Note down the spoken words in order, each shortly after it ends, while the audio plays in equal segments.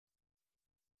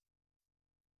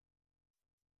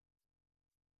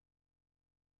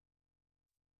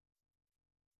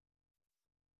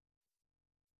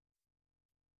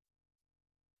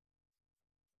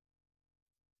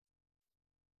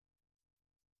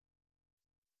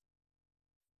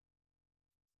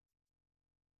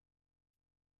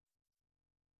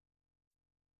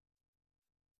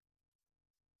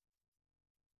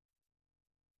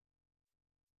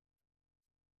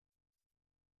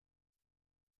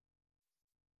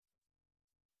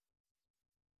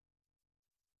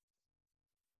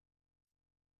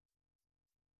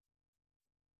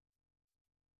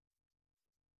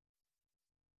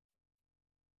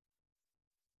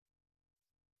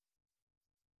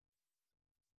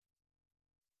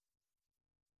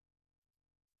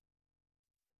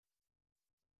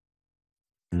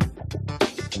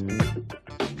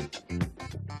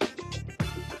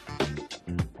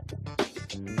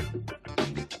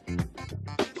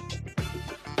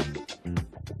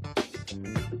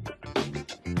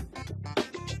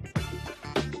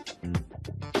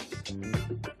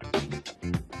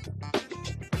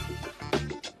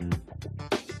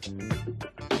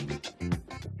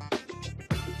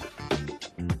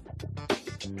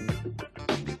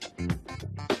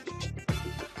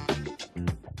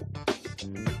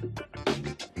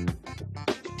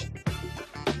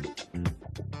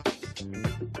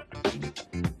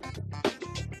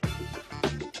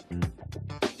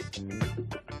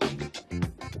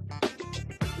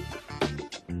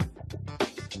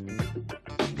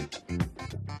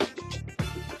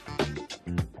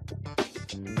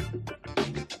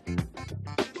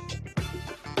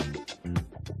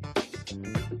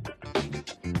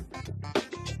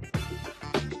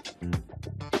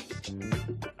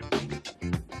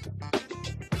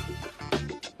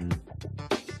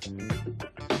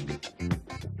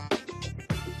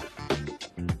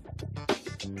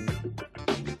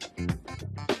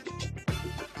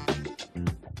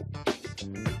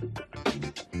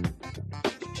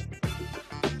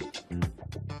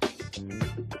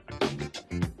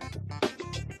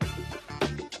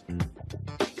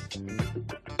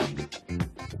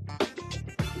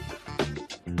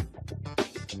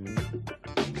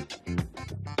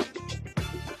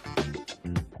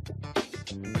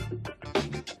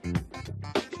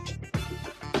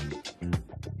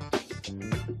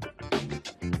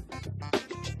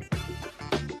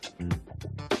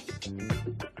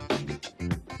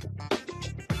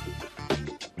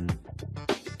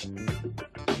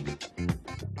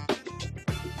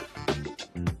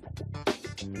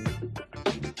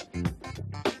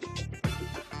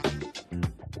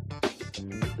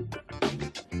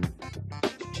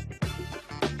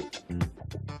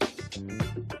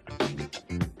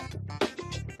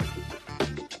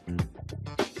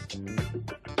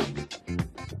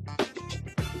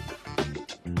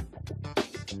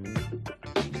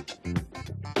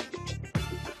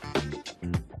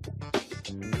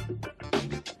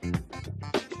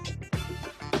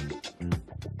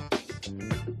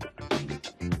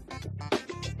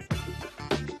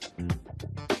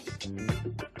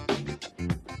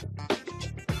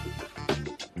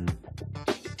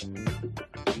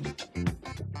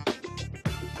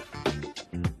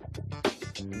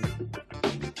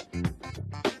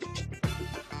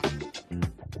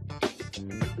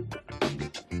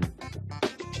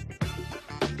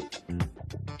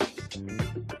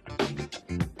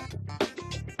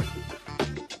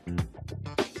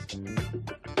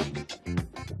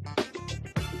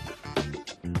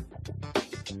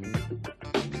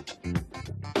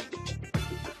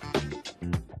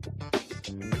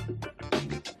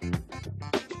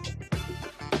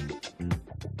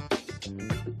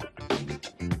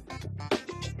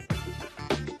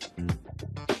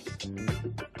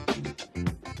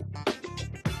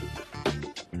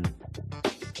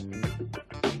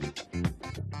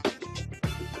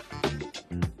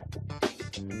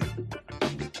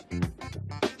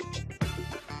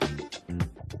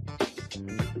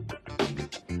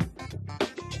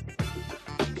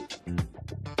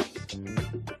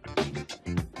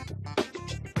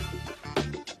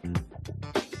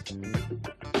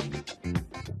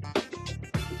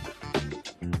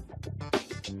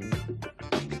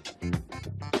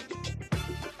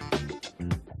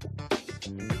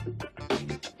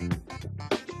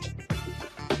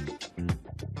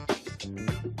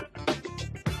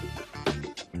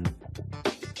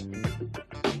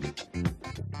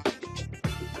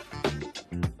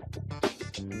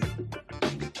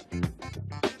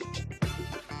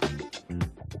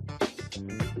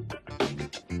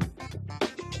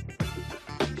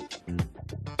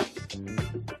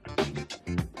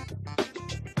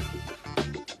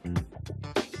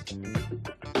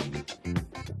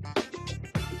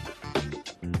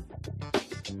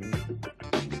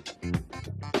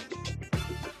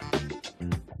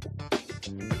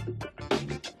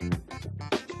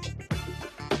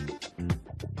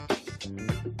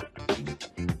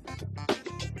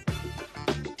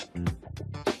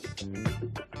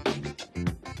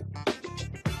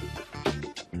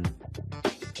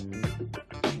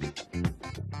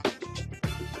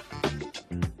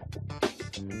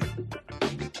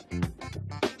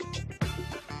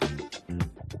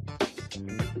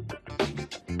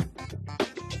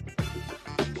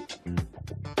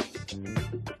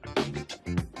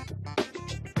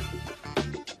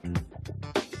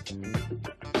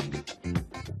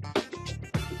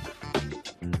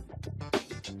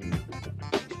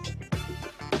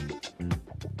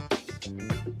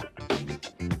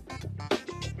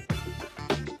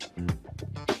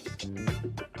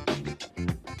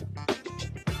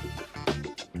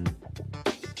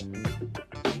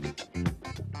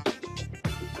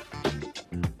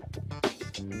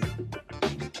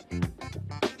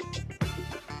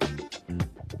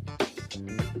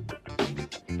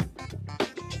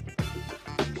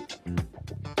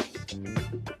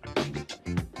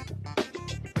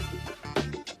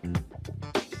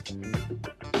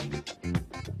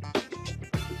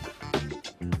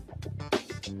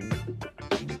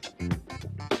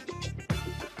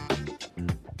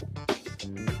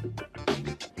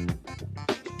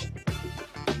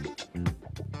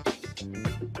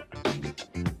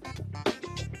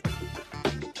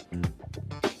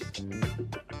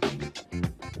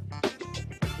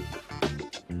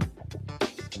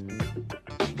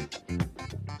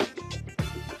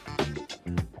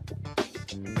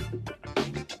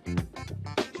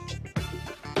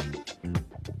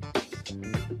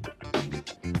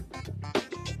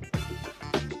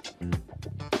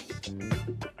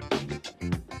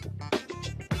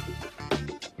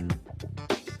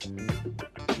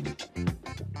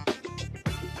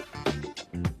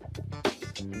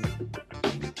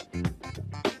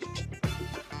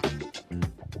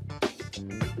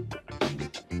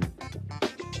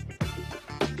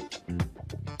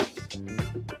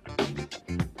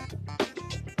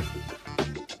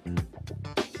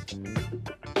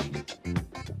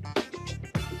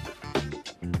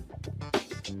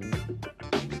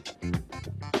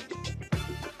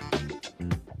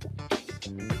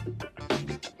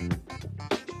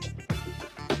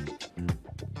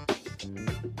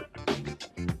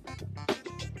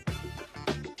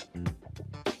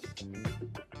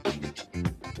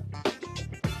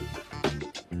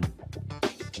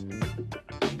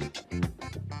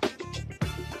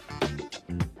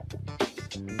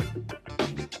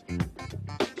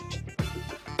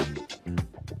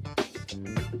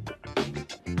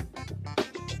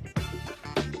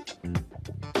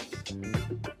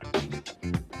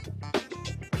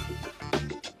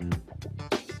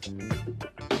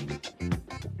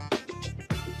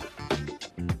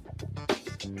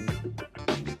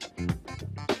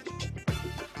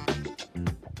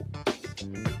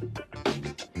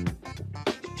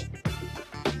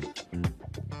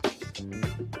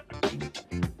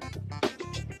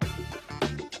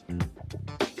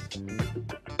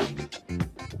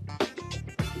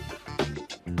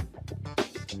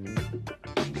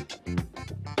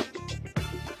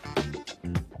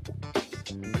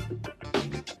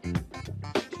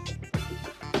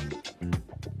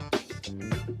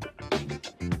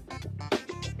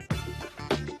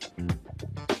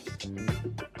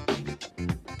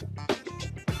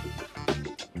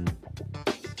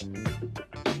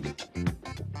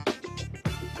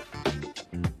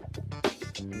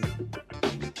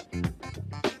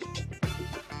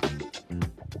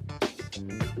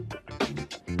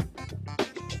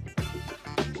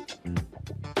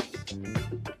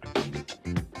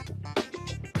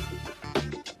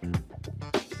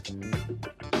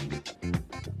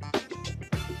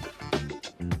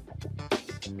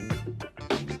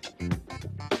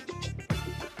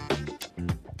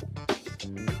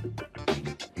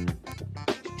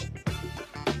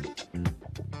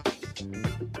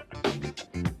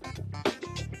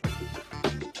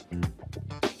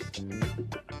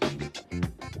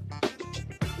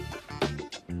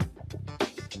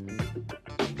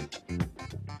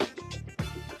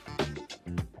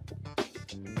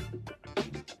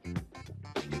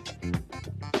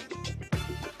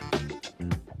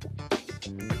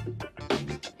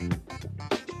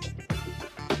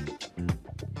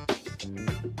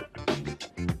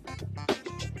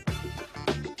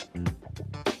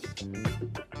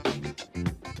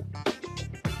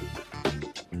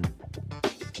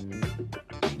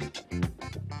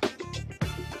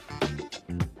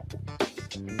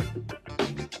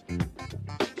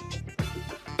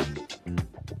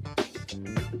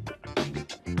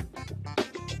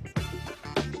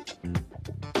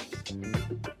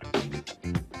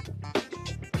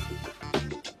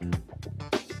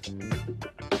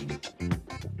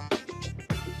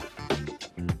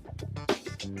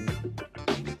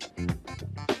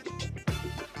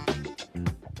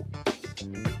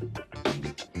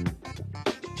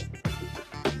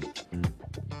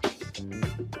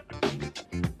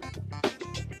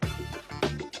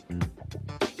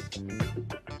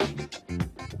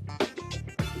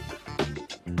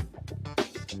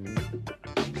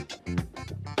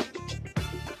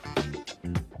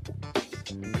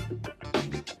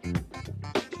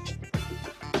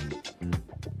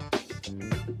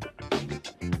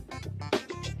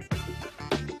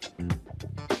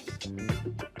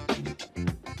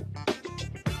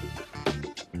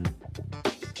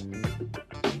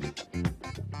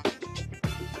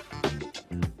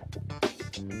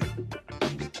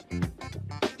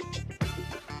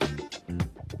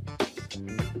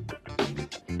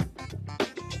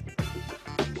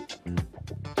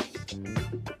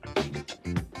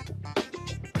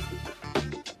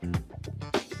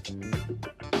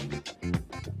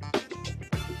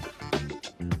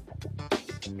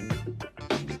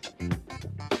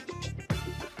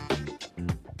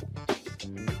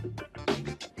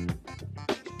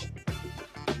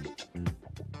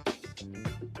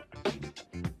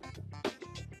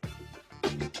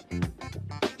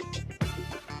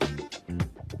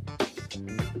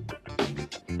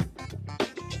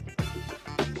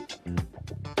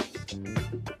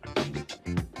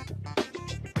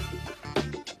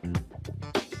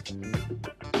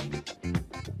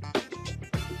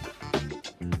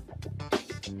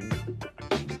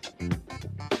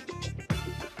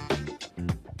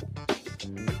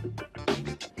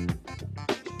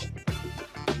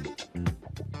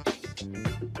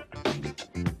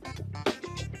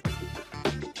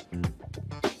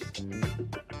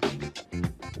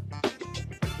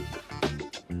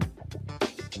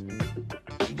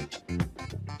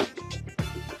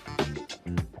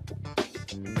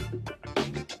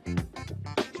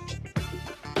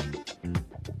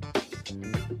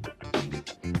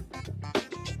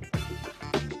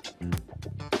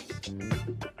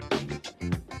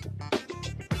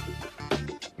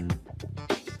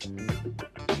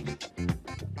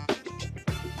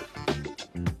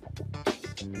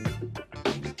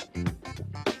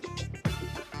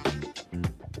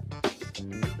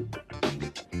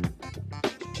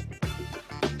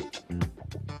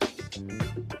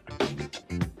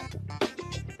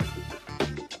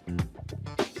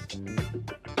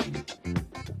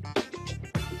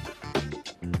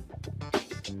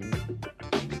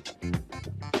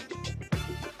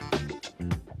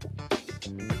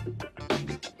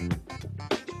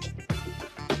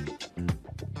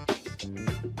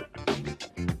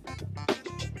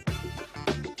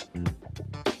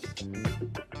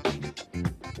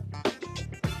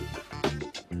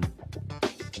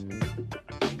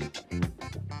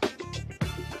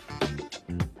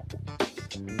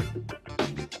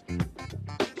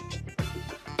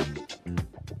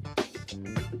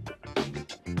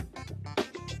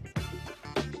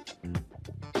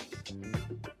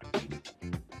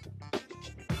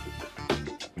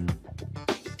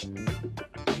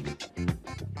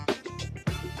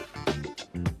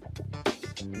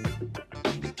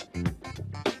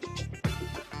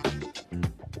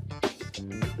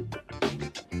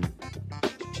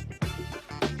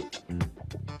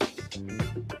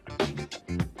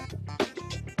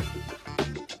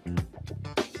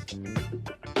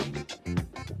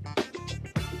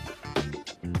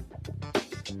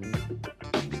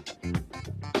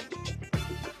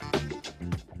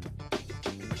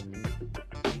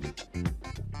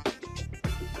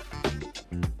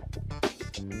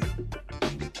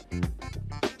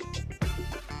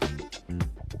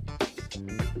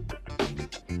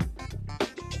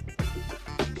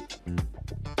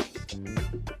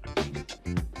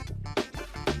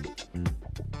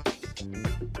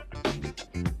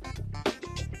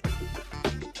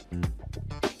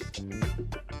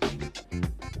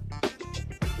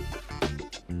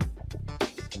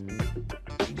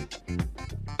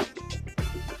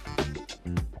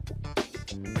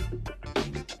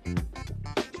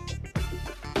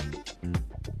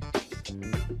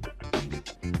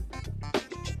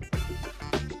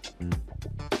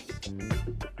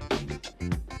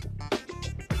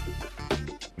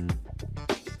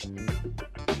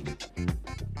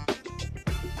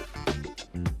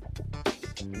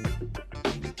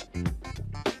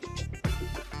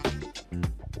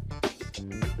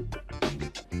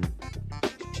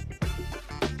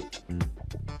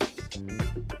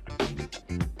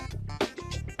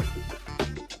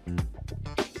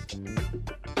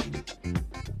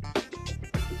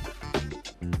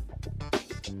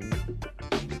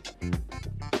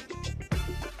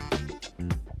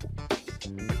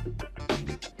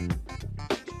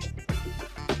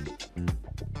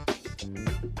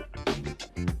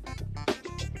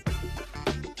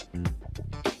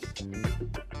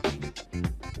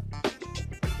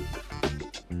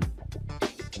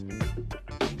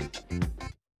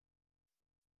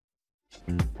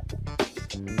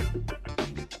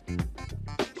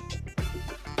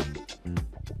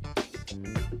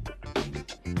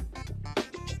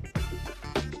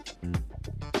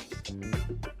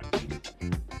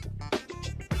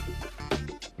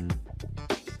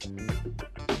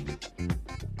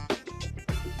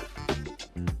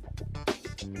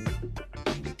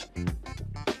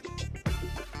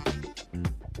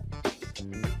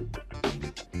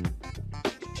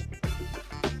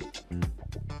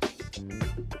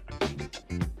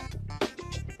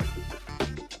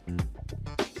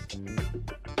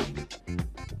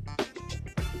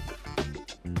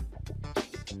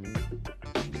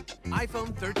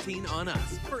iPhone 13 on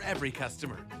us for every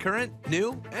customer. Current,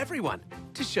 new, everyone,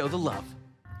 to show the love.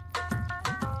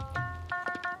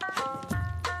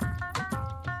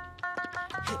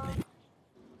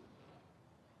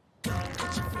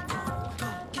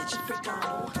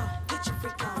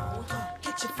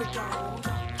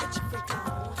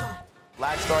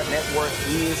 Black Star Network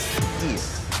is here.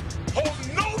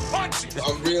 Hold no punches!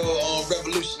 I'm real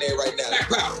revolutionary right now. Black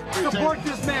power. Support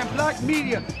this man, Black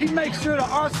Media. He makes sure that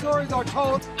our stories are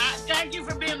told. Thank you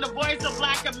for being the voice of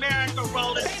Black America,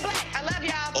 Roland. Stay black. I love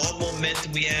y'all. All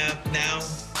momentum we have now,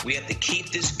 we have to keep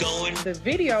this going. The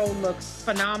video looks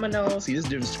phenomenal. See, this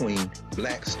difference between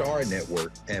Black Star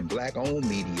Network and Black-owned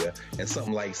media and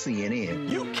something like CNN.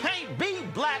 You can't be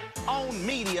Black-owned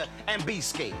media and be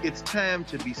scared. It's time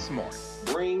to be smart.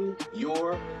 Bring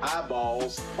your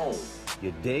eyeballs home.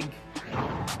 You dig?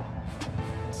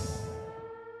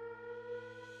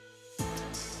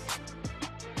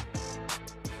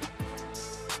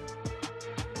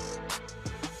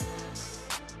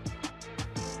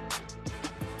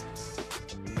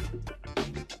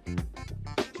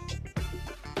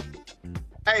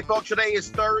 Hey, folks, today is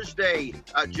Thursday,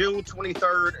 June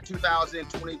 23rd,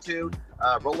 2022.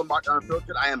 Roland Martin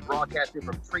Unfiltered. I am broadcasting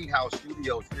from Treehouse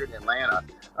Studios here in Atlanta.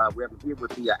 We have here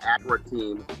with the Accurate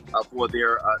team for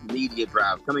their media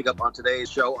drive. Coming up on today's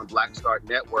show on Black Star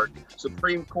Network,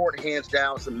 Supreme Court hands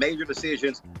down some major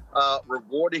decisions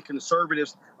rewarding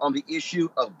conservatives on the issue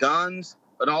of guns,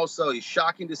 and also a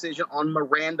shocking decision on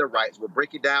Miranda rights. We'll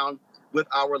break it down with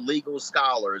our legal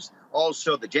scholars.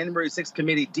 Also, the January 6th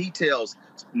committee details,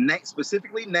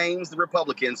 specifically names the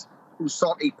Republicans who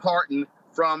sought a pardon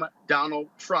from Donald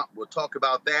Trump. We'll talk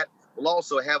about that. We'll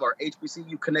also have our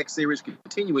HBCU Connect series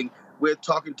continuing with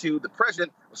talking to the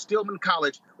president of Stillman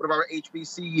College, one of our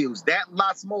HBCUs. That,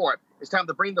 lots more. It's time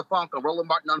to bring the funk on Roland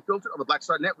Martin Unfiltered on the Black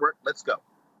Star Network. Let's go.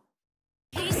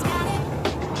 He's got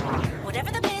it.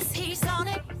 Whatever the biz, he's on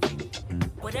it.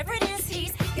 Whatever it is,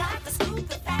 he's got the scoop,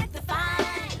 the fact, the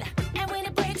find. And when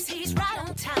it breaks, he's right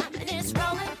on time and it's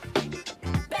rolling.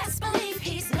 Best believe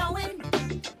he's knowing.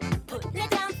 Putting it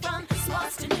down from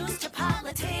sports to news to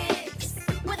politics.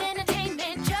 With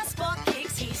entertainment just for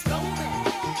kicks, he's rolling.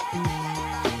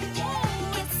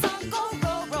 It's on go,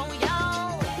 roll,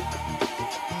 y'all.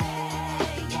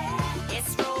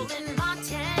 It's Roland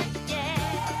Martin, yeah.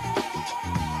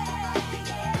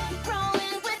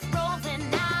 Rolling with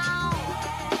Roland now.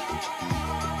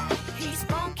 He's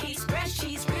funk, he's fresh,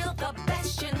 he's real, the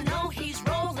best, you know he's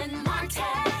Roland Martin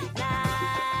now.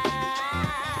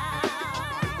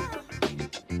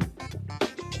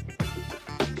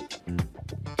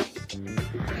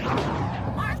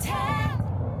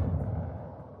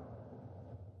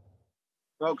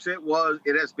 Folks,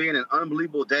 it has been an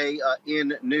unbelievable day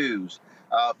in news.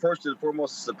 First and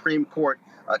foremost, the Supreme Court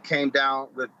came down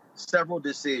with several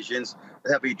decisions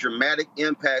that have a dramatic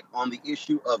impact on the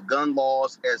issue of gun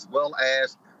laws as well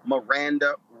as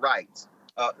Miranda rights.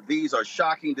 These are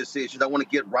shocking decisions. I want to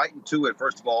get right into it,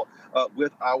 first of all,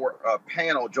 with our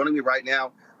panel. Joining me right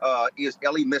now is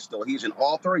Elie Mystal. He's an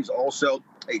author. He's also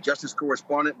a justice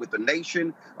correspondent with The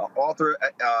Nation, author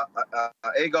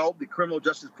AGO, the Criminal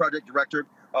Justice Project Director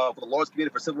for the Lawyers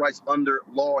Community for Civil Rights Under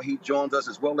Law. He joins us,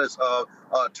 as well as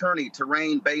attorney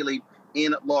Terrain Bailey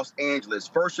in Los Angeles.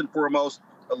 First and foremost,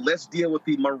 let's deal with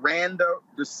the Miranda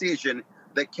decision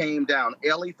that came down.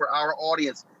 Elie, for our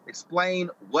audience,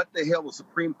 explain what the hell the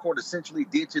Supreme Court essentially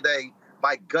did today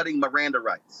by gutting Miranda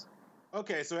rights.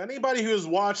 Okay, so anybody who has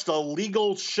watched a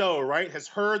legal show, right, has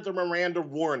heard the Miranda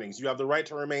warnings. You have the right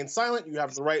to remain silent, you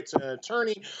have the right to an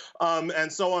attorney, and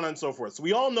so on and so forth. So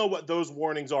we all know what those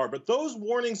warnings are, but those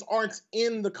warnings aren't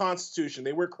in the Constitution.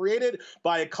 They were created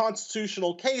by a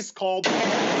constitutional case called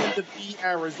Miranda v.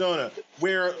 Arizona,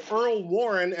 where Earl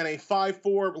Warren and a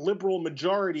 5-4 liberal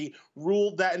majority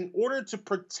ruled that in order to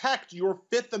protect your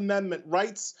Fifth Amendment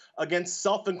rights against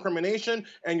self-incrimination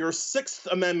and your Sixth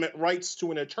Amendment rights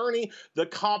to an attorney, the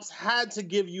cops had to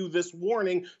give you this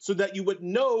warning so that you would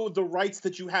know the rights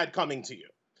that you had coming to you.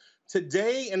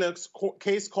 Today, in a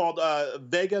case called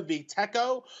Vega v.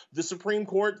 Teco, the Supreme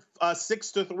Court,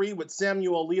 6-3 with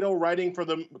Samuel Alito writing for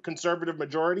the conservative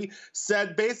majority,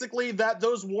 said basically that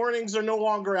those warnings are no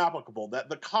longer applicable, that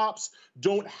the cops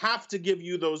don't have to give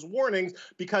you those warnings,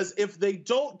 because if they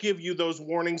don't give you those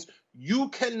warnings, you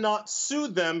cannot sue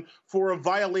them for a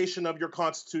violation of your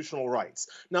constitutional rights.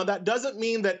 Now, that doesn't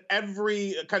mean that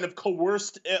every kind of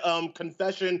coerced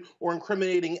confession or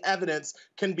incriminating evidence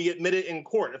can be admitted in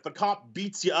court. If the cop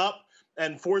beats you up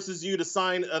and forces you to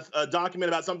sign a document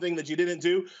about something that you didn't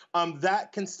do,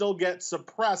 that can still get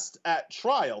suppressed at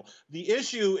trial. The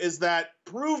issue is that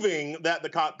proving that the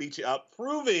cop beat you up,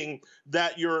 proving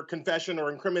that your confession or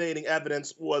incriminating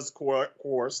evidence was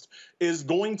coerced, is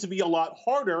going to be a lot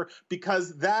harder,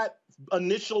 because that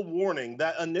initial warning,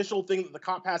 that initial thing that the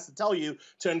cop has to tell you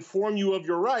to inform you of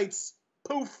your rights,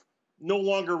 poof, no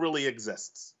longer really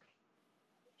exists.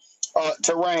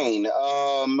 Terrain,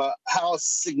 how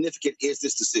significant is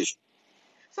this decision?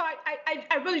 So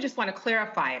I really just want to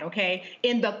clarify it, okay?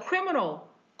 In the criminal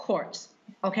courts,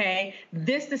 okay,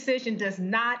 this decision does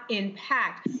not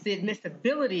impact the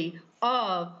admissibility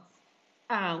of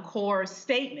coerced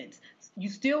statements. You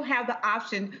still have the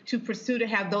option to pursue to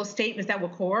have those statements that were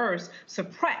coerced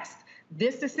suppressed.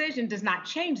 This decision does not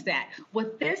change that.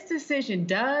 What this decision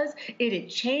does, it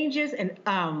changes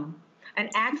and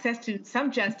access to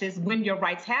some justice when your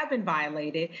rights have been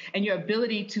violated, and your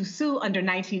ability to sue under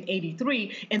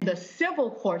 1983 in the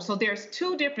civil court. So there's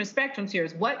two different spectrums here.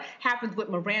 Is what happens with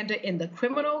Miranda in the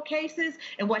criminal cases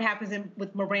and what happens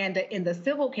with Miranda in the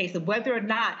civil cases, whether or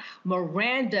not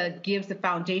Miranda gives the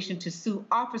foundation to sue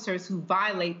officers who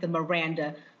violate the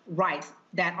Miranda rights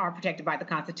that are protected by the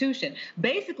Constitution.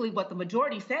 Basically, what the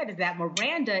majority said is that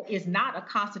Miranda is not a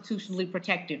constitutionally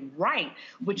protected right,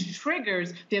 which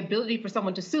triggers the ability for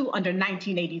someone to sue under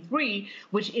 1983,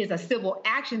 which is a civil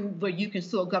action where you can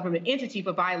sue a government entity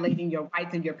for violating your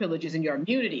rights and your privileges and your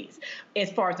immunities. As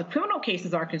far as the criminal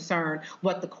cases are concerned,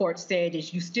 what the court said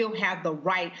is you still have the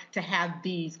right to have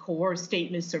these coerced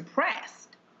statements suppressed.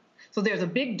 So there's a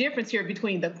big difference here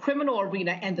between the criminal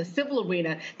arena and the civil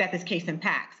arena that this case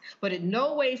impacts. But it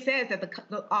no way says that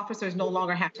the officers no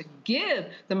longer have to give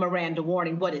the Miranda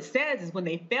warning. What it says is when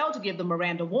they fail to give the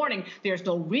Miranda warning, there's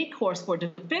no recourse for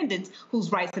defendants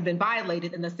whose rights have been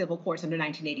violated in the civil courts under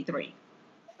 1983.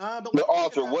 The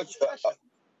author,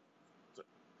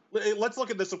 let's look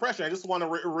at the suppression. I just want to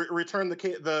return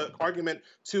the argument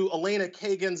to Elena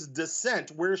Kagan's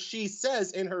dissent, where she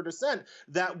says in her dissent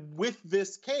that with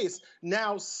this case,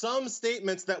 now some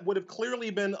statements that would have clearly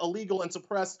been illegal and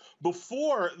suppressed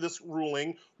before this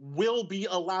ruling will be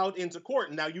allowed into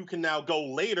court. Now, you can now go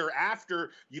later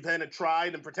after you've been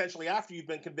tried and potentially after you've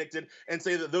been convicted and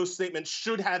say that those statements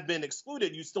should have been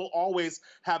excluded. You still always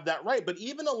have that right. But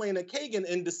even Elena Kagan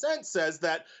in dissent says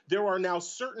that there are now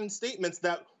certain statements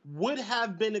that would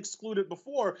have been excluded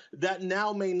before that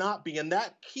now may not be. And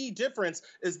that key difference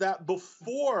is that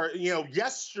before,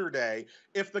 yesterday,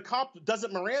 if the cop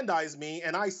doesn't Mirandize me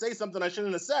and I say something I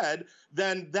shouldn't have said,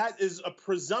 then that is a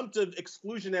presumptive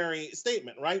exclusionary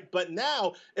statement, right? But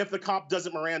now, if the cop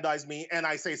doesn't Mirandize me and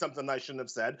I say something I shouldn't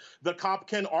have said, the cop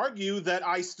can argue that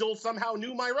I still somehow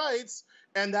knew my rights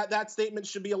and that statement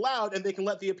should be allowed, and they can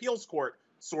let the appeals court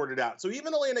sorted out. So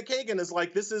even Elena Kagan is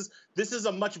like, this is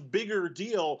a much bigger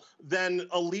deal than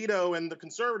Alito and the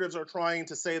conservatives are trying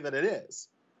to say that it is.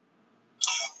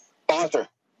 Arthur.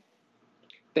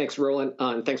 Thanks, Roland,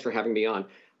 and thanks for having me on.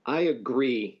 I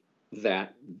agree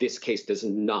that this case does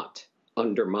not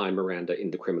undermine Miranda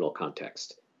in the criminal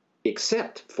context,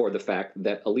 except for the fact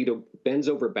that Alito bends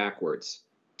over backwards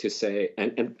to say,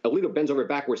 and Alito bends over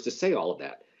backwards to say all of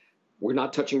that. We're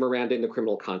not touching Miranda in the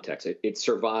criminal context. It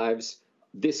survives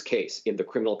this case in the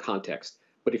criminal context.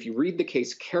 But if you read the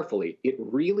case carefully, it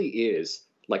really is,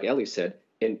 like Ellie said,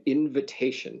 an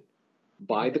invitation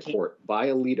by the court, by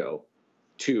Alito,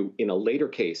 to, in a later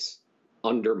case,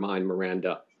 undermine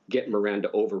Miranda, get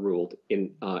Miranda overruled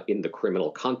in the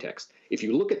criminal context. If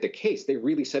you look at the case, they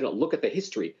really said, look at the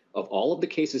history of all of the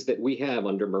cases that we have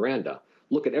under Miranda.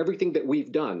 Look at everything that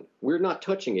we've done. We're not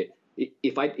touching it.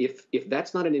 If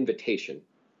that's not an invitation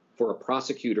for a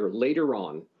prosecutor later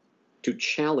on to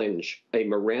challenge a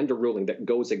Miranda ruling that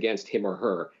goes against him or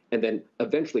her, and then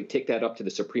eventually take that up to the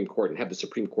Supreme Court and have the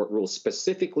Supreme Court rule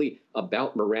specifically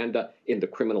about Miranda in the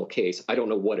criminal case, I don't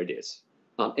know what it is.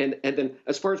 And then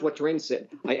as far as what Terrain said,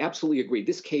 I absolutely agree.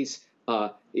 This case,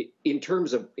 in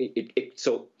terms of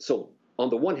so on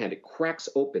the one hand, it cracks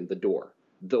open the door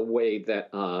the way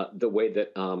that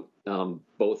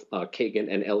both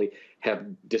Kagan and Ellie have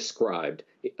described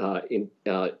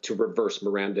to reverse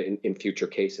Miranda in future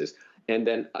cases. And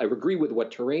then I agree with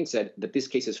what Terrain said, that this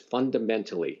case is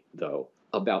fundamentally, though,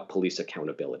 about police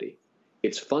accountability.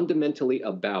 It's fundamentally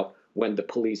about when the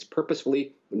police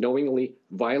purposefully, knowingly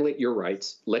violate your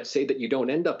rights. Let's say that you don't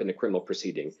end up in a criminal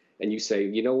proceeding, and you say,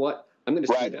 you know what, I'm going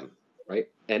to sue them, right?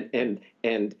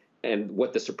 And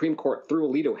what the Supreme Court through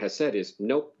Alito has said is,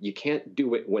 nope, you can't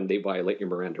do it when they violate your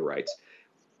Miranda rights.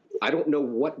 I don't know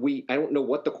what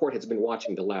the court has been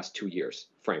watching the last 2 years,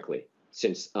 frankly,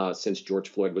 since George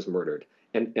Floyd was murdered,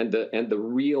 and the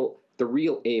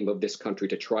real aim of this country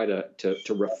to try to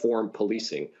reform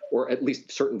policing, or at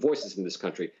least certain voices in this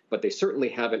country, but they certainly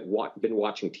haven't been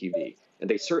watching TV, and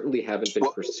they certainly haven't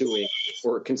been pursuing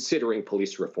or considering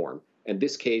police reform. And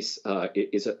this case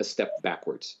is a step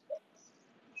backwards.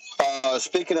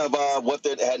 Speaking of what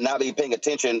they had not been paying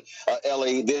attention,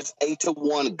 Ellie, this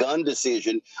 8-1 gun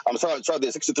decision, the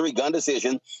 6-3 gun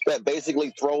decision that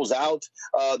basically throws out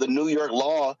the New York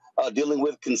law dealing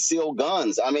with concealed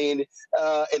guns. I mean,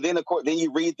 and then of course, then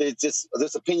you read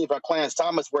this opinion by Clarence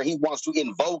Thomas where he wants to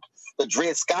invoke the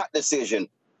Dred Scott decision.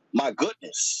 My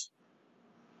goodness.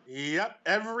 Yep,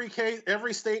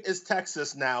 every state is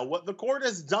Texas now. What the court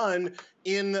has done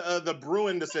in the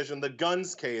Bruin decision, the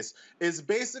guns case, is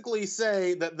basically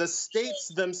say that the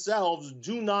states themselves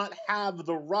do not have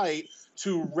the right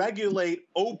to regulate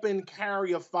open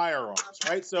carry of firearms,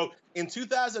 right? So in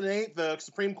 2008, the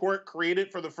Supreme Court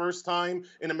created for the first time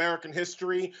in American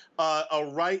history a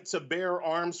right to bear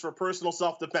arms for personal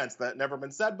self-defense. That had never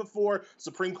been said before.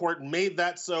 Supreme Court made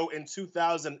that so in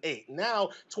 2008. Now,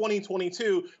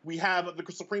 2022, we have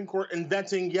the Supreme Court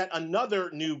inventing yet another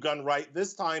new gun right,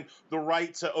 this time the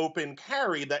right to open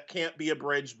carry that can't be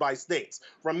abridged by states.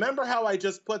 Remember how I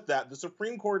just put that? The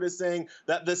Supreme Court is saying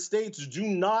that the states do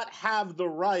not have the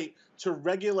right to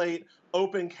regulate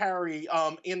open carry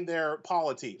in their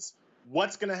polities.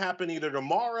 What's going to happen either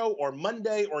tomorrow or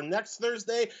Monday or next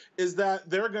Thursday is that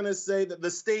they're going to say that the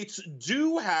states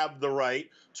do have the right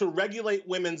to regulate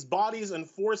women's bodies and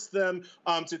force them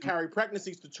to carry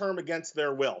pregnancies to term against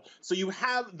their will. So you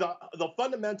have the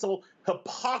fundamental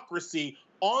hypocrisy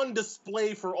on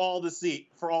display for all to see,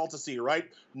 right?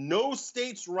 No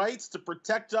states' rights to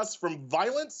protect us from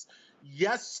violence.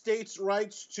 Yes, states'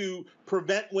 rights to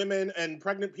prevent women and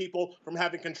pregnant people from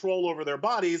having control over their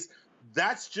bodies.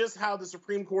 That's just how the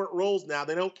Supreme Court rolls now.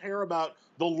 They don't care about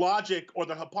the logic or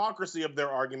the hypocrisy of their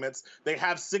arguments. They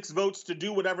have 6 votes to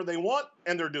do whatever they want,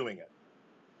 and they're doing it.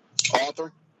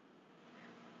 Arthur?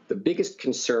 The biggest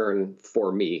concern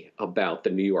for me about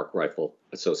the New York Rifle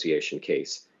Association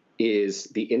case is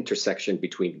the intersection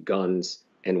between guns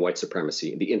and white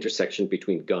supremacy, the intersection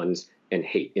between guns and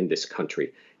hate in this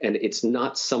country. And it's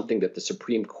not something that the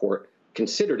Supreme Court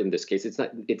considered in this case.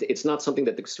 It's not something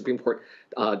that the Supreme Court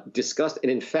discussed.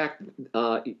 And in fact,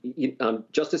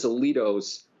 Justice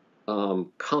Alito's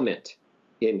comment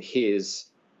in his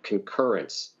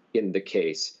concurrence in the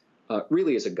case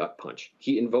really is a gut punch.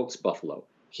 He invokes Buffalo.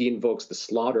 He invokes the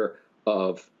slaughter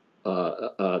of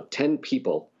 10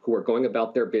 people who are going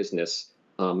about their business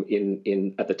at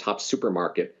the top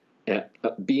supermarket,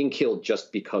 being killed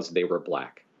just because they were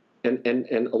black. And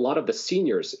a lot of the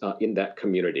seniors in that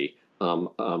community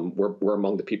were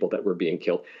among the people that were being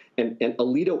killed. And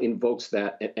Alito invokes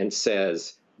that and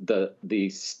says the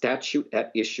statute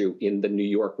at issue in the New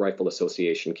York Rifle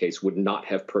Association case would not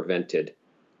have prevented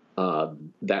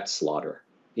that slaughter.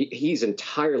 He's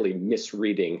entirely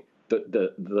misreading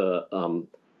the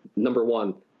number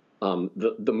one,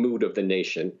 the mood of the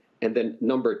nation, and then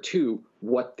number 2,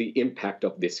 what the impact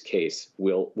of this case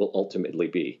will ultimately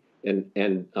be.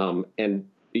 And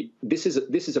this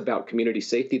is about community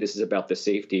safety. This is about the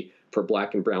safety for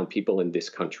Black and brown people in this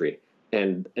country.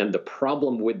 And the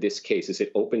problem with this case is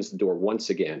it opens the door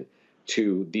once again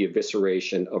to the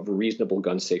evisceration of reasonable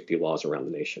gun safety laws around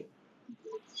the nation.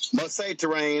 Must say,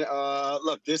 Terrain,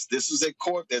 look, this is a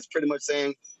court that's pretty much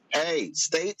saying, hey,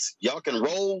 states, y'all can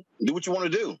roll, do what you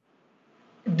want to do.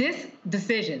 This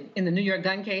decision in the New York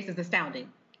gun case is astounding,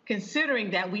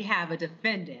 considering that we have a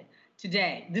defendant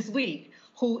today, this week,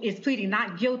 who is pleading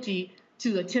not guilty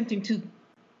to attempting to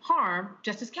harm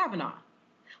Justice Kavanaugh.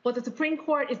 What the Supreme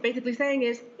Court is basically saying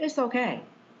is, it's okay.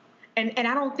 And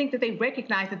I don't think that they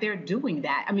recognize that they're doing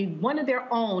that. I mean, one of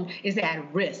their own is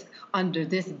at risk under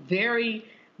this very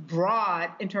broad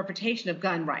interpretation of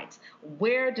gun rights.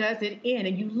 Where does it end?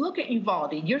 And you look at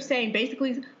Uvalde, you're saying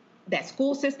basically that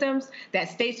school systems, that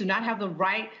states do not have the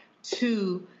right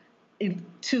to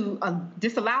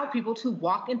disallow people to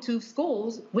walk into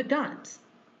schools with guns.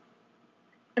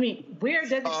 I mean, where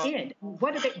does it end?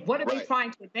 What are they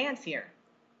trying to advance here?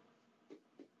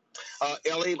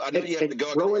 Ellie, I know you have to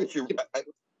go. Roland,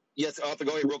 Yes, Arthur,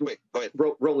 go ahead real quick. Go ahead.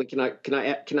 Roland, can I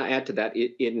add to that?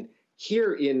 In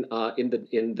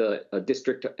the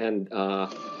district and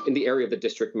in the area of the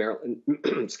district, Maryland,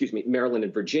 Maryland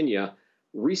and Virginia,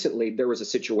 recently there was a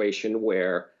situation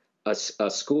where a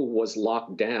school was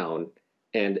locked down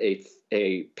and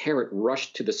a parent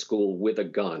rushed to the school with a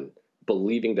gun,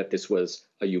 believing that this was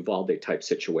a Uvalde type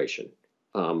situation,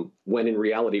 when in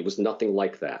reality it was nothing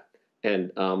like that.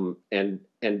 And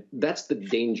that's the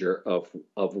danger of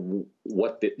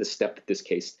what the step that this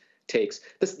case takes.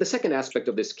 The second aspect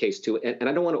of this case too, and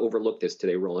I don't want to overlook this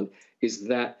today, Roland, is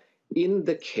that in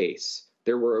the case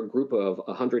there were a group of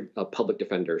 100 public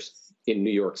defenders in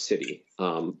New York City,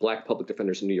 Black public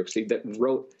defenders in New York City, that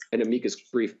wrote an amicus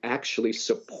brief actually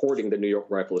supporting the New York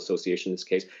Rifle Association in this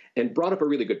case, and brought up a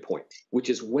really good point, which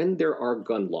is when there are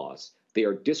gun laws, they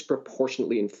are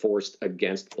disproportionately enforced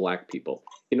against Black people.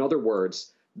 In other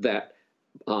words, that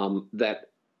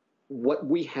what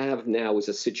we have now is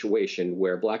a situation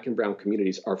where Black and brown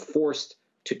communities are forced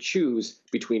to choose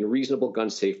between reasonable gun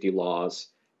safety laws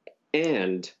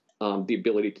and the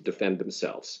ability to defend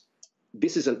themselves.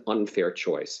 This is an unfair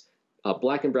choice.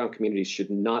 Black and brown communities should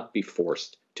not be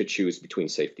forced to choose between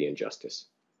safety and justice.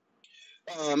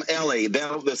 Ellie,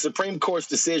 the Supreme Court's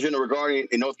decision regarding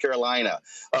in North Carolina,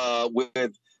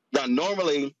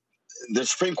 normally the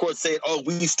Supreme Court said, "Oh,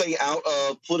 we stay out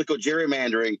of political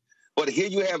gerrymandering," but here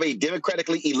you have a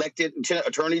democratically elected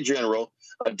Attorney General,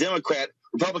 a Democrat.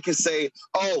 Republicans say,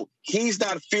 "Oh, he's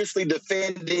not fiercely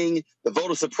defending the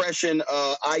voter suppression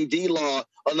ID law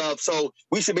enough, so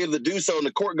we should be able to do so." And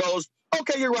the court goes,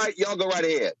 "Okay, you're right. Y'all go right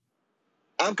ahead."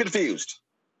 I'm confused.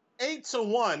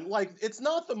 8-1, like, it's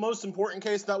not the most important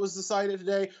case that was decided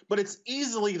today, but it's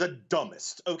easily the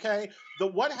dumbest, okay?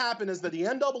 What happened is that the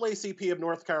NAACP of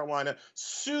North Carolina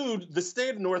sued the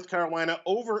state of North Carolina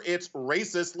over its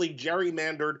racistly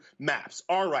gerrymandered maps.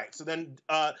 All right, so then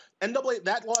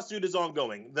that lawsuit is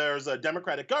ongoing. There's a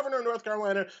Democratic governor in North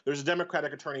Carolina. There's a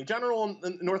Democratic attorney general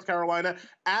in North Carolina.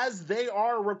 As they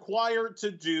are required to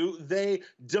do, they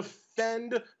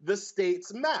defend the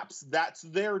state's maps. That's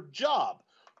their job.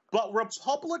 But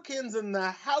Republicans in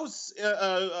the House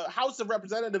of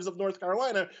Representatives of North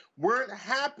Carolina weren't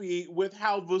happy with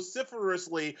how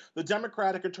vociferously the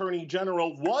Democratic Attorney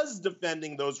General was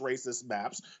defending those racist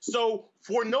maps. So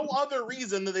for no other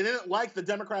reason than they didn't like the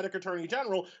Democratic Attorney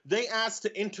General, they asked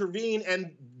to intervene,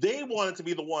 and they wanted to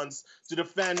be the ones to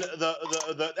defend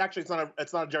the actually,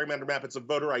 it's not a gerrymandered map, it's a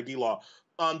voter ID law.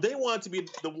 They wanted to be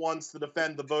the ones to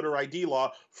defend the voter ID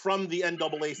law from the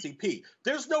NAACP.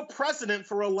 There's no precedent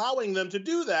for allowing them to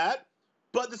do that,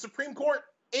 but the Supreme Court,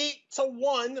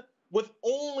 8-1, with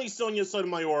only Sonia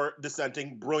Sotomayor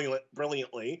dissenting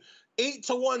brilliantly,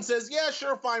 8-1 says, yeah,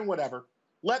 sure, fine, whatever.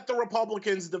 Let the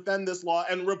Republicans defend this law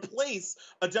and replace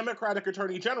a Democratic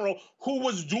Attorney General who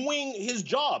was doing his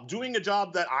job, doing a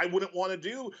job that I wouldn't want to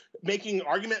do, making an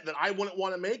argument that I wouldn't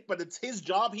want to make, but it's his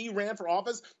job. He ran for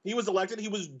office. He was elected. He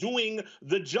was doing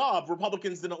the job.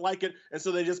 Republicans didn't like it, and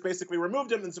so they just basically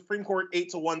removed him, and the Supreme Court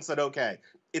 8-1 said, okay,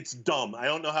 it's dumb. I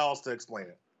don't know how else to explain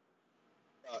it.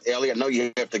 Ellie, I know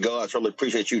you have to go. I certainly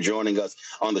appreciate you joining us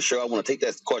on the show. I want to take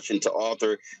that question to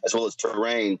Arthur as well as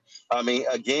Terrain. I mean,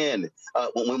 again,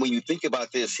 when you think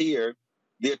about this here,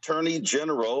 the Attorney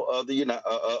General of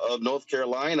of North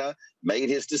Carolina made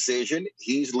his decision.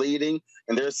 He's leading,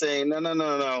 and they're saying,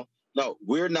 no,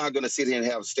 we're not going to sit here and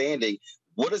have standing.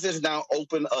 What does this now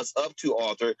open us up to,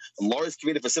 Arthur? The Lawyers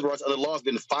Committee for Civil Rights and Other Laws has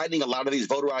been fighting a lot of these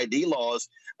voter ID laws,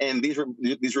 and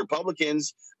these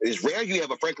Republicans, it's rare you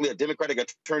have, frankly, a Democratic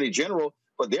Attorney General,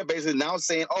 but they're basically now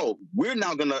saying, oh, we're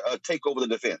now going to take over the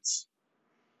defense.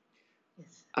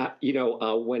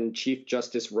 When Chief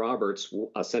Justice Roberts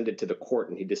ascended to the court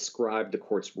and he described the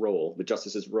court's role, the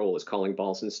justice's role as calling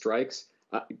balls and strikes,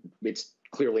 it's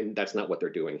clearly that's not what they're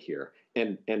doing here.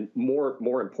 And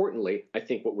more importantly, I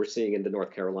think what we're seeing in the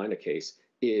North Carolina case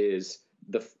is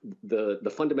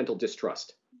the fundamental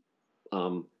distrust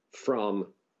from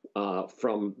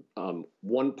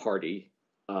one party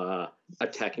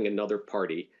attacking another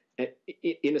party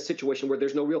in a situation where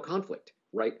there's no real conflict,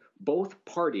 right? Both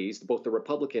parties, both the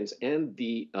Republicans and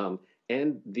the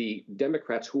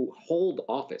Democrats who hold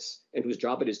office and whose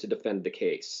job it is to defend the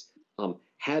case,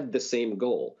 had the same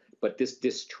goal. But this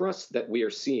distrust that we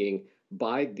are seeing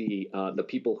by the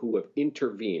people who have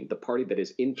intervened, the party that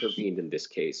has intervened in this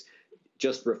case,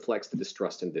 just reflects the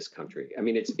distrust in this country. I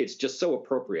mean, it's just so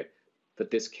appropriate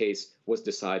that this case was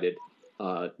decided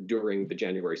during the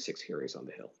January 6th hearings on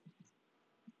the Hill.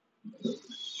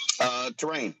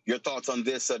 Terrain, your thoughts on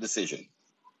this decision?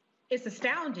 It's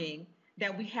astounding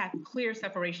that we have clear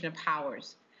separation of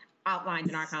powers outlined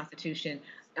in our Constitution.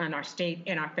 our state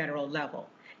and our federal level.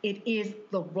 It is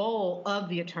the role of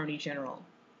the Attorney General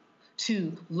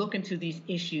to look into these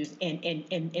issues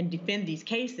and defend these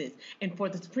cases. And for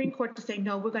the Supreme Court to say,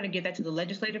 no, we're going to give that to the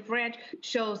legislative branch,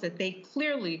 shows that they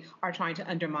clearly are trying to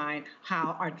undermine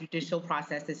how our judicial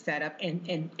process is set up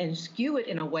and skew it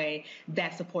in a way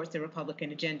that supports the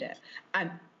Republican agenda.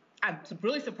 I'm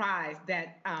really surprised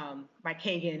that by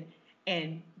Kagan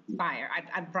and Breyer.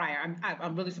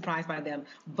 I'm really surprised by them,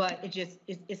 but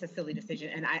it's a silly decision,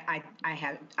 and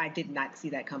I did not see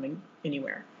that coming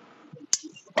anywhere.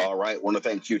 All right. I want to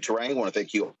thank you, Terrain. I want to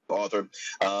thank you, Arthur,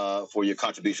 for your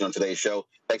contribution on today's show.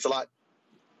 Thanks a lot.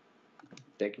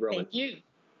 Thank you, Roland. Thank you.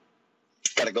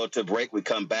 Got to go to a break. We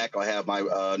come back. I'll have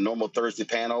my normal Thursday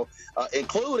panel,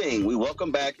 including we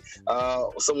welcome back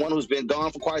someone who's been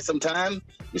gone for quite some time.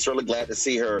 We're certainly glad to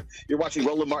see her. You're watching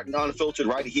Roland Martin Unfiltered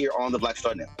right here on the Black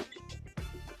Star Network.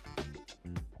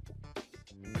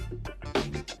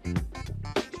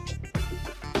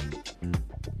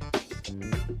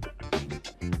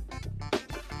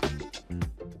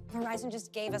 Verizon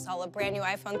just gave us all a brand new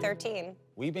iPhone 13.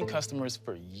 We've been customers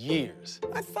for years.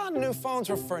 I thought new phones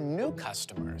were for new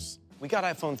customers. We got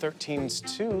iPhone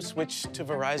 13s too, switched to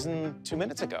Verizon 2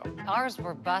 minutes ago. Ours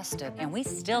were busted, and we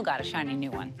still got a shiny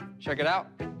new one. Check it out.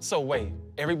 So wait,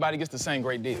 everybody gets the same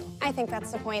great deal? I think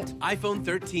that's the point. iPhone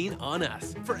 13 on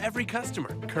us for every customer.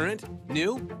 Current,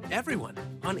 new, everyone.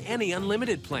 On any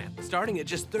unlimited plan, starting at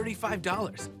just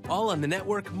 $35. All on the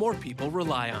network more people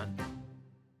rely on.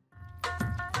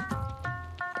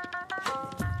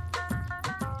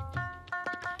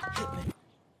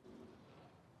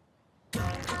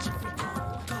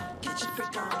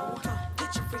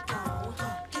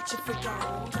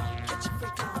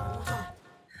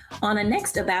 On the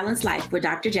next A Balanced Life with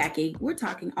Dr. Jackie, we're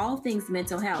talking all things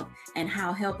mental health and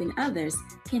how helping others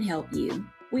can help you.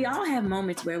 We all have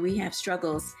moments where we have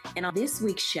struggles, and on this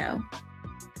week's show,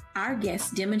 our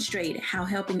guests demonstrate how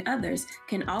helping others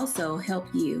can also help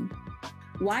you.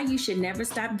 Why you should never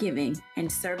stop giving and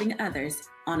serving others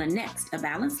on a next A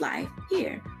Balanced Life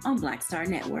here on Black Star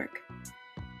Network.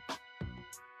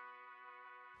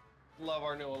 Love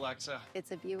our new Alexa.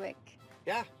 It's a Buick.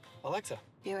 Yeah, Alexa.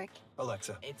 Buick.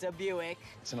 Alexa. It's a Buick.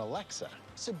 It's an Alexa.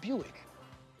 It's a Buick.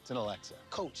 It's an Alexa.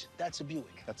 Coach, that's a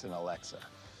Buick. That's an Alexa.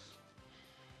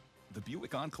 The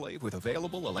Buick Enclave with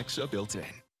available Alexa built in.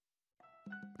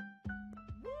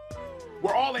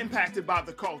 We're all impacted by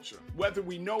the culture, whether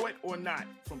we know it or not.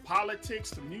 From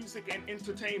politics to music and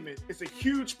entertainment, it's a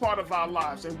huge part of our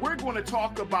lives, and we're going to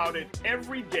talk about it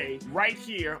every day right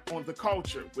here on The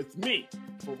Culture with me,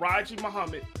 Faraji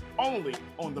Muhammad, only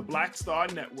on the Black Star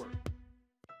Network.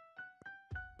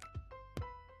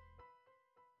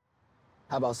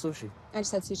 How about sushi? I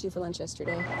just had sushi for lunch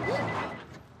yesterday.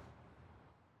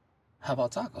 How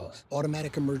about tacos?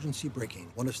 Automatic emergency braking,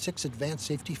 one of 6 advanced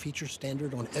safety features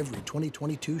standard on every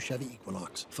 2022 Chevy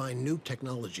Equinox. Find new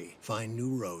technology. Find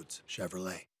new roads.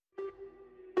 Chevrolet.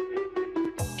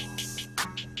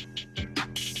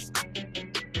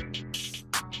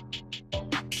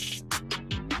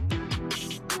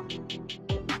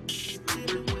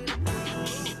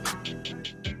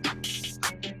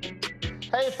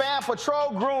 Hey fam,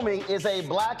 Patrol Grooming is a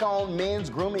Black-owned men's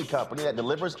grooming company that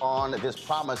delivers on this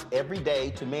promise every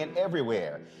day to men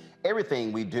everywhere.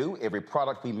 Everything we do, every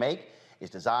product we make is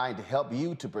designed to help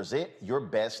you to present your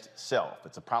best self.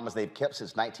 It's a promise they've kept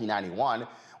since 1991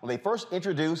 when they first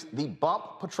introduced the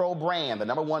Bump Patrol brand, the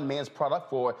 #1 men's product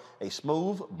for a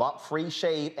smooth, bump-free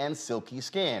shave and silky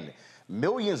skin.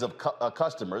 Millions of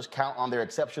customers count on their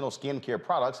exceptional skincare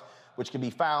products, which can be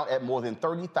found at more than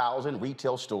 30,000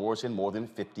 retail stores in more than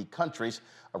 50 countries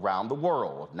around the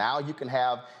world. Now you can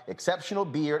have exceptional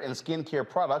beard and skincare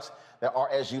products that are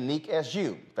as unique as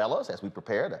you. Fellas, as we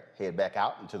prepare to head back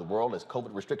out into the world as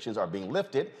COVID restrictions are being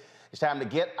lifted, it's time to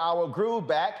get our groove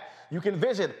back. You can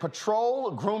visit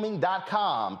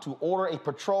patrolgrooming.com to order a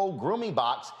Patrol Grooming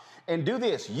box and do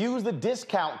this. Use the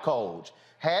discount code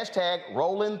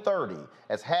 #Roland30.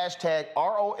 That's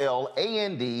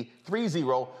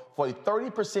 #ROLAND30 for a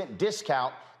 30%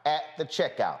 discount at the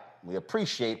checkout. We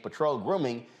appreciate Patrol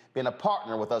Grooming being a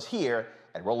partner with us here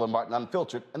at Roland Martin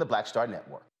Unfiltered and the Black Star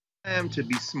Network. Time to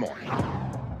be smart.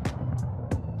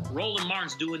 Roland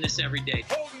Martin's doing this every day.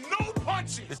 Oh, no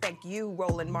punching! Thank you,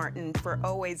 Roland Martin, for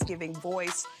always giving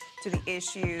voice to the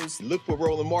issues. Look for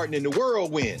Roland Martin in the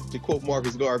whirlwind, to quote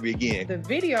Marcus Garvey again. The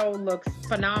video looks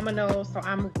phenomenal, so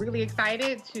I'm really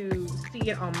excited to see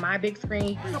it on my big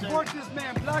screen. Support this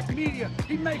man, Black Media.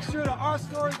 He makes sure that our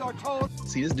stories are told.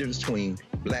 See, this difference between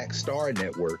Black Star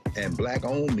Network and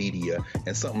Black-owned media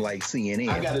and something like CNN.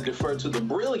 I got to defer to the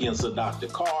brilliance of Dr.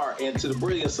 Carr and to the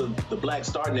brilliance of the Black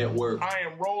Star Network. I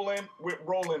am rolling with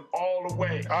Roland all the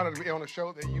way. Honored to be on a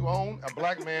show that you own. A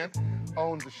black man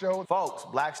owns the show. Folks,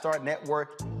 Black Star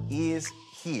Network is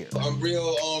here. I'm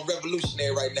real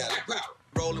revolutionary right now.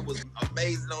 Roland was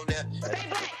amazing on there. Stay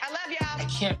black. I love y'all. I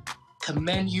can't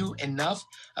commend you enough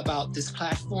about this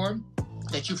platform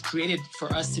that you've created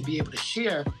for us to be able to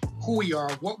share who we are,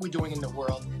 what we're doing in the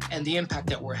world, and the impact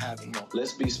that we're having.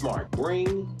 Let's be smart.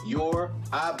 Bring your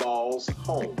eyeballs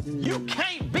home. You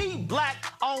can't be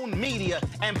Black-owned media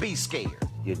and be scared.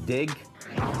 You dig?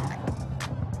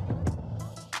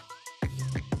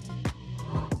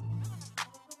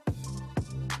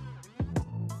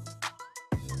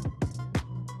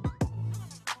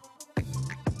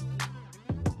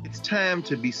 It's time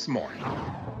to be smart.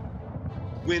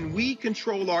 When we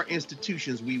control our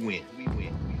institutions, we win.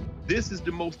 This is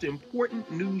the most important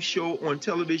news show on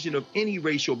television of any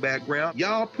racial background.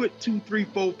 Y'all put $2, $3,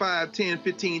 $4, $5, $10,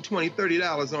 $15, $20,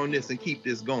 $30 on this and keep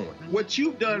this going. What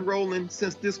you've done, Roland,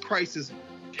 since this crisis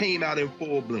came out in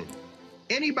full bloom.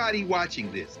 Anybody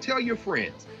watching this, tell your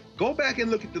friends. Go back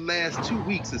and look at the last 2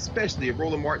 weeks, especially of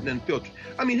Roland Martin Unfiltered.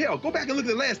 I mean, hell, go back and look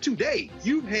at the last 2 days.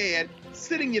 You've had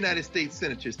sitting United States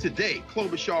senators today,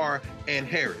 Klobuchar and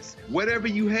Harris. Whatever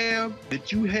you have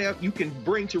that you can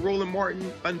bring to Roland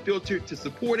Martin Unfiltered to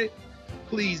support it,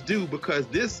 please do, because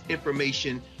this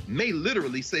information may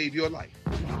literally save your life.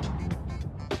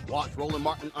 Watch Roland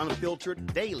Martin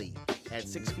Unfiltered daily at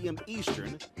 6 p.m.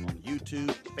 Eastern on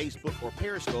YouTube, Facebook, or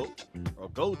Periscope, or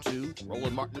go to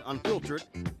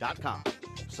RolandMartinUnfiltered.com.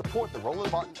 Support the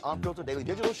Roland Martin Unfiltered Daily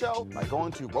Digital Show by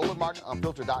going to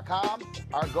RolandMartinUnfiltered.com.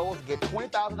 Our goal is to get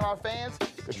 20,000 of our fans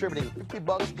contributing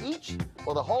 $50 each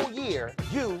for the whole year.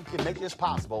 You can make this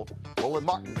possible.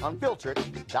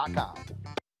 RolandMartinUnfiltered.com.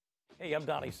 Hey, I'm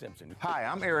Donnie Simpson. Hi,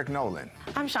 I'm Eric Nolan.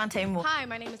 I'm Shantae Moore. Hi,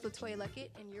 my name is LaToya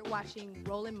Luckett, and you're watching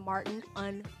Roland Martin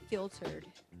Unfiltered.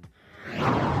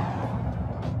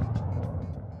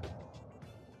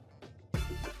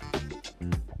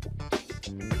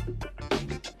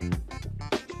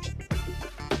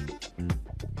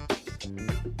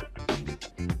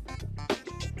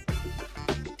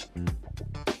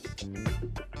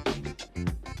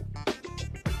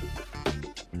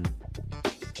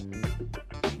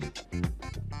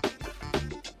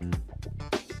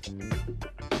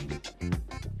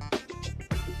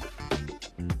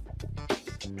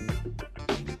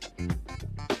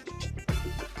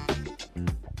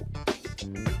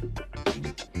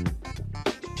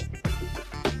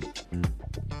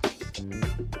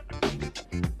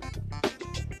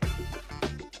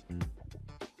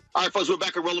 All right, folks, we're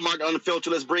back at Roland Martin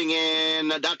Unfiltered. Let's bring in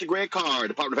Dr. Greg Carr,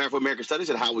 Department of Afro-American Studies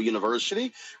at Howard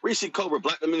University, Reese Cobra,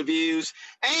 Black Women Interviews,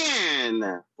 and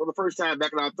for the first time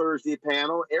back on our Thursday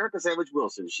panel, Erica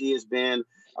Savage-Wilson. She has been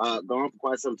gone for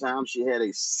quite some time. She had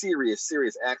a serious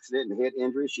accident and head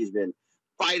injury. She's been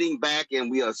fighting back, and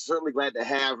we are certainly glad to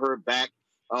have her back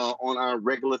on our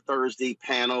regular Thursday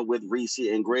panel with Reese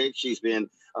and Greg. She's been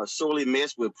sorely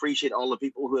missed. We appreciate all the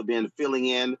people who have been filling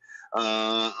in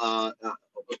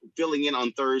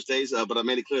on Thursdays, but I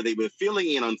made it clear they've been filling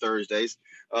in on Thursdays.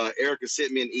 Erica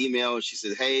sent me an email. She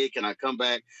said, hey, can I come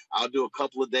back? I'll do a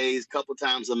couple of days, couple of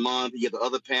times a month. You get the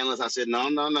other panelists. I said, no.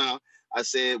 I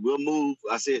said, we'll move.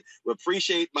 I said, we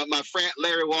appreciate my friend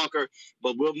Larry Walker,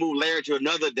 but we'll move Larry to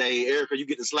another day. Erica, you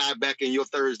get to slide back in your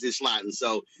Thursday slot. And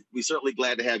so we're certainly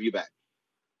glad to have you back.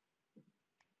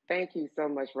 Thank you so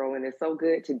much, Roland. It's so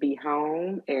good to be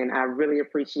home, and I really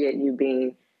appreciate you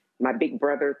being my big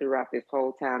brother throughout this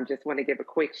whole time. Just want to give a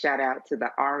quick shout out to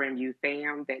the RMU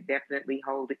fam that definitely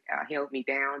held me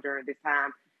down during this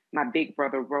time. My big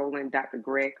brother, Roland, Dr.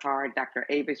 Greg Carr, Dr.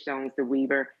 Avis Jones, the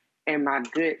Weaver, and my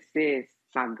good sis,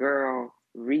 my girl,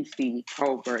 Reese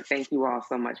Colbert. Thank you all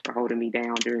so much for holding me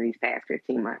down during these past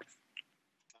 15 months.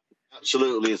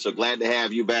 Absolutely. So glad to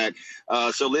have you back.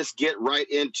 So let's get right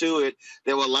into it.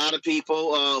 There were a lot of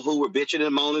people who were bitching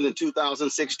and moaning in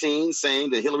 2016,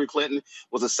 saying that Hillary Clinton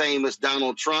was the same as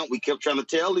Donald Trump. We kept trying to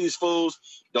tell these fools,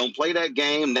 don't play that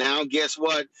game. Now, guess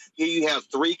what? Here you have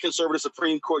 3 conservative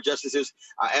Supreme Court justices.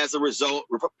 As a result,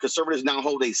 conservatives now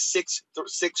hold a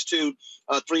 6-2-3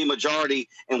 majority.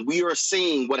 And we are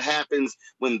seeing what happens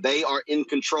when they are in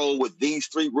control with these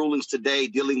 3 rulings today,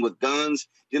 dealing with guns,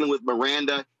 dealing with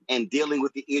Miranda, and dealing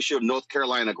with the issue of North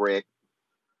Carolina, Greg.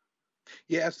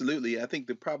 Yeah, absolutely. I think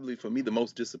that probably for me, the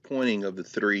most disappointing of the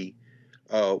 3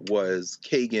 was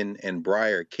Kagan and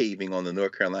Breyer caving on the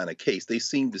North Carolina case. They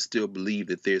seem to still believe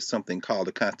that there's something called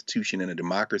a constitution and a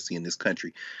democracy in this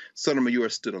country. Sotomayor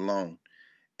stood alone,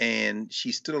 and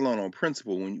she stood alone on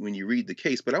principle when you read the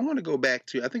case. But I want to go back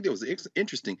to, I think that was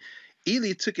interesting.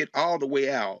 Ely took it all the way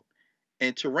out,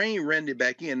 and Terrain ran it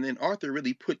back in. And then Arthur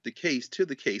really put the case to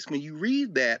the case. When you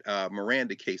read that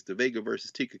Miranda case, the Vega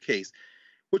versus Tika case,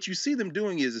 what you see them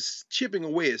doing is chipping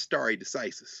away at stare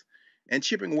decisis and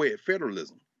chipping away at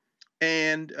federalism.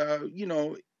 And, you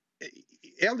know,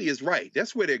 Ellie is right.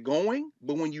 That's where they're going.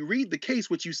 But when you read the case,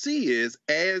 what you see is,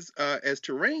 as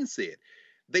Terrain said,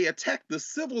 they attack the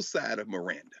civil side of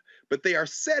Miranda, but they are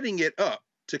setting it up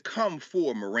to come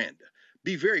for Miranda.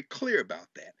 Be very clear about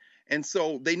that. And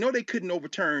so they know they couldn't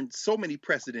overturn so many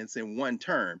precedents in one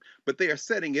term, but they are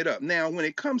setting it up. Now, when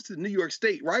it comes to the New York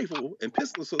State Rifle and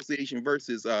Pistol Association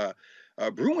versus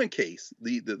Bruin case,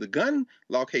 the gun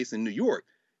law case in New York,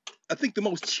 I think the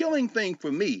most chilling thing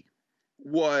for me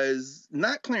was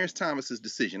not Clarence Thomas's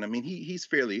decision. I mean, he's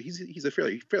a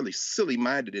fairly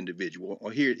silly-minded individual.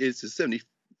 Or here it's his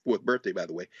 74th birthday, by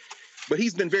the way, but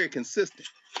he's been very consistent.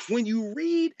 When you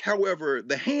read, however,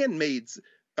 the Handmaid's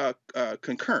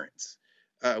concurrence,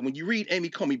 when you read Amy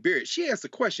Coney Barrett, she asks the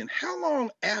question: how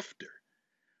long after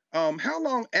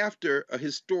a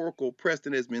historical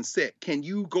precedent has been set can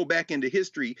you go back into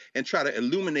history and try to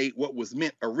illuminate what was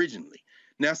meant originally?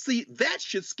 Now, see, that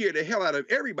should scare the hell out of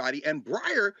everybody. And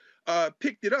Breyer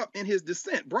picked it up in his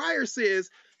dissent. Breyer says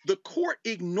the court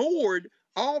ignored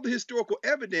all the historical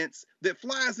evidence that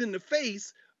flies in the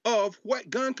face of what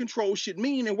gun control should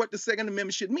mean and what the Second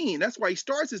Amendment should mean. That's why he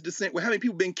starts his dissent with having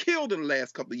people been killed in the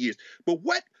last couple of years. But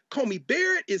what Coney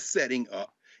Barrett is setting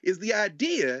up is the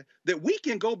idea that we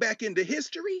can go back into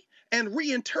history and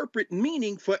reinterpret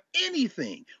meaning for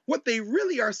anything. What they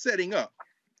really are setting up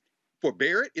for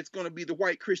Barrett, it's going to be the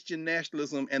white Christian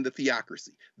nationalism and the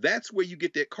theocracy. That's where you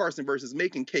get that Carson versus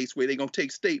Macon case where they're going to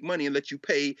take state money and let you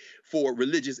pay for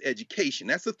religious education.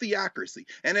 That's a theocracy.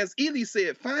 And as Ely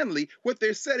said, finally, what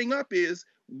they're setting up is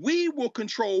we will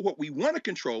control what we want to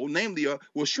control, namely,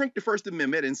 we'll shrink the First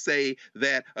Amendment and say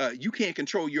that you can't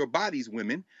control your bodies,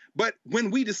 women. But when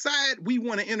we decide we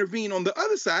want to intervene on the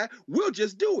other side, we'll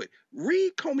just do it.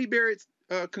 Read Coney Barrett's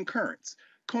concurrence.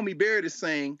 Coney Barrett is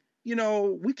saying, you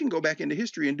know, we can go back into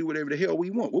history and do whatever the hell we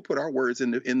want. We'll put our words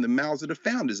in the mouths of the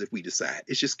founders if we decide.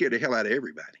 It's just scared the hell out of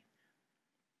everybody.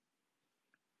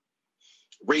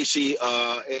 Rishi,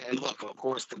 and look, of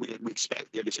course, we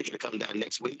expect their decision to come down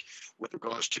next week with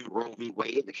regards to Roe v.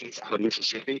 Wade, the case out of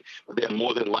Mississippi. But they're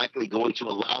more than likely going to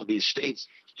allow these states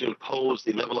to impose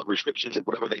the level of restrictions and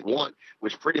whatever they want,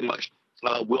 which pretty much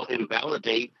will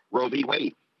invalidate Roe v.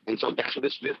 Wade. And so that's what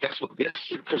this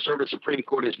conservative Supreme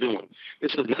Court is doing.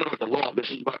 This is not about the law.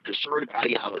 This is about conservative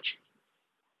ideology.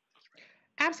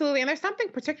 Absolutely. And there's something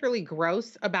particularly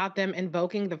gross about them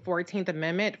invoking the 14th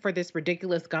Amendment for this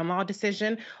ridiculous gun law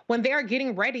decision when they are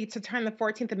getting ready to turn the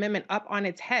 14th Amendment up on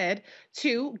its head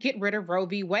to get rid of Roe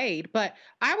v. Wade. But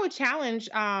I would challenge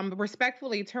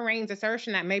respectfully Terrain's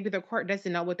assertion that maybe the court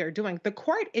doesn't know what they're doing. The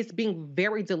court is being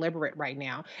very deliberate right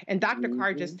now. And Dr.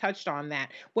 Carr just touched on that.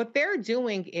 What they're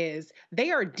doing is they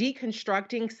are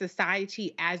deconstructing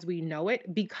society as we know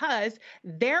it because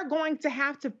they're going to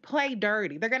have to play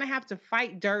dirty. They're going to have to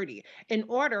fight dirty in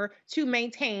order to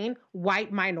maintain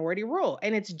white minority rule.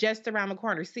 And it's just around the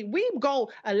corner. See, we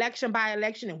go election by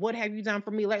election and what have you done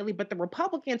for me lately? But the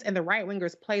Republicans and the right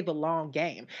wingers play the long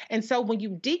game. And so when you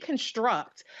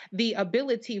deconstruct the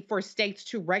ability for states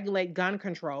to regulate gun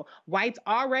control, whites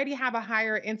already have a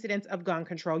higher incidence of gun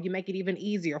control. You make it even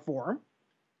easier for them.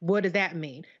 What does that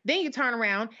mean? Then you turn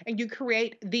around and you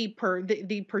create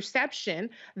the perception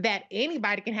that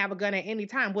anybody can have a gun at any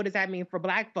time. What does that mean for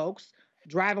Black folks?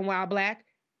 Driving while Black,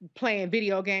 playing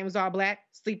video games while Black,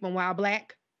 sleeping while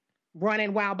Black,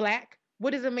 running while Black. What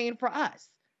does it mean for us?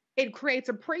 it creates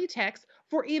a pretext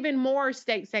for even more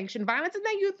state-sanctioned violence. And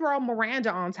then you throw Miranda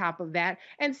on top of that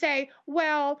and say,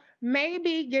 well,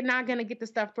 maybe you're not going to get the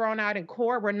stuff thrown out in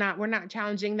court. We're not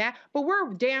challenging that, but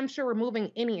we're damn sure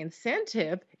removing any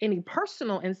incentive, any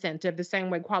personal incentive, the same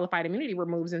way qualified immunity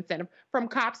removes incentive from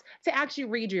cops to actually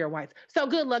read your rights. So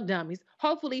good luck, dummies.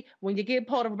 Hopefully, when you get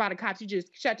pulled over by the cops, you just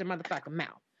shut your motherfucking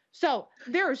mouth. So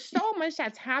there is so much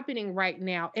that's happening right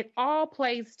now. It all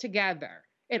plays together.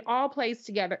 It all plays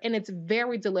together, and it's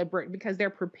very deliberate because they're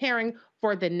preparing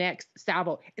for the next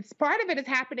salvo. It's part of it is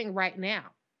happening right now.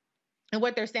 And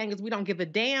what they're saying is we don't give a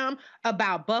damn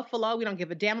about Buffalo. We don't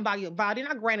give a damn about Uvalde.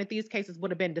 Now, granted, these cases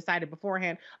would have been decided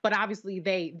beforehand, but obviously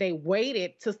they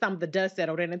waited till some of the dust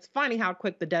settled. And it's funny how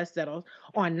quick the dust settles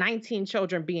on 19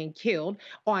 children being killed,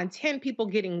 on 10 people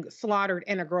getting slaughtered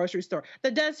in a grocery store.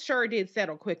 The dust sure did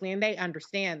settle quickly, and they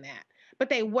understand that. But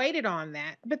they waited on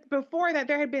that. But before that,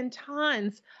 there had been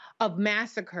tons of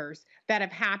massacres that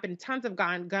have happened, tons of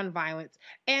gun violence.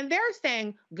 And they're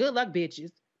saying, good luck,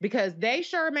 bitches, because they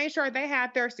sure made sure they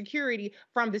had their security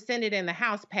from the Senate and the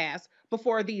House passed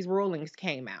before these rulings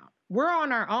came out. We're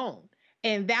on our own.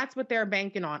 And that's what they're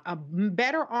banking on, a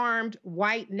better armed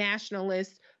white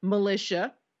nationalist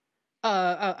militia,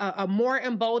 a more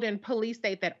emboldened police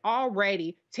state that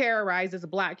already terrorizes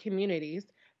Black communities,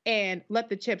 and let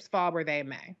the chips fall where they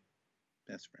may.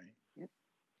 That's right.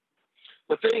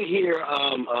 The thing here,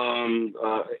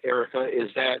 Erica, is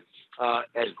that,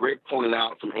 as Greg pointed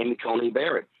out from Amy Coney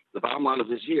Barrett, the bottom line of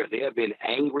this year, they have been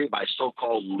angry by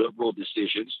so-called liberal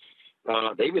decisions.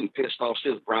 They've been pissed off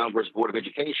since Brown versus Board of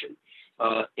Education.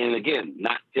 And again,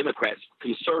 not Democrats,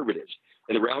 conservatives.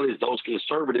 And the reality is those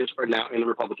conservatives are now in the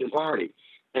Republican Party.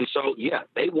 And so, yeah,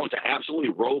 they want to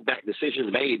absolutely roll back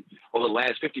decisions made over the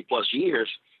last 50 plus years.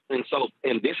 And so,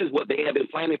 and this is what they have been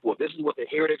planning for. This is what the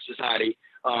Heritage Society,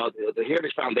 the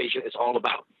Heritage Foundation is all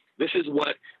about. This is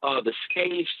what the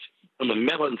Scapes and the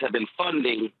Mellons have been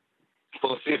funding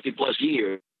for 50 plus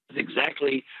years. This is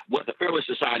exactly what the Fairless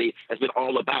Society has been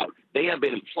all about. They have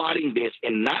been plotting this,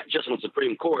 and not just on the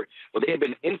Supreme Court, but they have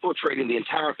been infiltrating the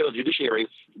entire federal judiciary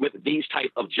with these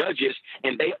type of judges,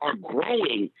 and they are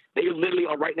growing. They literally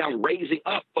are right now raising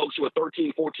up folks who are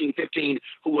 13, 14, 15,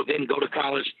 who will then go to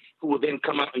college, who will then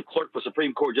come out and clerk for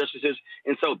Supreme Court justices.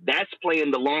 And so that's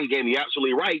playing the long game. You're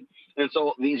absolutely right. And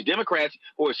so these Democrats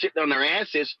who are sitting on their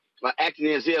asses, acting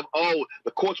as if, oh,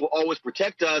 the courts will always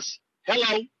protect us.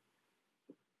 Hello.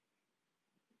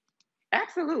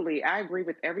 Absolutely. I agree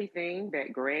with everything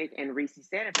that Greg and Reese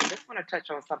said. And I just want to touch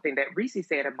on something that Reese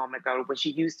said a moment ago when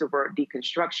she used the word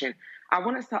deconstruction. I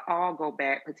want us to all go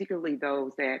back, particularly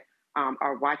those that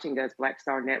are watching us, Black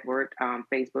Star Network,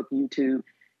 Facebook, YouTube,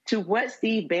 to what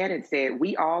Steve Bannon said.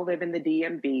 We all live in the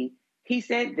DMV. He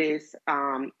said this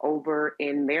over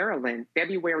in Maryland,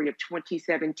 February of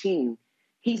 2017.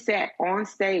 He sat on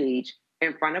stage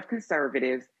in front of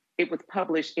conservatives. It was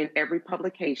published in every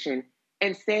publication,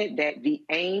 and said that the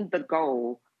aim, the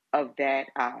goal of that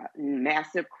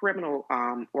massive criminal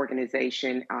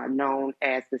organization known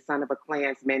as the Son of a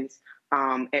Klansman's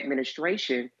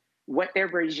administration, what their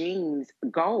regime's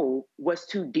goal was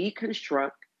to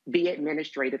deconstruct the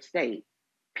administrative state,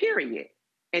 period.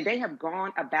 And they have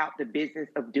gone about the business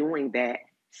of doing that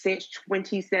since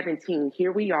 2017.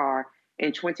 Here we are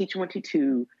in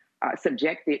 2022,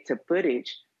 subjected to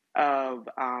footage of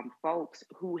folks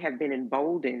who have been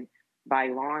emboldened by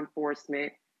law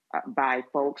enforcement, by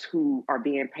folks who are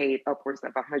being paid upwards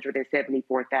of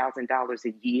 $174,000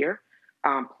 a year,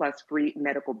 plus free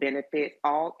medical benefits,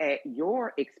 all at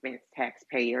your expense,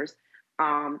 taxpayers.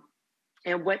 And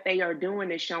what they are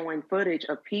doing is showing footage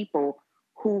of people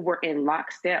who were in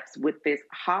locksteps with this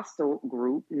hostile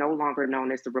group, no longer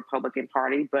known as the Republican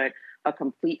Party, but a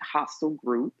complete hostile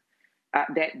group,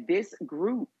 that this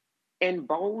group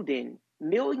emboldened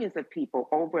millions of people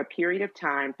over a period of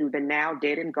time through the now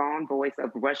dead and gone voice of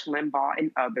Rush Limbaugh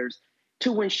and others,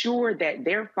 to ensure that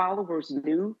their followers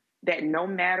knew that no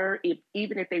matter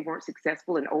even if they weren't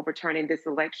successful in overturning this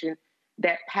election,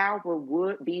 that power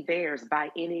would be theirs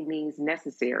by any means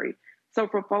necessary. So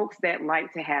for folks that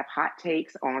like to have hot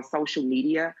takes on social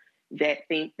media, that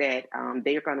think that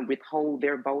they're going to withhold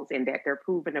their votes and that they're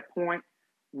proving a point,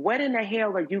 what in the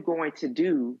hell are you going to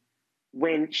do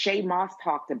when Shay Moss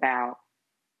talked about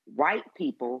white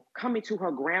people coming to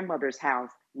her grandmother's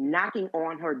house, knocking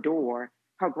on her door?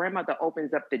 Her grandmother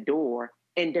opens up the door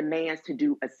and demands to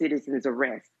do a citizen's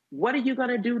arrest. What are you going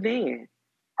to do then?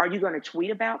 Are you going to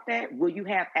tweet about that? Will you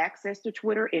have access to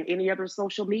Twitter and any other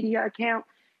social media account?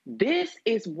 This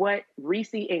is what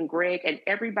Reese and Greg and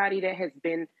everybody that has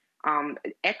been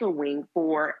echoing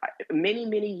for many,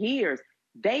 many years.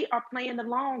 They are playing the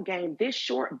long game. This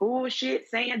short bullshit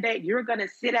saying that you're going to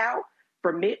sit out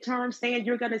for midterms, saying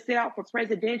you're going to sit out for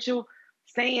presidential,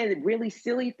 saying really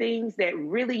silly things that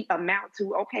really amount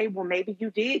to, okay, well, maybe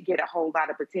you did get a whole lot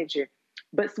of attention.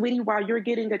 But sweetie, while you're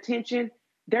getting attention,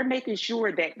 they're making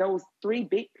sure that those 3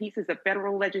 big pieces of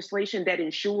federal legislation that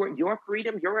ensure your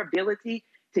freedom, your ability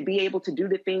to be able to do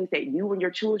the things that you and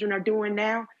your children are doing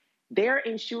now, they're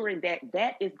ensuring that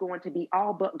that is going to be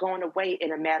all but going away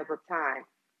in a matter of time.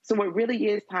 So it really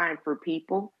is time for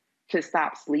people to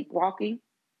stop sleepwalking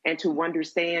and to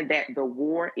understand that the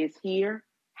war is here.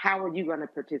 How are you going to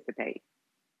participate?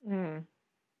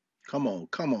 Come on,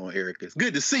 Erica. It's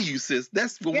good to see you, sis.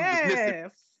 That's what we was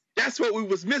missing. That's what we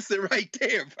was missing right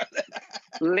there, brother.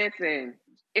 Listen,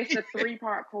 it's a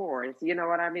 3-part course. You know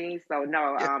what I mean? So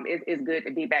no, it's good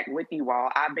to be back with you all.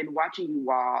 I've been watching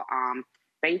you all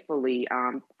faithfully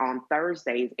on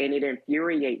Thursdays, and it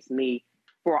infuriates me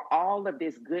for all of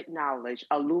this good knowledge,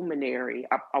 a luminary,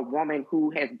 a woman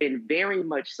who has been very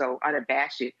much so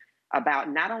unabashed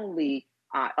about not only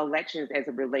elections as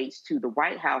it relates to the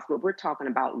White House, but we're talking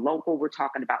about local, we're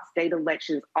talking about state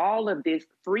elections, all of this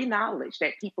free knowledge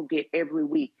that people get every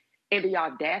week, and the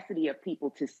audacity of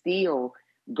people to still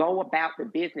go about the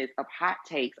business of hot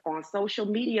takes on social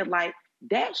media. Like,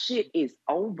 that shit is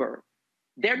over.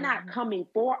 They're not coming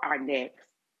for our necks.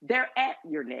 They're at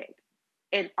your neck.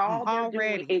 And all they're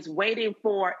doing is waiting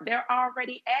for, they're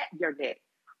already at your neck.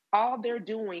 All they're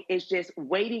doing is just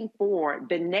waiting for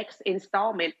the next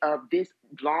installment of this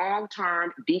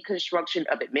long-term deconstruction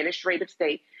of administrative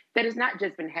state that has not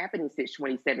just been happening since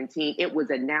 2017. It was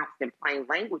announced in plain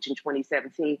language in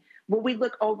 2017. When we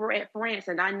look over at France,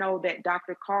 and I know that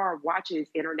Dr. Carr watches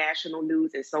international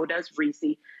news, and so does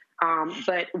Reese,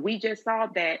 but we just saw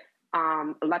that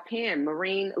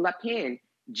Marine Le Pen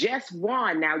just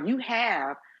won. Now you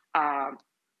have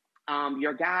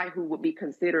your guy who would be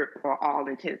considered for all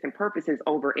intents and purposes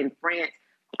over in France,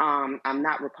 I'm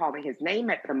not recalling his name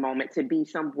at the moment, to be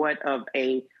somewhat of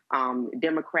a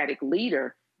Democratic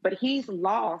leader, but he's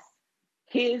lost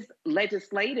his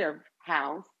legislative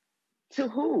house to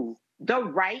who? The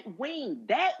right wing.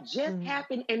 That just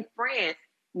happened in France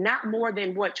not more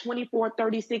than 24,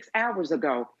 36 hours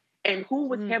ago. And who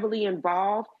was heavily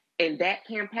involved in that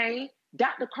campaign?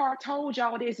 Dr. Carr told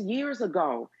y'all this years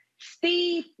ago.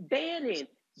 Steve Bannon.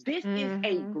 This is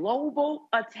a global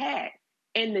attack.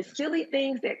 And the silly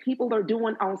things that people are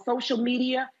doing on social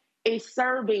media is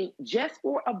serving just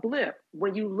for a blip.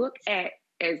 When you look at,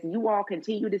 as you all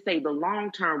continue to say, the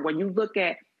long term, when you look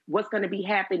at what's going to be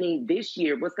happening this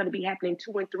year, what's going to be happening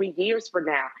 2 and 3 years from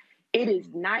now, it is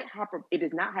not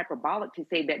hyperbolic to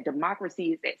say that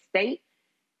democracy is at stake.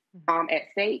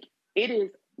 It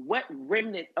is, what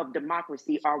remnant of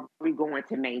democracy are we going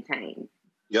to maintain?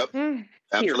 Yep,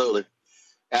 absolutely.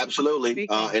 Absolutely.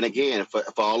 And again, for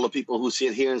all the people who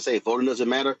sit here and say voting doesn't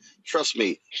matter, trust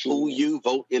me, who you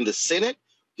vote in the Senate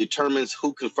determines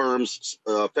who confirms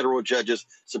federal judges,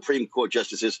 Supreme Court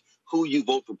justices. Who you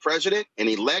vote for president and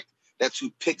elect, that's who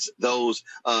picks those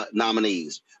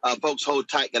nominees. Folks, hold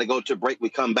tight. Got to go to a break. We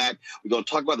come back. We're going to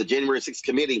talk about the January 6th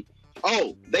committee.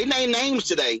 Oh, they named names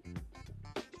today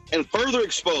and further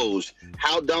exposed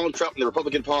how Donald Trump and the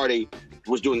Republican Party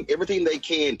was doing everything they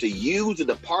can to use the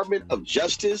Department of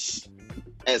Justice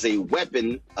as a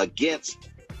weapon against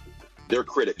their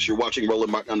critics. You're watching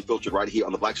Roland Martin Unfiltered right here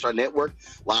on the Black Star Network,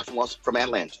 live from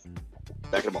Atlanta.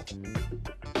 Back in a moment.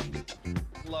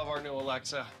 Love our new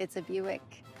Alexa. It's a Buick.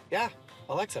 Yeah,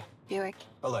 Alexa. Buick.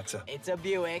 Alexa. It's a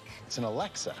Buick. It's an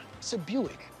Alexa. It's a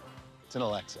Buick. It's an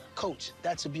Alexa. Coach,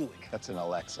 that's a Buick. That's an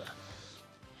Alexa.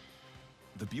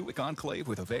 The Buick Enclave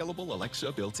with available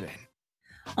Alexa built in.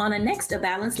 On A Next, A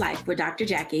Balanced Life with Dr.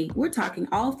 Jackie, we're talking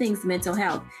all things mental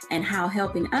health and how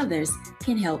helping others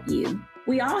can help you.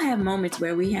 We all have moments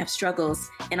where we have struggles,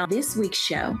 and on this week's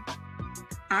show,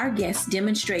 our guests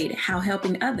demonstrate how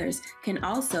helping others can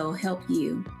also help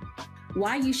you.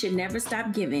 Why you should never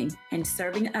stop giving and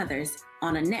serving others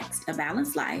on A Next, A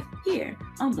Balanced Life here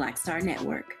on Black Star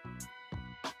Network.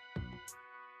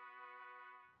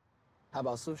 How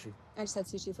about sushi? I just had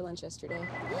sushi for lunch yesterday.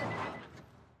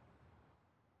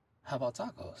 How about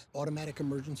tacos? Automatic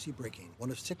emergency braking, one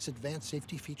of 6 advanced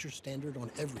safety features standard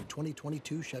on every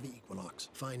 2022 Chevy Equinox.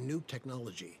 Find new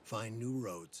technology. Find new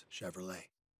roads. Chevrolet.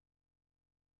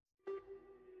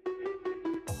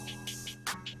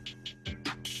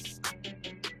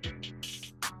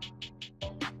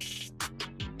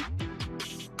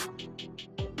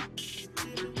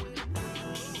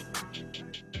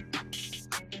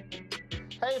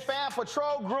 Hey fam,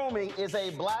 Patrol Grooming is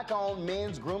a black-owned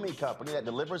men's grooming company that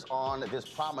delivers on this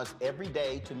promise every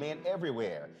day to men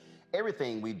everywhere.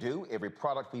 Everything we do, every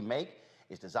product we make,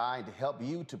 is designed to help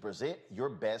you to present your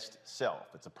best self.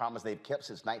 It's a promise they've kept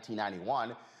since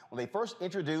 1991 when they first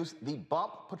introduced the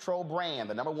Bump Patrol brand,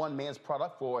 the #1 men's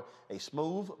product for a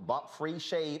smooth, bump-free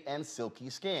shave and silky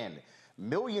skin.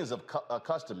 Millions of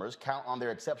customers count on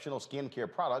their exceptional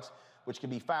skincare products, which can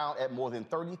be found at more than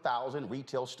 30,000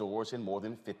 retail stores in more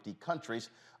than 50 countries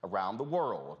around the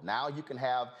world. Now you can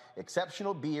have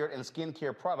exceptional beard and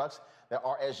skincare products that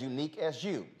are as unique as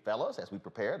you. Fellas, as we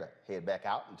prepare to head back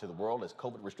out into the world as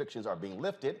COVID restrictions are being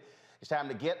lifted, it's time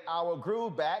to get our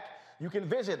groove back. You can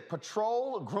visit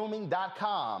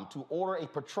patrolgrooming.com to order a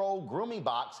Patrol grooming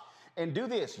box and do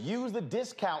this. Use the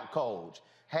discount code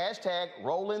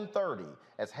 #Roland30.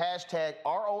 That's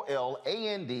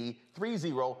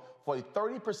 #ROLAND30 for a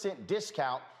 30%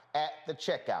 discount at the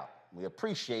checkout. We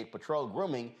appreciate Patrol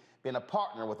Grooming being a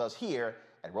partner with us here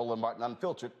at Roland Martin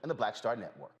Unfiltered and the Black Star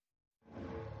Network.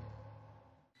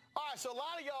 All right, so a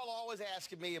lot of y'all are always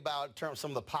asking me about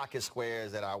some of the pocket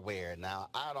squares that I wear. Now,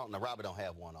 Robert don't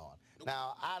have one on.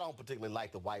 Now, I don't particularly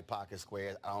like the white pocket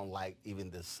squares. I don't like even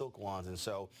the silk ones. And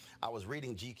so I was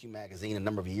reading GQ magazine a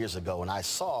number of years ago, and I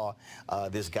saw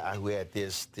this guy who had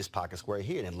this pocket square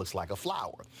here, and it looks like a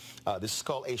flower. This is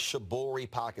called a shibori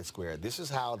pocket square. This is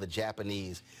how the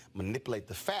Japanese manipulate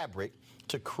the fabric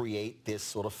to create this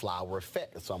sort of flower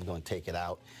effect. So I'm going to take it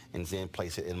out and then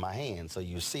place it in my hand so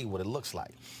you see what it looks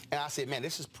like. And I said, man,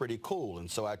 this is pretty cool.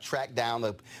 And so I tracked down,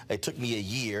 it took me a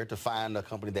year to find a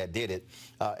company that did it.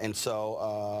 And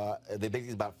so they make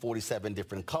these about 47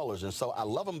 different colors. And so I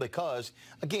love them because,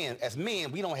 again, as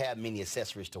men, we don't have many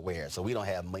accessories to wear, so we don't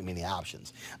have many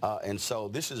options. And so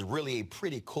this is really a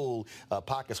pretty cool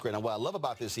pocket square. Now, what I love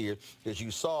about this here is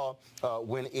you saw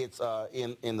when it's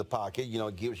in the pocket, you know,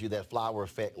 it gives you that flower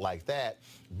effect like that.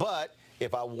 But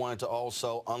if I wanted to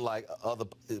also, unlike other,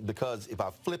 because if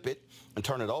I flip it and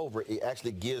turn it over, it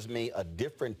actually gives me a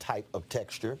different type of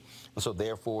texture. And so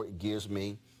therefore it gives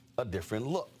me a different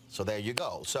look. So there you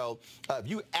go. So if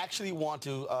you actually want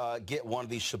to get one of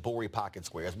these shibori pocket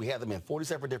squares, we have them in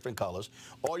 47 different colors.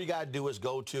 All you got to do is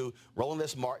go to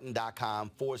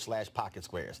RolandSMartin.com/pocket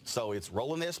squares. So it's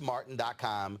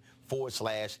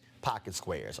RolandSMartin.com/pocket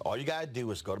squares. All you got to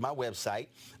do is go to my website,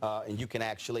 and you can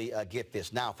actually get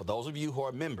this. Now, for those of you who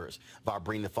are members of our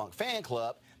Bring the Funk fan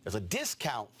club, there's a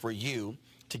discount for you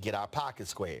to get our pocket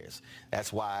squares.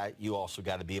 That's why you also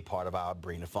got to be a part of our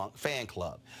Bring the Funk fan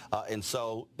club. And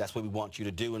so that's what we want you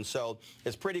to do. And so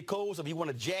it's pretty cool. So if you want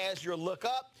to jazz your look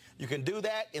up, you can do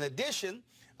that. In addition,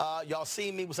 y'all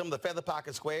see me with some of the feather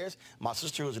pocket squares. My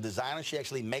sister, who's a designer, she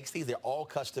actually makes these. They're all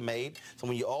custom made. So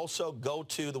when you also go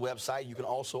to the website, you can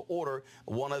also order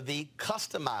one of the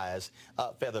customized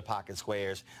feather pocket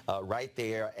squares right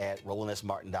there at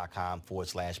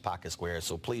RolandSMartin.com/pocket squares.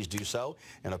 So please do so.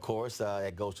 And of course,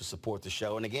 it goes to support the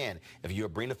show. And again, if you're a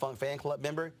Bring the Funk fan club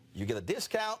member, you get a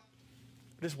discount.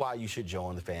 This is why you should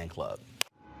join the fan club.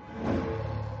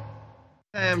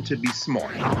 Time to be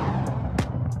smart.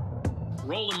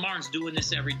 Roland Martin's doing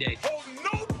this every day. Oh,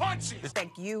 no punches!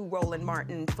 Thank you, Roland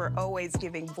Martin, for always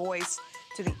giving voice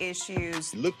to the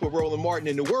issues. Look for Roland Martin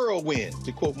in the whirlwind,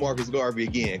 to quote Marcus Garvey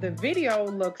again. The video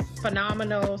looks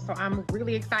phenomenal, so I'm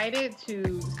really excited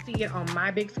to see it on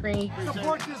my big screen.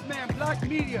 Support this man, Black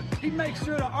Media. He makes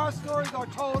sure that our stories are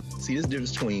told. See, this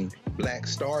difference between Black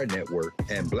Star Network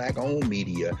and Black-owned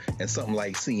media and something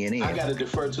like CNN. I got to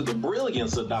defer to the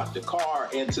brilliance of Dr. Carr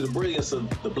and to the brilliance of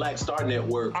the Black Star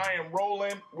Network. I am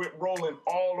rolling with Roland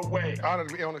all the way. Honored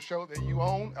to be on a show that you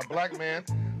own. A black man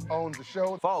owns the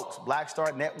show. Folks, Black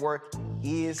Star Network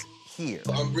is here.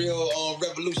 I'm real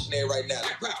revolutionary right now.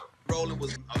 Like, wow, Roland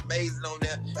was amazing on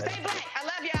there. Stay black. I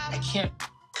love y'all. I can't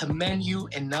commend you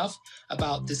enough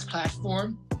about this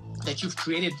platform that you've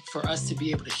created for us to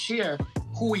be able to share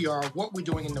who we are, what we're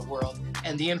doing in the world,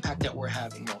 and the impact that we're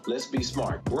having. Let's be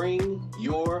smart. Bring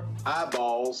your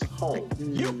eyeballs home.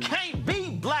 You can't be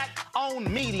Black-owned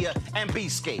media and be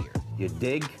scared. You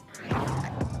dig?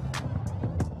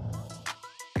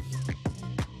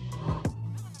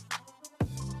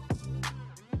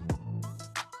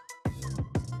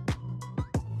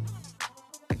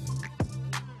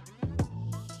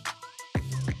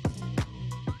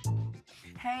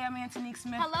 Hey, I'm Antonique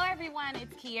Smith. Hello, everyone.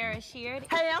 It's Kiara Sheard.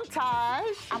 Hey, I'm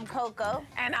Taj. I'm Coco.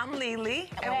 And I'm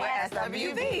Lily. And we're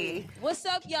SWV. What's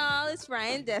up, y'all? It's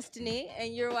Ryan Destiny,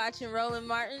 and you're watching Roland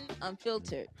Martin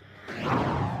Unfiltered.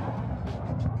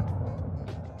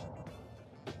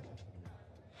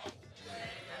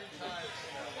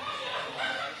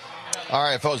 All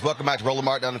right, folks, welcome back to Roland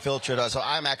Martin Unfiltered. So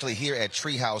I'm actually here at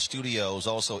Treehouse Studios,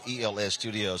 also ELS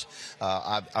Studios.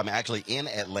 I'm actually in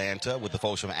Atlanta with the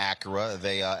folks from Acura.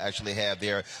 They actually have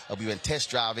we've been test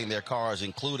driving their cars,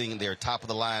 including their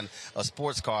top-of-the-line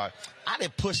sports car. I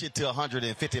didn't push it to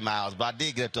 150 miles, but I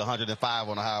did get up to 105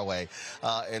 on the highway.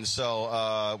 And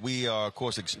so we are, of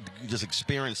course, just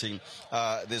experiencing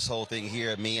this whole thing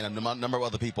here, me and a number of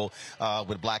other people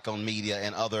with black-owned media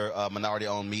and other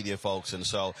minority-owned media folks. And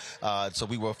so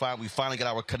we finally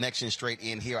got our connection straight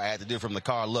in here. I had to do it from the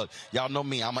car. Look, y'all know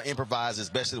me. I'm going to improvise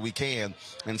as best as we can.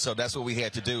 And so that's what we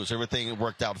had to do. So everything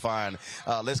worked out fine.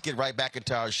 Let's get right back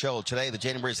into our show. Today, the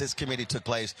January 6th committee took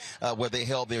place where they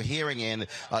held their hearing in.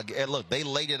 And look, they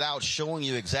laid it out, showing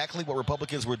you exactly what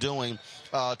Republicans were doing,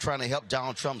 trying to help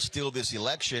Donald Trump steal this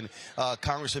election.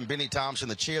 Congressman Benny Thompson,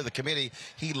 the chair of the committee,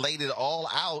 he laid it all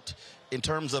out in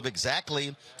terms of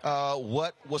exactly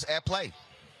what was at play.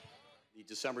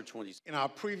 December 20th. In our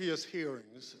previous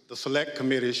hearings, the Select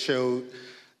Committee showed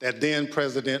that then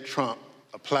President Trump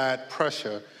applied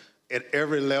pressure at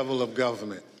every level of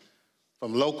government,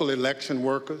 from local election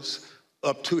workers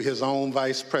up to his own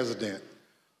vice president,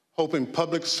 hoping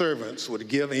public servants would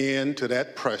give in to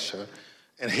that pressure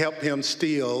and help him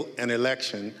steal an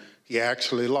election he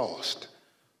actually lost.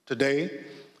 Today,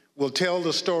 we'll tell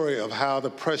the story of how the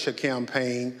pressure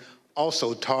campaign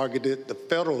also targeted the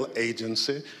federal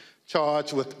agency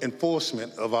charged with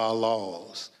enforcement of our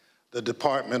laws, the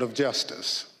Department of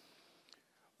Justice.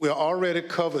 We already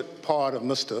covered part of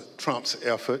Mr. Trump's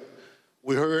effort.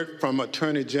 We heard from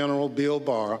Attorney General Bill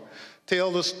Barr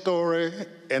tell the story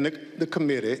and the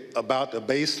committee about the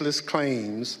baseless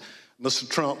claims Mr.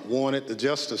 Trump wanted the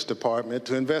Justice Department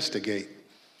to investigate,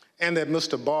 and that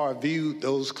Mr. Barr viewed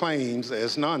those claims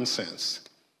as nonsense.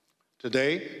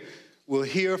 Today, we'll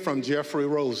hear from Jeffrey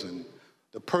Rosen,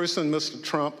 the person Mr.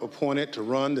 Trump appointed to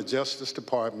run the Justice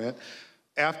Department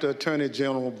after Attorney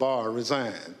General Barr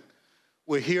resigned.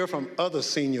 We'll hear from other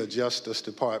senior Justice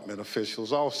Department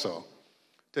officials also.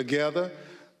 Together,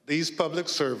 these public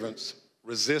servants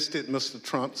resisted Mr.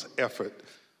 Trump's effort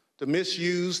to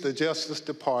misuse the Justice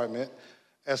Department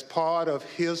as part of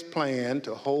his plan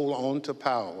to hold on to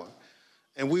power.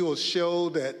 And we will show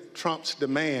that Trump's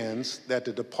demands that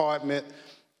the department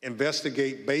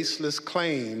investigate baseless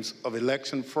claims of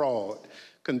election fraud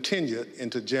continued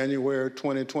into January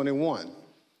 2021.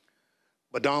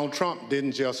 But Donald Trump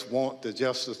didn't just want the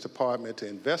Justice Department to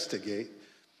investigate.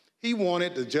 He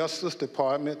wanted the Justice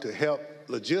Department to help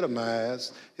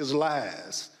legitimize his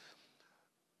lies,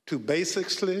 to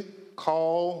basically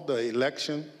call the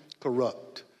election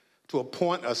corrupt, to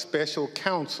appoint a special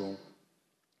counsel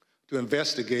to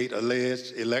investigate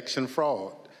alleged election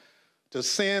fraud, to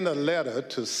send a letter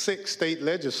to 6 state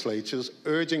legislatures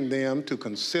urging them to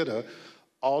consider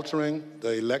altering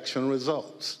the election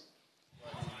results.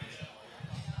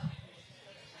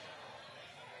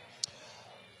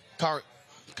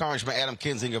 Congressman Adam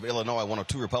Kinzinger of Illinois, one of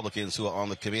 2 Republicans who are on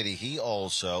the committee, he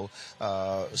also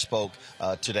spoke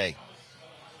today.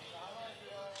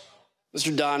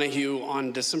 Mr. Donahue,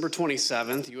 on December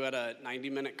 27th, you had a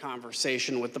 90-minute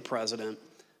conversation with the president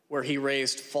where he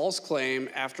raised false claim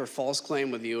after false claim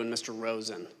with you and Mr.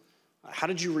 Rosen. How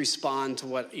did you respond to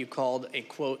what you called a,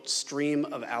 quote, stream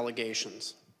of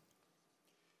allegations?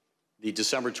 The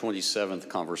December 27th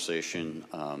conversation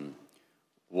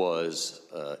was,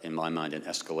 in my mind, an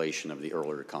escalation of the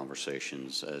earlier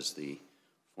conversations. As the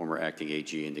former acting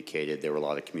AG indicated, there were a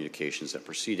lot of communications that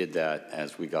preceded that.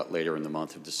 As we got later in the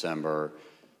month of December,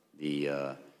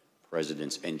 the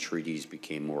president's entreaties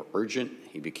became more urgent.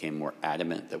 He became more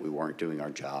adamant that we weren't doing our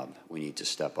job. We need to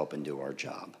step up and do our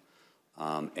job.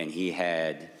 And he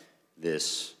had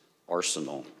this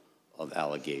arsenal of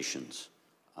allegations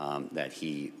that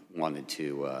he wanted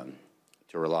to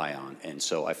rely on. And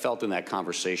so I felt in that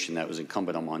conversation that was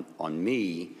incumbent on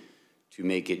me to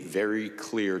make it very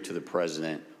clear to the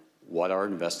president what our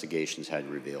investigations had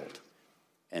revealed,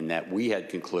 and that we had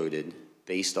concluded,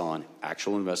 based on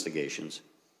actual investigations,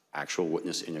 actual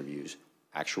witness interviews,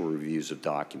 actual reviews of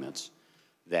documents,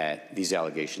 that these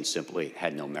allegations simply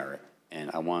had no merit. And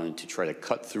I wanted to try to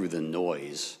cut through the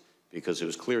noise, because it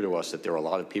was clear to us that there were a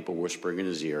lot of people whispering in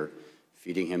his ear,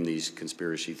 feeding him these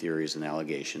conspiracy theories and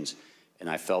allegations. And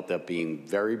I felt that being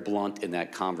very blunt in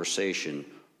that conversation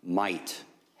might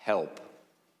help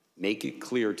make it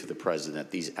clear to the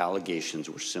president these allegations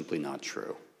were simply not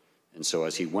true. And so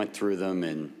as he went through them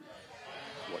in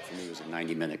what for me was a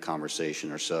 90-minute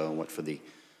conversation or so, and what for the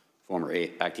former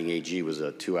acting AG was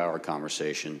a 2-hour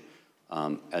conversation,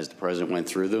 as the president went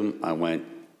through them, I went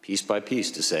piece by piece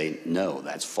to say, no,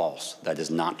 that's false. That is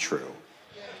not true.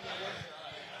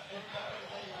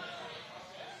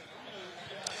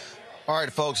 All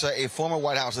right, folks, a former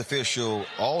White House official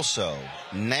also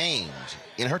named,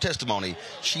 in her testimony,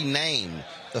 she named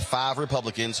the 5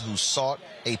 Republicans who sought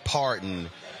a pardon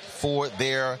for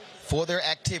their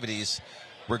activities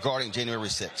regarding January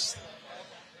 6th.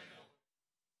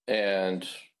 And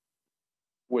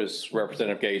was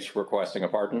Representative Gates requesting a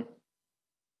pardon?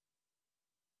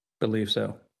 Believe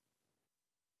so.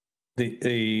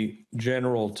 The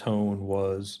general tone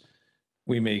was,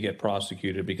 we may get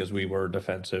prosecuted because we were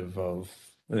defensive of,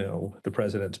 the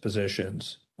president's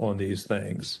positions on these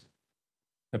things.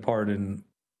 The pardon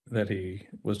that he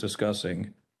was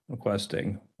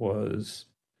requesting, was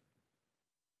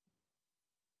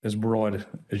as broad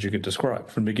as you could describe.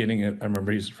 From the beginning, I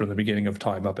remember he's from the beginning of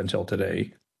time up until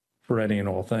today, for any and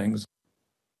all things.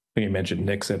 When you mentioned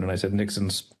Nixon, and I said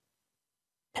Nixon's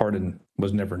pardon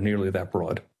was never nearly that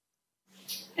broad.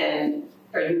 And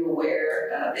are you aware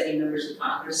of any members of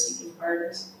Congress seeking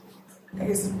pardons? I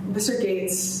guess Mr.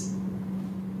 Gates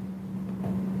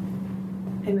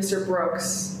and Mr.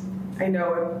 Brooks, I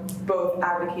know, have both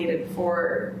advocated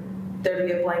for there to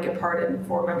be a blanket pardon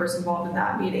for members involved in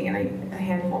that meeting, and a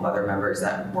handful of other members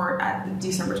that weren't at the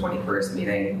December 21st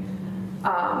meeting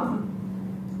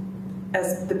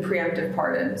as the preemptive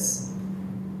pardons.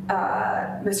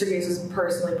 Mr. Gates was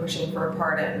personally pushing for a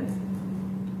pardon,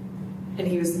 and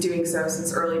he was doing so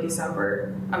since early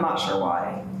December. I'm not sure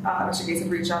why. Mr. Gates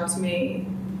had reached out to me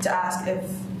to ask if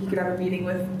he could have a meeting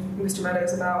with Mr.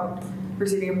 Meadows about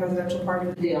receiving a presidential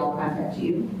pardon. Did they all contact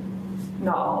you?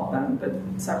 Not all of them, but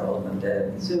several of them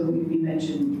did. So you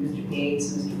mentioned Mr.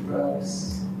 Gates, Mr.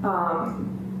 Brooks.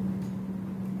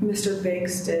 Mr.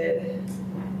 Biggs did.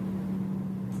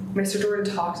 Mr.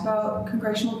 Jordan talked about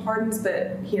congressional pardons,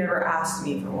 but he never asked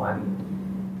me for one.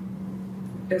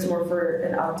 It was more for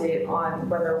an update on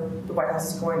whether the White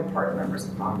House is going to pardon members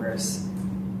of Congress.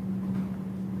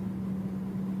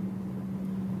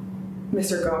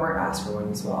 Mr. Gomer asked for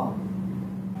one as well.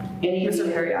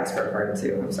 Mr. Perry asked for a pardon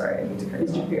too. I'm sorry, I need to cut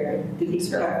Mr. Perry, did he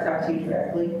talk to you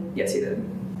directly? Yes, he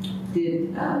did.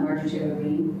 Did Marjorie Taylor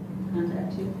Greene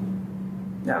contact you?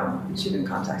 No, she didn't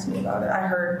contact me about it. I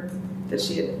heard that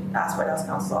she had asked White House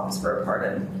counsel's office for a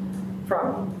pardon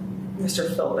from Mr.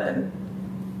 Philbin,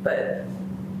 but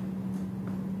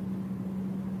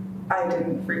I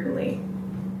didn't frequently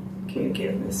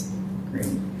communicate with Ms.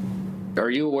 Greene. Are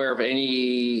you aware of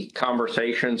any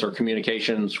conversations or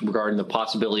communications regarding the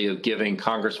possibility of giving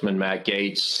Congressman Matt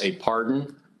Gaetz a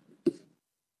pardon?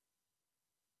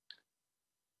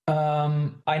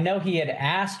 I know he had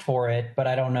asked for it, but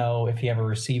I don't know if he ever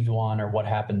received one or what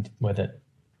happened with it.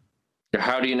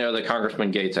 How do you know that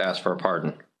Congressman Gaetz asked for a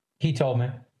pardon? He told me.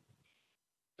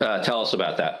 Tell us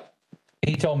about that.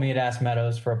 He told me he'd asked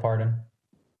Meadows for a pardon.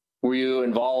 Were you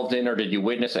involved in or did you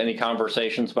witness any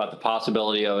conversations about the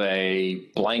possibility of a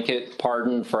blanket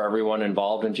pardon for everyone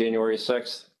involved in January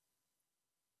 6th?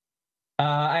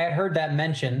 I had heard that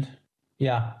mentioned,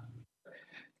 yeah.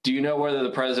 Do you know whether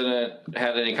the president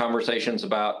had any conversations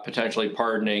about potentially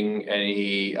pardoning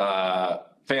any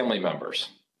family members?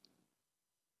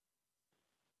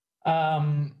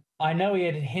 I know he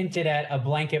had hinted at a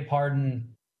blanket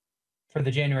pardon for the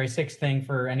January 6th thing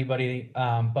for anybody,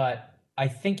 but I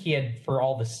think he had for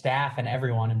all the staff and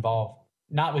everyone involved,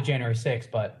 not with January 6th,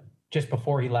 but just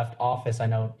before he left office, I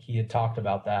know he had talked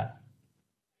about that.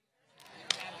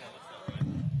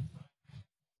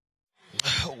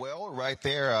 Well, right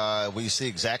there, we see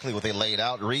exactly what they laid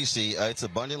out. Reese, it's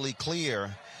abundantly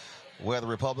clear where the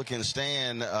Republicans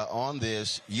stand on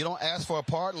this. You don't ask for a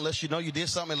pardon unless you know you did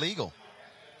something illegal.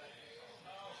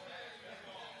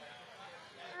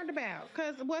 About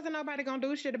because wasn't nobody gonna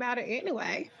do shit about it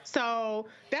anyway. So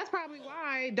that's probably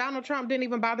why Donald Trump didn't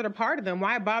even bother to pardon them.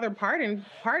 Why bother pardon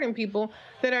people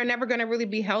that are never going to really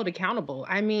be held accountable?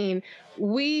 I mean,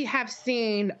 we have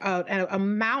seen a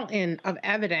mountain of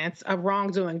evidence of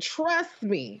wrongdoing. Trust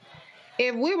me.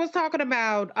 If we was talking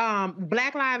about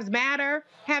Black Lives Matter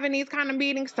having these kind of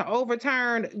meetings to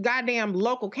overturn goddamn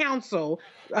local council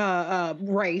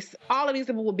race, all of these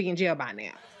people would be in jail by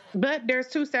now. But there's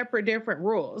two separate different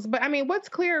rules. But I mean, what's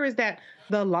clear is that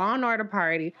the Law and Order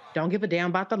Party don't give a damn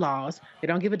about the laws. They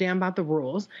don't give a damn about the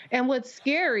rules. And what's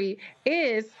scary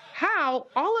is how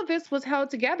all of this was held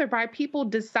together by people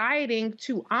deciding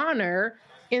to honor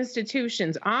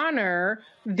institutions, honor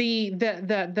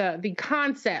the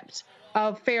concept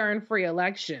of fair and free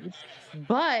elections.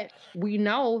 But we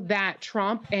know that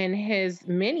Trump and his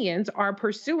minions are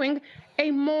pursuing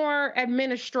a more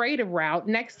administrative route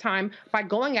next time by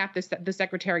going after the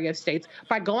Secretary of State,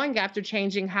 by going after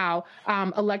changing how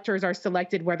electors are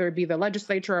selected, whether it be the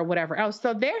legislature or whatever else.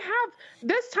 So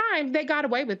this time they got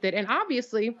away with it. And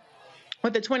obviously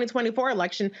with the 2024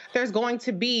 election, there's going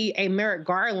to be a Merrick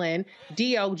Garland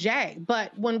DOJ.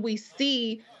 But when we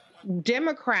see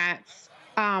Democrats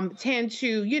tend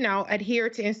to, adhere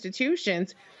to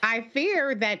institutions, I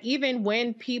fear that even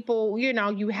when people,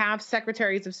 you have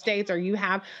secretaries of states or you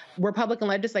have Republican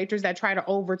legislators that try to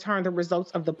overturn the results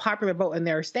of the popular vote in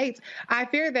their states, I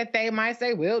fear that they might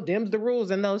say, well, dim's the rules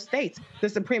in those states. The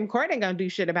Supreme Court ain't gonna do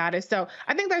shit about it. So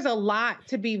I think there's a lot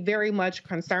to be very much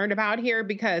concerned about here,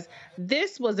 because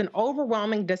this was an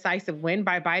overwhelming decisive win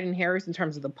by Biden-Harris in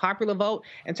terms of the popular vote,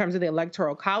 in terms of the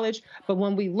Electoral College. But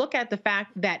when we look at the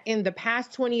fact that in the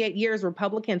past 28 years,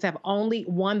 Republicans have only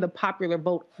won the popular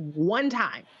vote one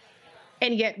time,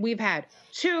 and yet we've had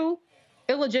 2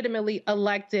 illegitimately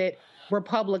elected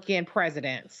Republican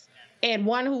presidents and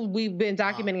one who we've been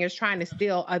documenting as trying to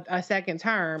steal a second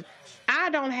term, I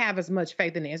don't have as much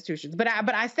faith in the institutions. But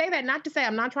I say that not to say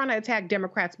I'm not trying to attack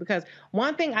Democrats, because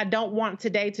one thing I don't want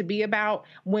today to be about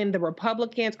when the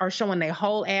Republicans are showing their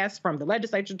whole ass from the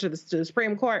legislature to the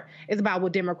Supreme Court is about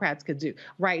what Democrats could do.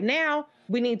 Right now,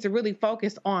 we need to really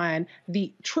focus on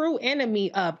the true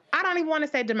enemy of, I don't even want to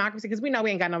say democracy, because we know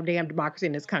we ain't got no damn democracy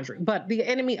in this country, but the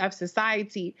enemy of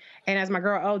society. And as my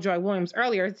girl L. Joy Williams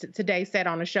earlier today said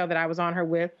on a show that I was on her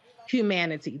with,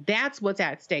 humanity. That's what's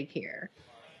at stake here.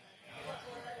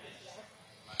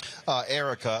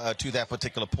 Erica, to that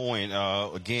particular point,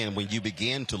 again, when you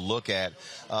begin to look at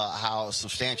how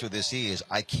substantial this is,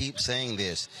 I keep saying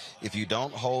this, if you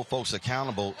don't hold folks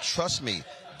accountable, trust me,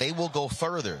 they will go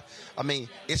further. I mean,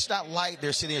 it's not like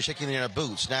they're sitting there shaking their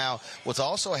boots. Now, what's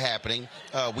also happening,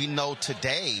 we know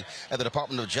today at the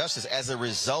Department of Justice, as a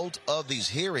result of these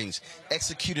hearings,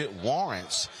 executed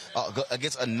warrants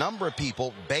against a number of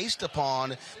people based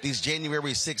upon these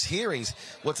January 6 hearings.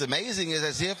 What's amazing is,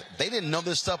 as if they didn't know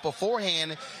this stuff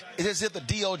beforehand, it's as if the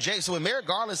DOJ, so when Merrick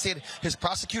Garland said his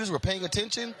prosecutors were paying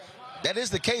attention, that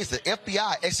is the case. The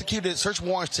FBI executed search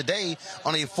warrants today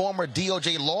on a former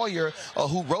DOJ lawyer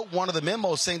who wrote one of the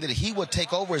memos saying that he would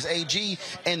take over as AG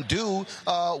and do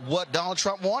what Donald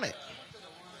Trump wanted.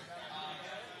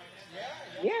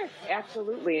 Yes,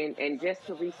 absolutely. And just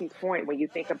to Reese's point, when you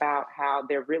think about how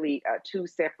they're really 2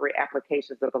 separate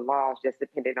applications of the laws, just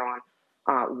depending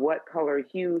on what color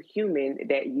hue human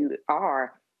that you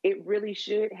are, it really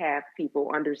should have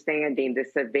people understanding the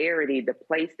severity, the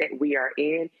place that we are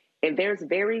in. And there's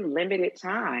very limited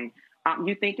time.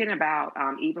 You're thinking about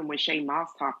even when Shay Moss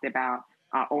talked about,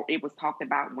 or it was talked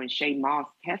about when Shay Moss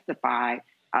testified,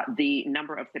 the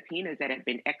number of subpoenas that had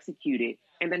been executed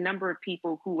and the number of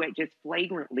people who had just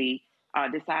flagrantly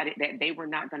decided that they were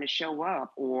not going to show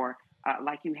up, or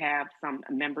like you have some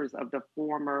members of the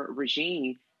former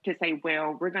regime to say,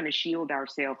 well, we're going to shield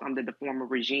ourselves under the former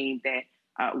regime that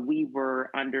we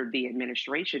were under the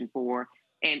administration for.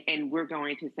 And we're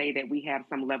going to say that we have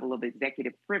some level of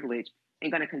executive privilege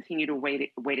and going to continue to wait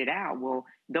it out. Well,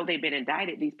 though they've been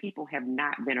indicted, these people have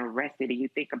not been arrested. And you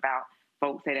think about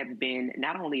folks that have been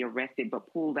not only arrested,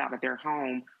 but pulled out of their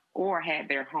home or had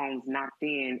their homes knocked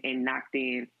in,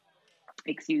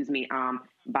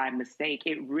 by mistake.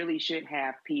 It really should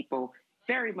have people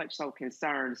very much so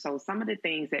concerned. So some of the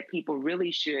things that people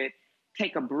really should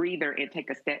take a breather and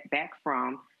take a step back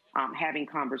from, having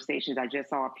conversations. I just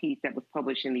saw a piece that was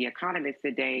published in The Economist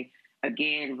today.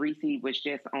 Again, Reese was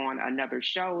just on another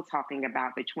show talking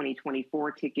about the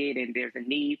 2024 ticket, and there's a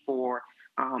need for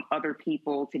other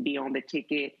people to be on the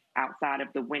ticket outside of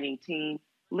the winning team.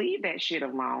 Leave that shit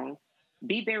alone.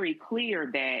 Be very clear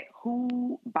that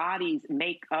who bodies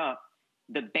make up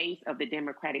the base of the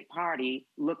Democratic Party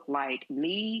look like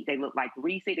me, they look like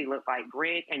Reese, they look like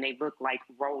Greg, and they look like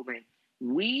Roland.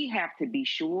 We have to be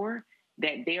sure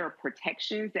that there are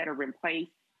protections that are in place,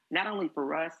 not only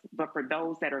for us, but for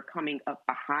those that are coming up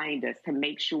behind us, to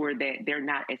make sure that they're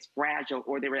not as fragile,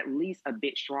 or they're at least a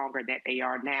bit stronger than they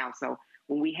are now. So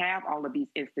when we have all of these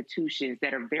institutions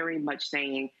that are very much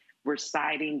saying we're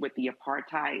siding with the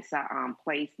apartheid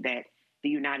place that the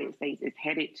United States is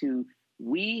headed to,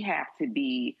 we have to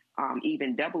be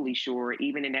even doubly sure.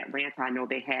 Even in Atlanta, I know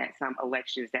they had some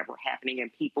elections that were happening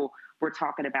and people were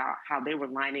talking about how they were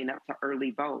lining up to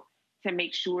early vote, to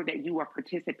make sure that you are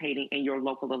participating in your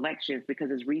local elections. Because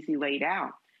as Reese laid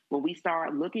out, when we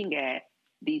start looking at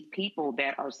these people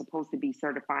that are supposed to be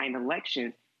certifying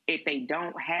elections, if they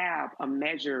don't have a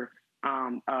measure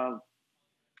of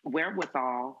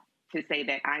wherewithal to say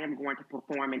that I am going to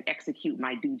perform and execute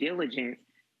my due diligence,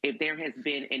 if there has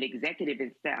been an executive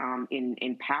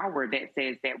in power that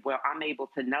says that, well, I'm able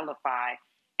to nullify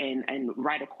and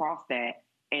right across that,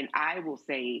 and I will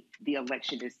say the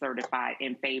election is certified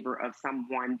in favor of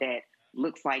someone that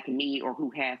looks like me or who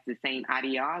has the same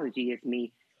ideology as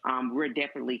me, we're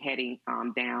definitely heading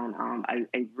down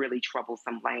a really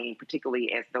troublesome lane,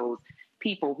 particularly as those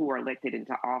people who are elected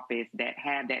into office that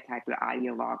have that type of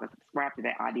ideologue or subscribe to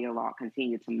that ideologue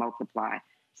continue to multiply.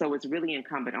 So it's really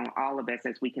incumbent on all of us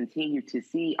as we continue to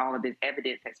see all of this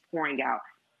evidence that's pouring out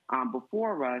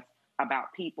before us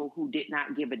about people who did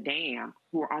not give a damn,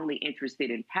 who are only interested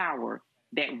in power,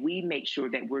 that we make sure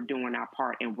that we're doing our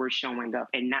part and we're showing up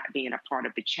and not being a part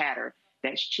of the chatter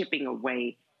that's chipping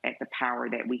away at the power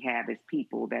that we have as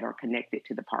people that are connected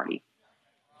to the party.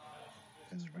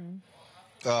 That's right.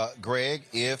 Greg,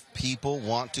 if people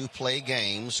want to play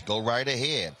games, go right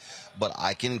ahead. But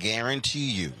I can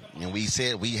guarantee you, and we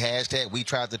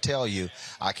tried to tell you,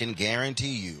 I can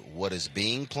guarantee you what is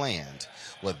being planned,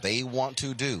 what they want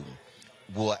to do,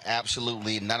 will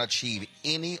absolutely not achieve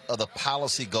any of the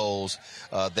policy goals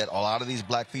that a lot of these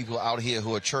black people out here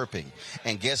who are chirping.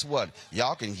 And guess what?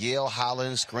 Y'all can yell, holler,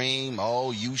 and scream,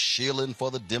 oh, you shilling for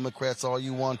the Democrats all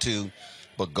you want to.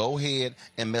 But go ahead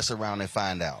and mess around and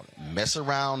find out. Mess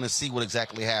around and see what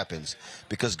exactly happens.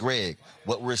 Because, Greg,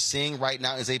 what we're seeing right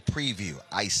now is a preview.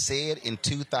 I said in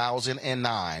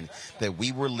 2009 that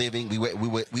we were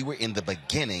in the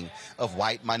beginning of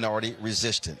white minority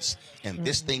resistance. And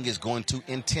this thing is going to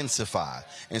intensify.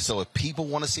 And so if people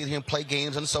want to sit here and play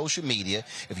games on social media,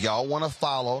 if y'all want to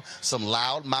follow some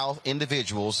loudmouth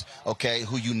individuals, okay,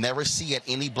 who you never see at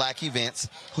any black events,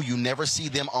 who you never see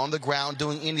them on the ground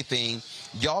doing anything,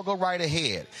 y'all go right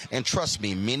ahead. And trust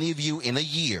me, many of you in a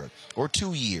year or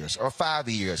 2 years or 5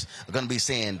 years are going to be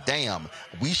saying, damn,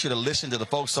 we should have listened to the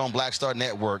folks on Black Star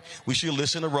Network. We should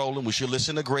listen to Roland. We should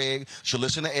listen to Greg. Should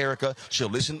listen to Erica.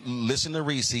 Should listen to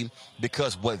Reese,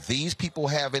 because what these people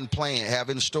have in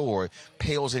store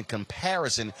pales in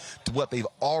comparison to what they've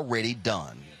already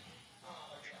done.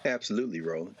 Absolutely,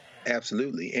 Roland.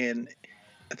 Absolutely. And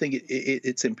I think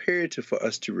it's imperative for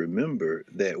us to remember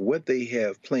that what they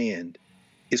have planned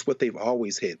is what they've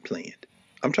always had planned.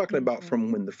 I'm talking about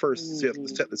from when the first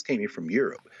settlers came in from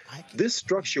Europe. This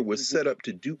structure was set up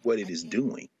to do what it is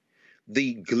doing.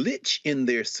 The glitch in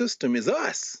their system is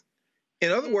us.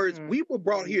 In other words, we were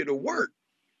brought here to work.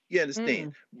 You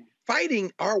understand?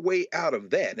 Fighting our way out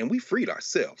of that, and we freed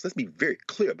ourselves. Let's be very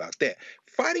clear about that.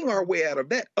 Fighting our way out of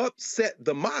that upset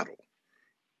the model.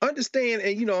 Understand,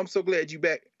 and I'm so glad you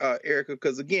back, Erica,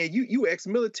 because again, you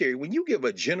ex-military. When you give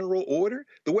a general order,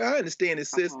 the way I understand it,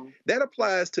 sis, that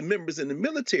applies to members in the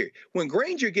military. When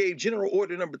Granger gave General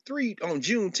Order number 3 on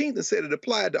Juneteenth and said it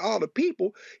applied to all the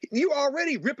people, you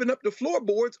already ripping up the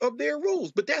floorboards of their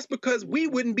rules. But that's because we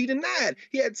wouldn't be denied.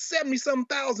 He had 70-some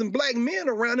thousand black men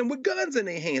around him with guns in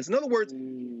their hands. In other words,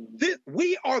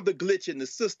 we are the glitch in the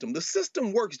system. The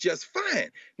system works just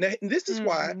fine. Now, this is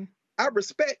why I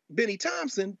respect Benny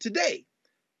Thompson today.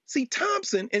 See,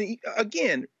 Thompson, and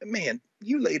again, man,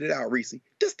 you laid it out, Reese.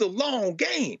 This is the long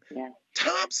game. Yeah.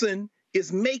 Thompson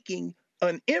is making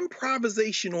an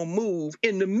improvisational move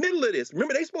in the middle of this.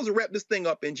 Remember, they're supposed to wrap this thing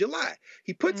up in July.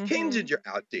 He puts Kinzinger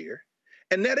out there,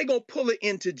 and now they're going to pull it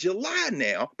into July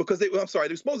now because they're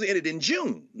supposed to end it in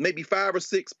June, maybe 5 or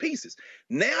 6 pieces.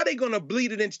 Now they're going to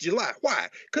bleed it into July. Why?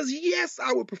 Because, yes,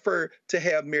 I would prefer to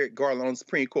have Merrick Garland on the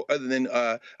Supreme Court other than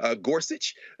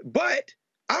Gorsuch, but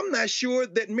I'm not sure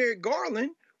that Merrick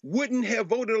Garland wouldn't have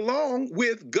voted along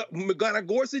with McGonagall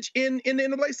Gorsuch in the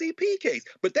NAACP case.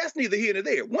 But that's neither here nor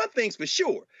there. One thing's for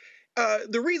sure.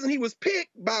 The reason he was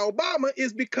picked by Obama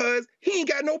is because he ain't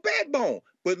got no backbone.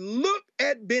 But look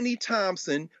at Benny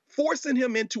Thompson forcing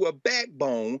him into a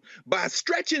backbone by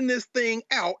stretching this thing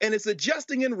out, and it's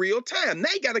adjusting in real time. Now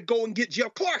you got to go and get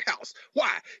Jeff Clarkhouse.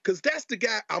 Why? Because that's the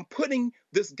guy, I'm putting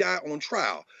this guy on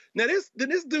trial. Now this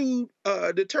dude,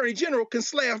 the Attorney General, can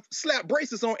slap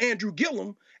braces on Andrew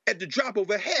Gillum at the drop of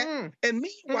a hat. And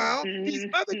meanwhile, these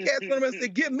other cats from us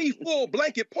that give me full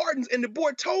blanket pardons, and the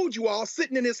boy told you all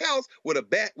sitting in his house with a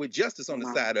bat with justice on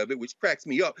the side of it, which cracks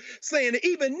me up, saying that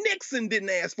even Nixon didn't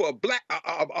ask for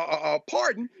a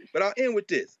pardon. But I'll end with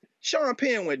this. Sean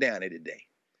Penn went down there today.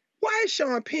 Why is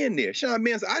Sean Penn there? Sean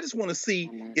Penn said, I just want to see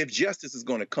if justice is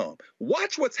going to come.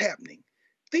 Watch what's happening.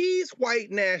 These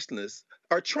white nationalists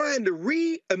are trying to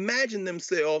reimagine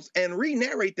themselves and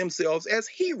re-narrate themselves as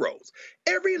heroes.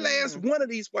 Every last one of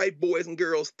these white boys and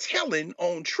girls telling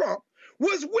on Trump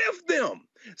was with them.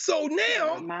 So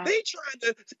now they trying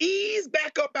to ease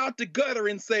back up out the gutter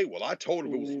and say, well, I told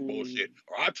him it was some bullshit.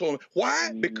 Or I told him.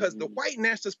 Why? Because the White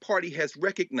Nationalist Party has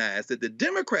recognized that the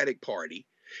Democratic Party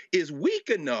is weak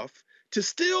enough to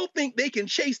still think they can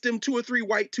chase them 2 or 3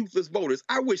 white toothless voters.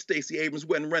 I wish Stacey Abrams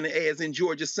wasn't running ads in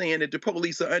Georgia saying that the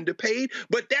police are underpaid,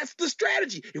 but that's the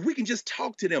strategy. If we can just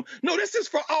talk to them. No, this is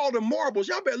for all the marbles.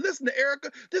 Y'all better listen to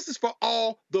Erica. This is for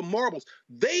all the marbles.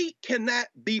 They cannot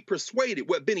be persuaded.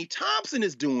 What Benny Thompson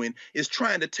is doing is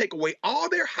trying to take away all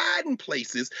their hiding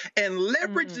places and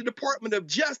leverage the Department of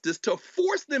Justice to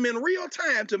force them in real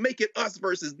time to make it us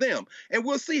versus them. And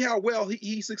we'll see how well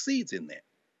he succeeds in that.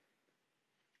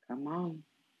 Come on.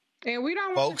 And we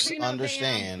don't want to see no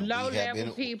damn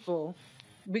low-level people.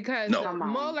 Because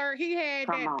Mueller, he had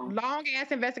that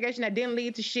long-ass investigation that didn't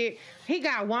lead to shit. He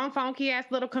got one funky-ass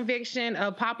little conviction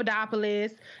of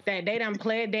Papadopoulos that they done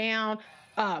pled down.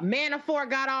 Manafort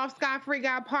got off scot-free,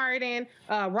 got pardoned.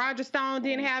 Roger Stone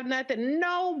didn't have nothing.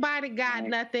 Nobody got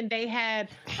nothing. They had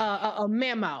a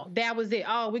memo. That was it.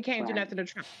 Oh, we can't do nothing to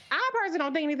Trump. I personally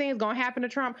don't think anything is going to happen to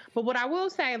Trump. But what I will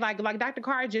say, like Dr.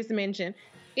 Carr just mentioned,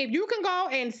 if you can go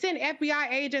and send FBI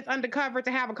agents undercover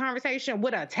to have a conversation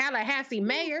with a Tallahassee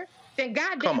mayor, then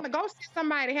goddamn it, go see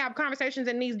somebody to have conversations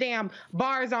in these damn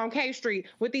bars on K Street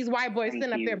with these white boys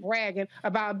sitting up there bragging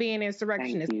about being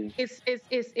insurrectionists.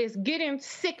 It's getting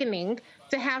sickening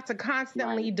to have to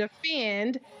constantly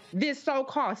defend this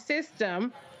so-called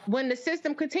system when the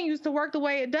system continues to work the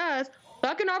way it does,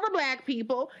 fucking over black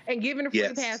people and giving a free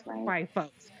pass to white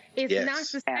folks. It's not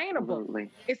sustainable. Absolutely.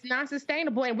 It's not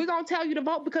sustainable. And we're going to tell you to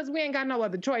vote because we ain't got no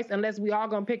other choice unless we all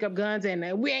going to pick up guns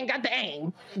and we ain't got the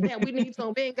aim that we need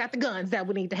to. We ain't got the guns that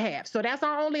we need to have. So that's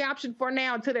our only option for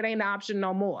now until it ain't an option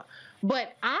no more.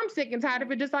 But I'm sick and tired of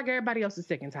it just like everybody else is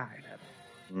sick and tired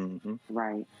of it.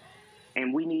 Right.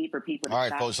 And we need for people to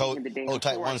stop singing the damn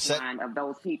chorus line of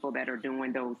those people that are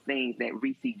doing those things that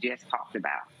Reese just talked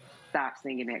about. Stop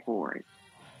singing that chorus.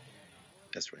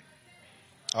 That's right.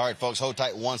 All right, folks, hold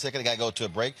tight 1 second. I got to go to a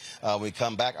break. When we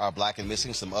come back, our Black and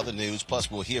Missing, some other news.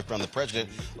 Plus, we'll hear from the president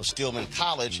of Stillman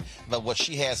College about what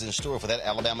she has in store for that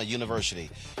Alabama University.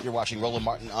 You're watching Roland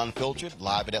Martin Unfiltered,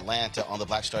 live in Atlanta on the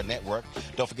Black Star Network.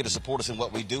 Don't forget to support us in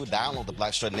what we do. Download the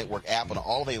Black Star Network app on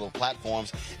all available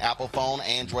platforms: Apple phone,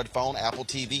 Android phone, Apple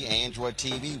TV, Android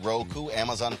TV, Roku,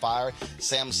 Amazon Fire,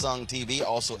 Samsung TV,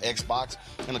 also Xbox.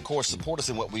 And, of course, support us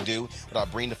in what we do with our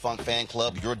Bring the Funk fan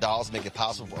club. Your dollars make it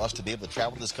possible for us to be able to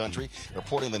travel this country,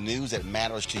 reporting the news that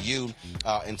matters to you.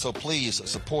 And so please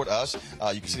support us.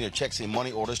 You can send your checks and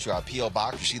money orders to our P.O.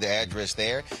 Box. You see the address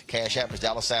there. Cash App is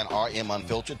 $RM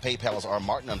Unfiltered. PayPal is R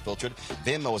Martin Unfiltered.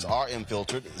 Venmo is RM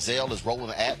Filtered. Zelle is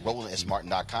Roland at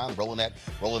RolandSMartin.com. Roland at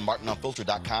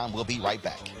RolandMartinUnfiltered.com. We'll be right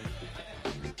back.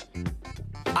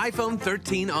 iPhone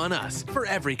 13 on us for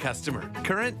every customer.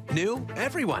 Current, new,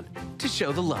 everyone. To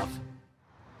show the love.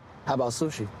 How about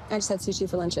sushi? I just had sushi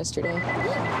for lunch yesterday.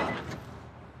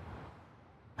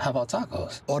 How about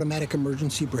tacos? Automatic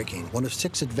emergency braking, one of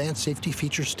 6 advanced safety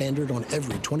features standard on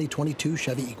every 2022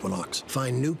 Chevy Equinox.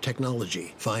 Find new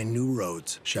technology. Find new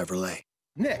roads. Chevrolet.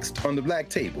 Next on the Black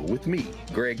Table with me,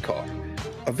 Greg Carr.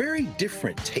 A very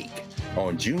different take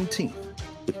on Juneteenth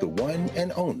with the one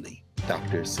and only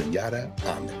Dr. Sunyata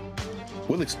Ahmed.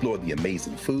 We'll explore the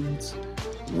amazing foods,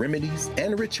 remedies,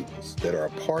 and rituals that are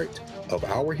a part of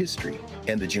our history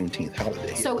and the Juneteenth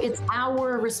holiday. So it's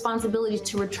our responsibility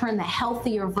to return the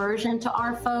healthier version to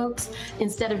our folks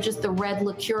instead of just the red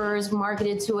liqueurs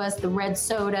marketed to us, the red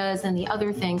sodas and the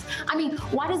other things. I mean,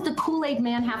 why does the Kool-Aid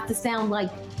man have to sound like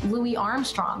Louis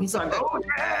Armstrong? He's like, oh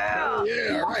yeah!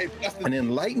 Yeah, right. An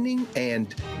enlightening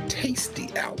and tasty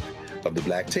hour of the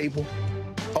Black Table,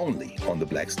 only on the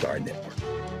Black Star Network.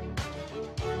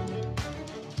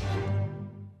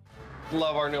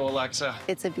 Love our new Alexa.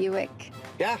 It's a Buick.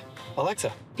 Yeah,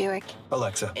 Alexa. Buick.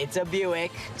 Alexa. It's a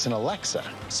Buick. It's an Alexa.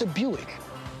 It's a Buick.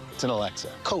 It's an Alexa.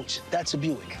 Coach, that's a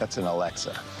Buick. That's an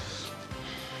Alexa.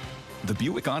 The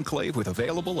Buick Enclave with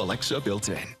available Alexa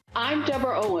built-in. I'm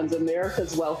Deborah Owens,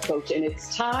 America's Wealth Coach, and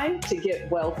it's time to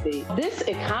get wealthy. This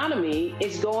economy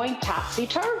is going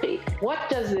topsy-turvy. What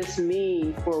does this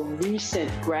mean for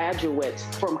recent graduates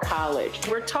from college?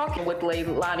 We're talking with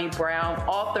Leilani Brown,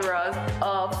 author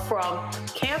of From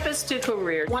Campus to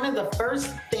Career. One of the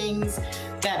first things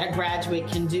that a graduate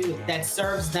can do that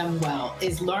serves them well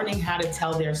is learning how to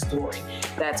tell their story.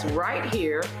 That's right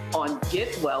here on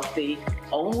Get Wealthy,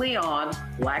 only on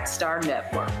Black Star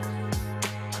Network.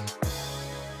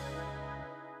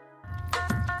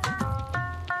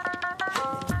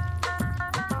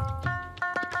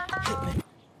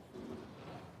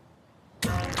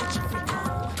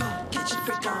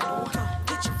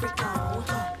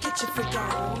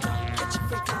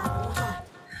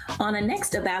 On the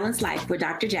next A Balanced Life with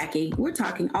Dr. Jackie, we're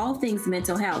talking all things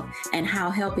mental health and how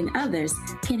helping others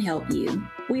can help you.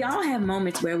 We all have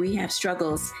moments where we have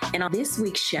struggles, and on this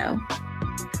week's show,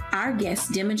 our guests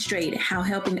demonstrate how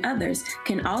helping others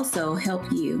can also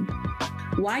help you.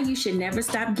 Why you should never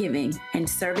stop giving and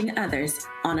serving others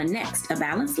on the next A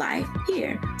Balanced Life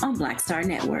here on Black Star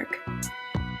Network.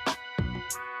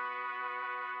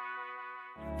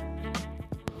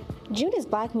 June is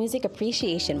Black Music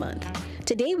Appreciation Month.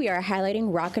 Today we are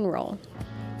highlighting rock and roll.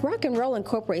 Rock and roll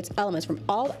incorporates elements from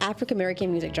all African American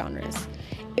music genres.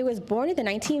 It was born in the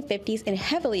 1950s and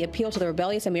heavily appealed to the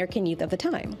rebellious American youth of the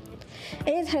time.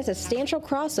 It has had a substantial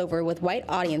crossover with white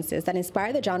audiences that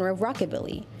inspired the genre of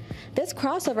rockabilly. This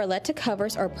crossover led to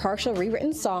covers or partial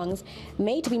rewritten songs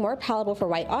made to be more palatable for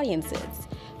white audiences.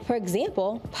 For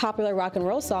example, popular rock and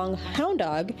roll song Hound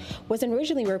Dog was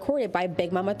originally recorded by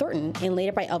Big Mama Thornton and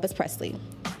later by Elvis Presley.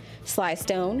 Sly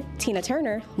Stone, Tina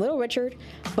Turner, Little Richard,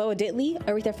 Bo Diddley,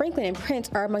 Aretha Franklin, and Prince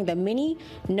are among the many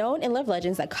known and loved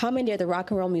legends that commandeered the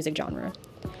rock and roll music genre.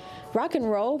 Rock and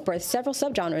roll birthed several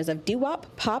subgenres of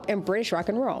doo-wop, pop, and British rock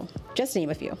and roll, just to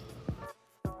name a few.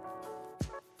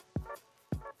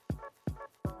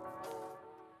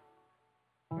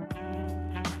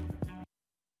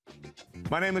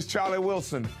 My name is Charlie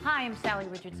Wilson. Hi, I'm Sally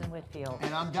Richardson Whitfield.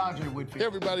 And I'm Dodger Whitfield. Hey,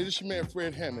 everybody, this is your man,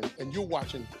 Fred Hammond, and you're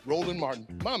watching Roland Martin,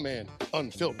 my man,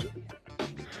 Unfiltered.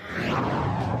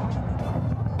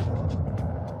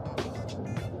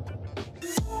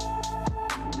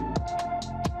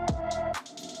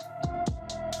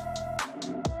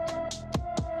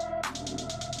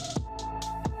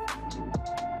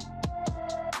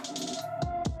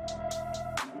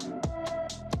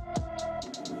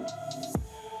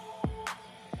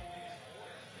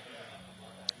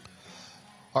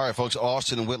 All right, folks,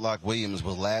 Austin Whitlock Williams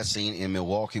was last seen in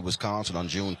Milwaukee, Wisconsin on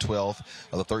June 12th.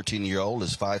 The 13-year-old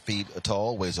is 5 feet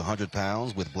tall, weighs 100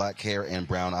 pounds, with black hair and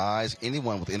brown eyes.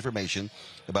 Anyone with information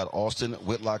about Austin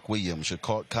Whitlock Williams should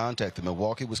contact the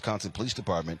Milwaukee, Wisconsin Police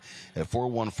Department at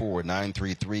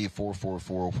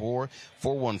 414-933-4444,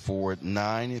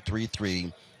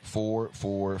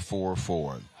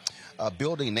 414-933-4444. A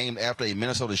building named after a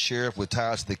Minnesota sheriff with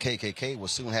ties to the KKK will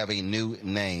soon have a new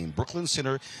name. Brooklyn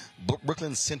Center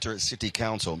City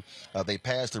Council, they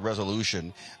passed a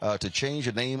resolution to change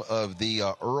the name of the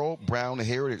Earl Brown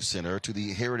Heritage Center to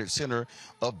the Heritage Center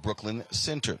of Brooklyn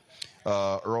Center.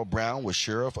 Earl Brown was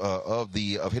sheriff of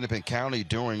Hennepin County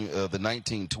during the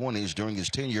 1920s. During his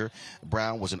tenure,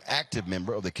 Brown was an active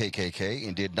member of the KKK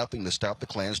and did nothing to stop the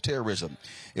Klan's terrorism.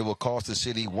 It will cost the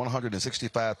city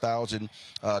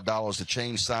 $165,000 to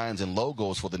change signs and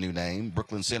logos for the new name.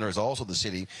 Brooklyn Center is also the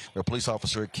city where police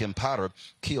officer Kim Potter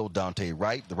killed Dante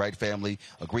Wright. The Wright family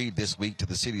agreed this week to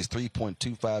the city's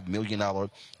 $3.25 million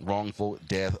wrongful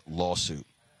death lawsuit.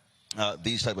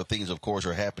 These type of things, of course,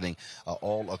 are happening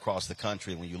all across the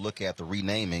country when you look at the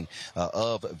renaming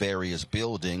of various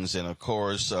buildings. And, of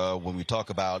course, when we talk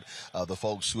about the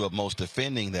folks who are most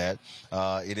defending that,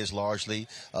 it is largely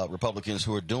Republicans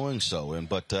who are doing so. And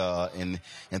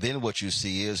then what you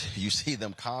see is you see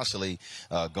them constantly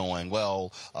going,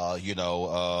 well,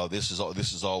 this is all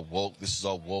woke, this is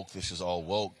all woke, this is all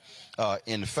woke.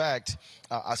 In fact,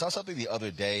 I saw something the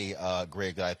other day,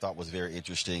 Greg, that I thought was very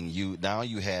interesting. Now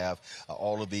you have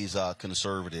all of these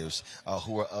conservatives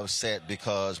who are upset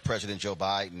because President Joe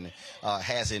Biden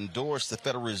has endorsed the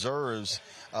Federal Reserve's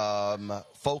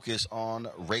focus on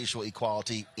racial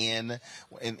equality in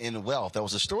wealth. There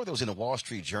was a story that was in the Wall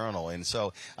Street Journal, and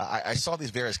so I saw these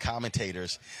various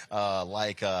commentators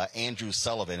like Andrew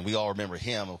Sullivan. We all remember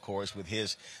him, of course, with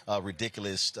his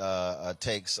ridiculous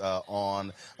takes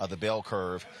on the bell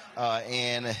curve,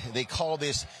 and they call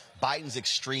this Biden's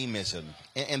extremism.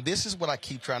 And this is what I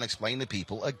keep trying to explain to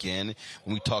people, again,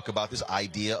 when we talk about this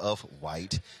idea of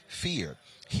white fear.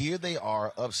 Here they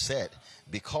are upset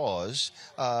because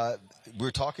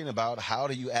we're talking about how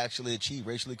do you actually achieve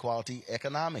racial equality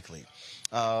economically.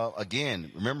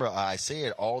 Again, remember I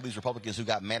said all these Republicans who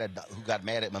got mad at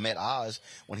Mehmet Oz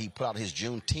when he put out his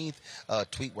Juneteenth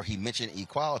tweet where he mentioned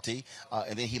equality,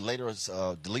 and then he later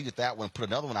deleted that one, put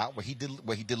another one out where he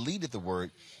deleted the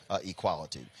word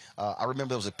equality. I remember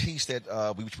there was a piece that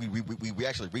we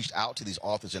actually reached out to these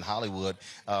authors in Hollywood.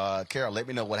 Carol, let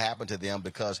me know what happened to them,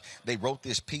 because they wrote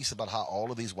this piece about how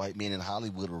all of these white men in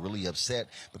Hollywood were really upset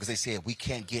because they said we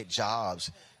can't get jobs.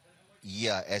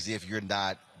 Yeah, as if you're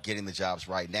not getting the jobs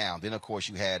right now. Then, of course,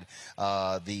 you had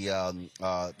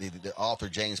the author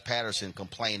James Patterson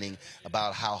complaining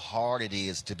about how hard it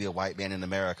is to be a white man in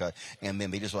America, and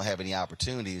then they just don't have any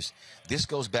opportunities. This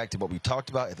goes back to what we talked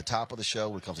about at the top of the show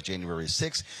when it comes to January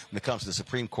 6th, when it comes to the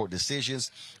Supreme Court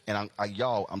decisions. And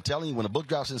y'all, I'm telling you, when the book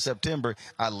drops in September,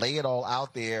 I lay it all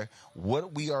out there.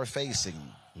 What we are facing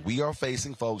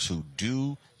folks who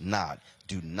do not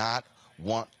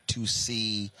want to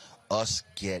see us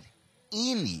get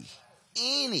any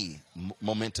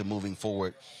momentum moving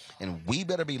forward, and we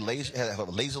better be have a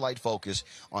laser-light focus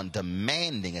on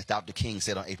demanding, as Dr. King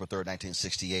said on April 3rd,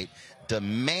 1968,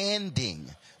 demanding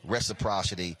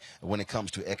reciprocity when it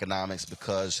comes to economics,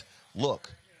 because,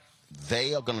 look,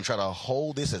 they are going to try to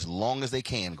hold this as long as they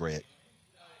can, Greg.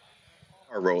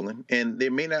 Roland, and there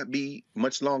may not be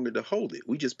much longer to hold it.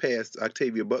 We just passed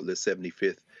Octavia Butler's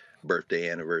 75th birthday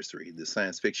anniversary, the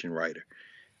science fiction writer.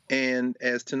 And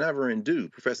as Tanaverin Dew,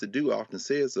 Professor Dew often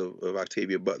says of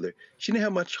Octavia Butler, she didn't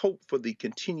have much hope for the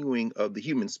continuing of the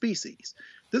human species.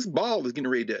 This ball is getting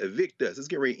ready to evict us. It's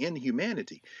getting ready to end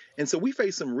humanity. And so we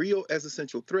face some real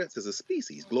existential threats as a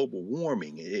species, global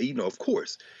warming, of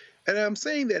course. And I'm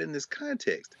saying that in this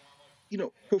context,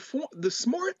 the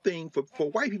smart thing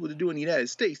for white people to do in the United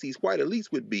States, these white elites,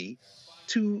 would be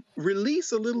to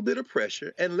release a little bit of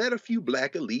pressure and let a few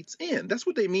black elites in. That's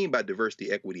what they mean by diversity,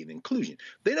 equity, and inclusion.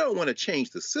 They don't want to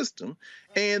change the system,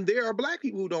 and there are black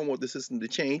people who don't want the system to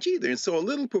change either. And so a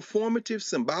little performative,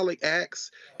 symbolic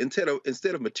acts, instead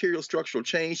of material structural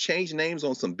change names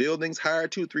on some buildings, hire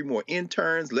 2 or 3 more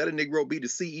interns, let a Negro be the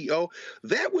CEO,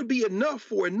 that would be enough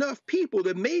for enough people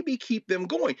to maybe keep them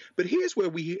going. But here's where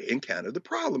we encounter the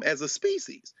problem as a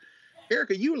species.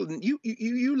 Erica, you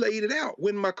laid it out.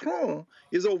 When Macron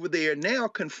is over there now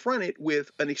confronted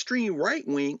with an extreme right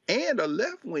wing and a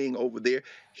left wing over there,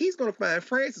 he's going to find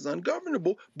France is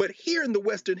ungovernable. But here in the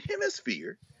Western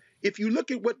Hemisphere, if you look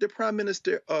at what the Prime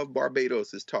Minister of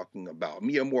Barbados is talking about,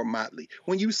 Mia Moore-Motley,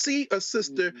 when you see a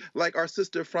sister like our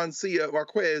sister Francia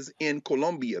Marquez in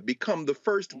Colombia become the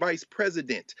first vice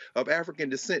president of African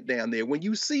descent down there, when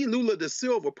you see Lula da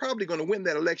Silva probably going to win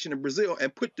that election in Brazil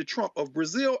and put the Trump of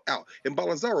Brazil out in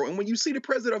Bolsonaro, and when you see the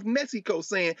president of Mexico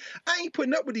saying, I ain't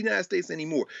putting up with the United States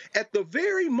anymore, at the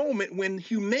very moment when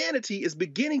humanity is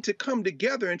beginning to come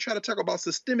together and try to talk about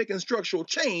systemic and structural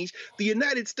change, the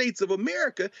United States of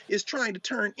America is trying to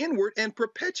turn inward and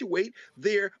perpetuate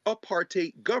their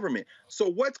apartheid government. So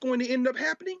what's going to end up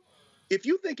happening? If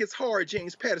you think it's hard,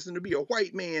 James Patterson, to be a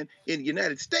white man in the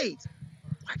United States,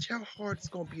 watch how hard it's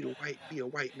going to be to be a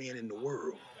white man in the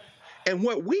world. And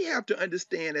what we have to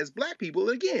understand as black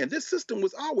people, again, this system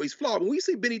was always flawed. When we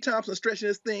see Benny Thompson stretching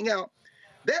this thing out,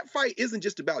 that fight isn't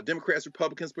just about Democrats,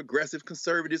 Republicans, progressives,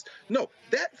 conservatives. No,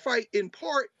 that fight in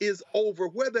part is over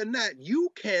whether or not you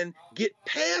can get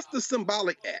past the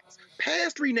symbolic acts,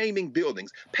 past renaming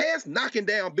buildings, past knocking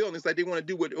down buildings like they want to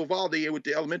do with Uvalde with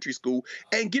the elementary school,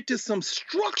 and get to some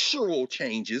structural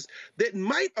changes that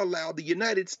might allow the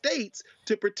United States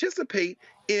to participate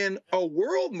in a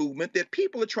world movement that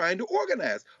people are trying to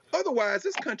organize. Otherwise,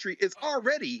 this country is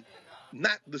already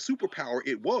not the superpower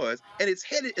it was, and it's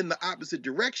headed in the opposite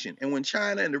direction. And when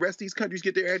China and the rest of these countries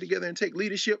get their act together and take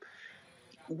leadership,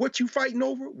 what you fighting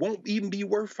over won't even be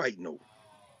worth fighting over.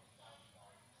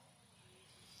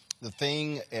 The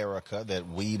thing, Erica, that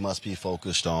we must be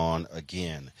focused on,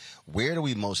 again, where do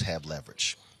we most have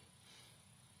leverage?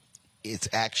 It's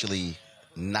actually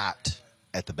not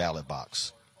at the ballot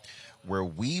box. Where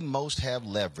we most have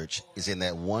leverage is in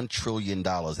that $1 trillion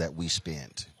that we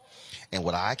spend. And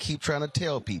what I keep trying to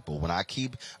tell people, when I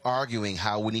keep arguing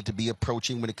how we need to be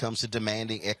approaching when it comes to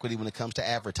demanding equity, when it comes to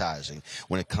advertising,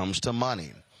 when it comes to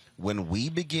money, when we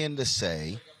begin to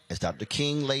say, as Dr.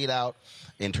 King laid out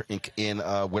in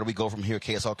Where Do We Go From Here,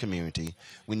 KSL Community,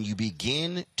 when you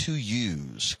begin to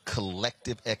use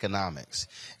collective economics,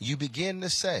 you begin to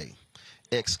say,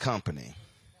 X company,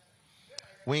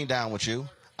 we ain't down with you.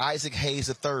 Isaac Hayes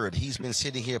III, he's been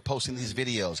sitting here posting these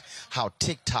videos, how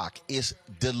TikTok is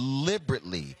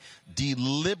deliberately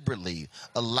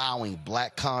allowing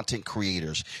black content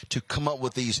creators to come up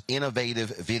with these innovative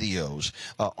videos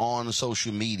on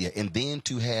social media, and then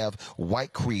to have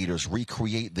white creators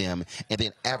recreate them, and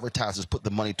then advertisers put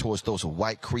the money towards those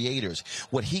white creators.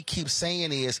 What he keeps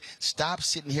saying is, stop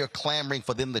sitting here clamoring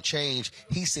for them to change.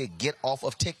 He said, get off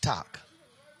of TikTok.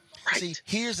 Right. See,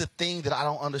 here's the thing that I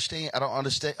don't understand.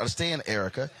 Understand,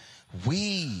 Erica.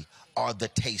 We are the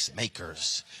taste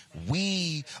makers.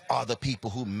 We are the people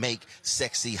who make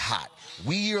sexy hot.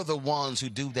 We are the ones who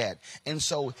do that. And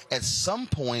so at some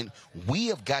point, we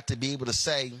have got to be able to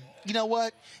say, you know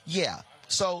what? Yeah.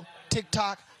 So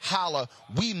TikTok, holla,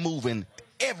 we moving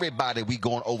everybody we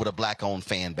going over the black-owned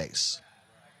fan base.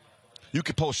 You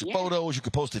can post your photos, you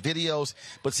can post the videos,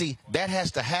 but see, that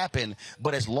has to happen.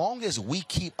 But as long as we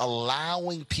keep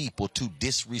allowing people to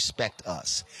disrespect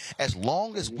us, as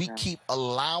long as we keep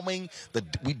allowing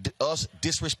us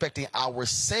disrespecting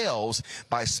ourselves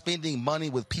by spending money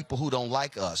with people who don't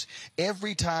like us,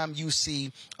 every time you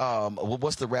see,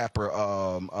 what's the rapper,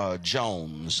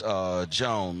 Jones,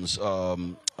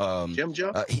 Jim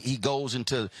Jones? He goes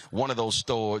into one of those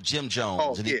stores, Jim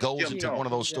Jones, and he goes into one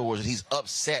of those stores and he's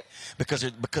upset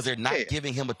because they're not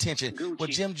giving him attention. Gucci. Well,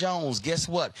 Jim Jones, guess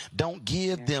what? Don't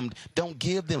give them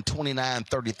 29,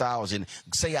 30,000.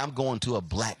 Say I'm going to a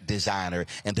black designer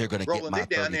and they're going to get my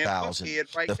 30,000.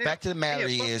 The fact of the matter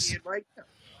is,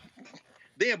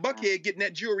 they're in Buckhead getting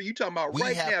that jewelry you talking about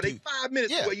right now. They 5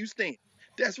 minutes where you stand.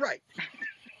 That's right.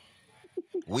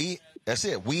 That's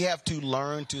it. We have to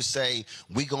learn to say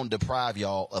we're going to deprive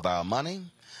y'all of our money,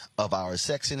 of our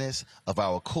sexiness, of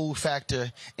our cool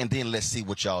factor, and then let's see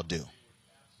what y'all do.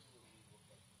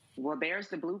 Well, there's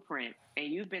the blueprint. And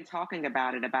you've been talking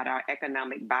about it, about our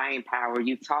economic buying power.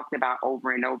 You've talked about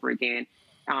over and over again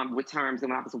with terms.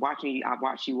 And when I was watching you, I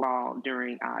watched you all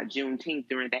during Juneteenth,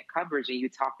 during that coverage, and you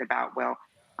talked about, well,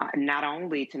 not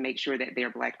only to make sure that they're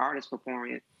black artists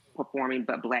performing,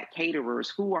 but black caterers.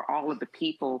 Who are all of the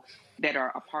people that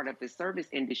are a part of the service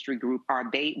industry group? Are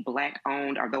they black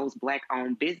owned? Are those black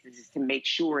owned businesses, to make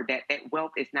sure that that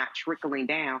wealth is not trickling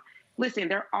down? Listen,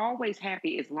 they're always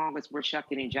happy as long as we're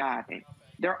shucking and jiving.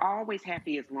 They're always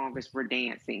happy as long as we're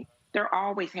dancing. They're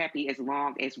always happy as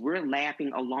long as we're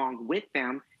laughing along with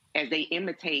them as they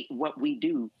imitate what we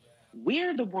do.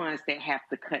 We're the ones that have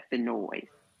to cut the noise.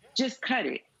 Just cut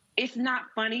it. It's not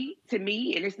funny to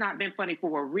me, and it's not been funny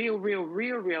for a real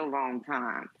long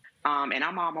time. And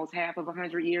I'm almost half of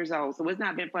 100 years old, so it's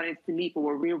not been funny to me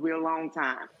for a real long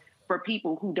time. For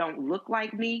people who don't look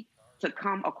like me to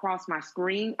come across my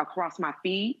screen, across my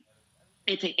feed,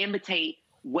 and to imitate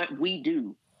what we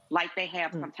do, like they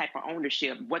have some type of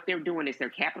ownership. What they're doing is they're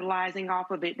capitalizing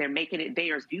off of it. They're making it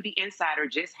theirs. Beauty Insider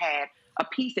just had a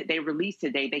piece that they released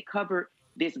today. They covered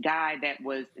this guy that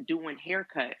was doing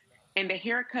haircuts. And the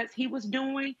haircuts he was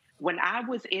doing, when I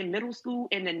was in middle school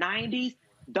in the 90s,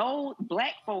 those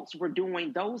black folks were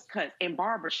doing those cuts in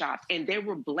barbershops. And there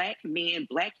were black men,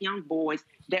 black young boys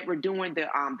that were doing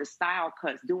the style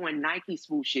cuts, doing Nike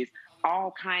swooshes,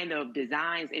 all kind of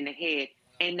designs in the head.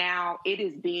 And now it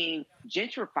is being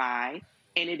gentrified.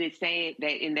 And it is saying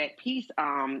that in that piece,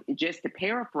 just to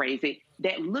paraphrase it,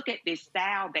 that look at this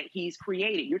style that he's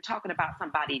created. You're talking about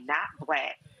somebody not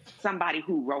black, somebody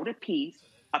who wrote a piece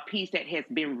that has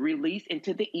been released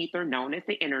into the ether known as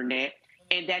the internet,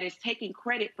 and that is taking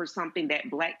credit for something that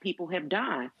black people have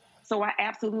done. So I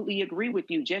absolutely agree with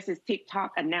you. Just as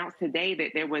TikTok announced today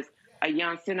that there was a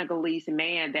young Senegalese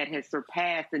man that has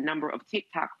surpassed the number of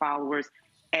TikTok followers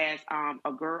as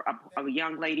a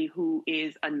young lady who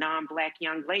is a non-black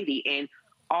young lady. And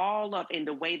all of, in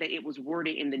the way that it was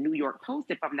worded in the New York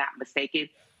Post, if I'm not mistaken,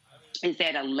 is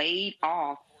that a laid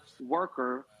off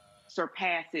worker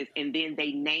surpasses, and then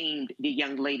they named the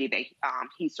young lady that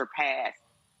he surpassed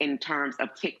in terms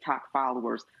of TikTok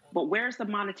followers. But where's the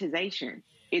monetization?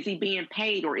 Is he being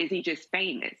paid, or is he just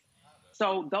famous?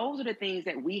 So those are the things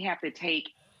that we have to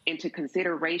take into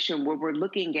consideration when we're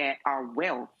looking at our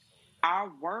wealth. Our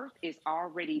worth is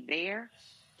already there.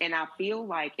 And I feel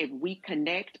like if we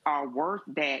connect our worth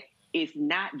that is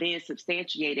not then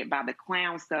substantiated by the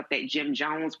clown stuff that Jim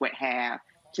Jones would have,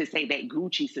 to say that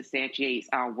Gucci substantiates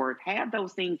our worth. Have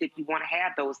those things if you want to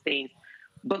have those things.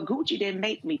 But Gucci didn't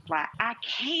make me fly. I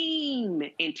came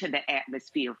into the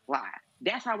atmosphere fly.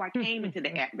 That's how I came into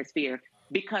the atmosphere,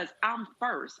 because I'm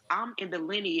first. I'm in the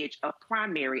lineage of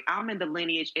primary. I'm in the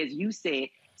lineage, as you said,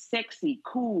 sexy,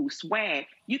 cool, swag.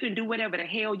 You can do whatever the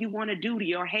hell you want to do to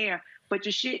your hair, but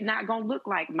your shit not going to look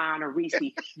like mine or Reese.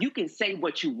 You can say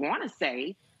what you want to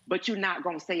say, but you're not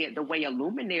going to say it the way a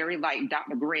luminary like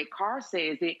Dr. Greg Carr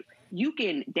says it. You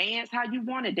can dance how you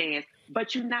want to dance,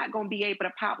 but you're not going to be able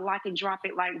to pop, lock, and drop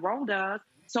it like Ro does.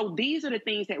 So these are the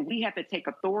things that we have to take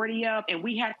authority of, and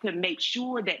we have to make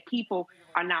sure that people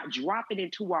are not dropping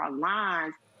into our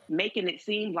lines, making it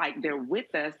seem like they're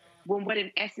with us, when what in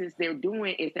essence they're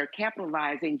doing is they're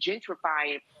capitalizing,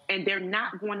 gentrifying, and they're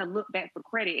not going to look back for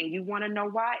credit. And you want to know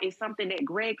why? It's something that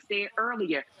Greg said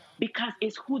earlier, because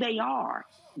it's who they are.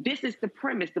 This is the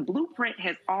premise. The blueprint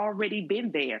has already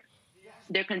been there.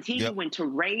 They're continuing to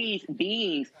raise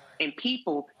beings and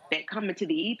people that come into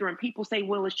the ether, and people say,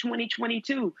 well, it's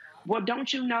 2022. Well,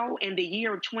 don't you know, in the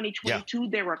year of 2022,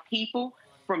 there are people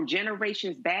from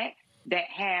generations back that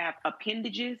have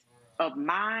appendages of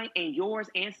mine and yours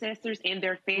ancestors and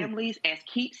their families as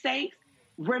keepsakes,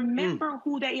 remember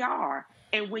who they are.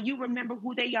 And when you remember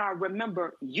who they are,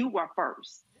 remember you are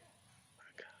first.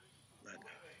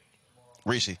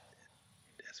 Reese.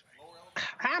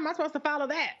 How am I supposed to follow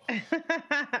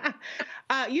that?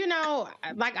 You know,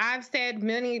 like I've said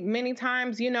many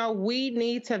times, you know, we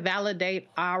need to validate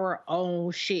our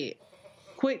own shit.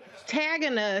 Quit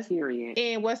tagging us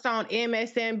in what's on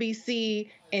MSNBC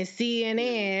and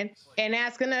CNN and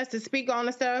asking us to speak on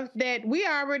the stuff that we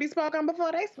already spoke on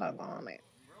before they spoke on it.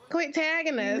 Quit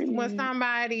tagging us when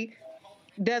somebody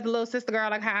does a little sister girl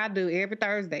like how I do every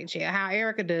Thursday, how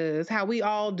Erica does, how we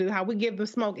all do, how we give them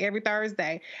smoke every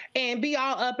Thursday, and be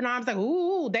all up in arms like,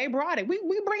 ooh, they brought it. We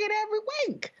bring it every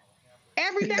week,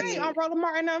 every day on Roland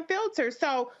Martin Unfiltered.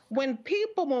 So when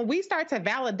we start to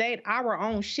validate our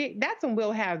own shit, that's when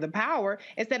we'll have the power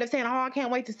instead of saying, oh, I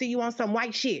can't wait to see you on some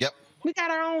white shit. Yep. We got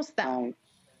our own stuff.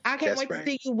 I can't wait to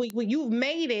see you when you've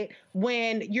made it,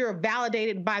 when you're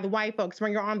validated by the white folks,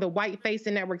 when you're on the white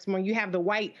facing networks, when you have the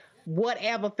white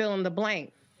whatever fill in the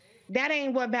blank. That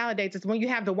ain't what validates us. When you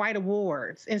have the white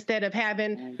awards instead of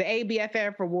having the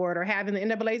ABFF award or having the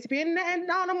NAACP, and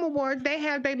all them awards, they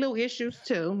have their little issues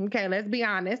too. Okay, let's be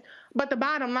honest. But the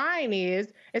bottom line is,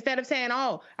 instead of saying,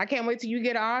 oh, I can't wait till you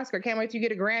get an Oscar, can't wait till you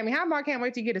get a Grammy, how about I can't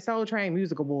wait till you get a Soul Train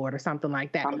Music Award or something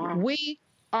like that. We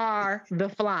are the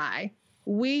fly.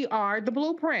 We are the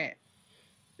blueprint.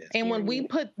 And when we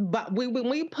put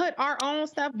our own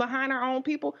stuff behind our own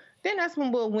people, then that's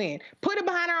when we'll win. Put it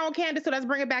behind our own candidates. So let's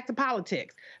bring it back to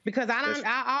politics, because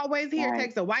I always hear it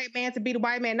takes a white man to beat a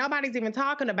white man. Nobody's even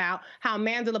talking about how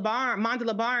Mandela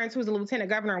Barnes, who's a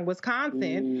lieutenant governor in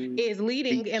Wisconsin, is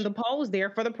leading in the polls there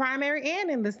for the primary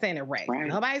and in the Senate race.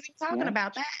 Nobody's even talking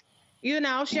about that. You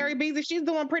know, Sherry Beasley, she's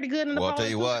doing pretty good in the polls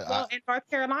in North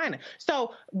Carolina.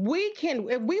 So we can,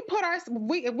 if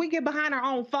we get behind our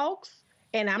own folks.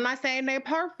 And I'm not saying they're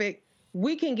perfect.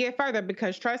 We can get further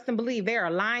because trust and believe they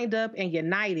are lined up and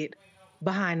united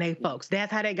behind their folks. That's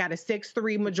how they got a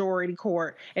 6-3 majority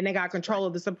court and they got control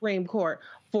of the Supreme Court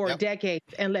for decades,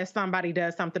 unless somebody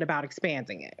does something about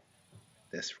expanding it.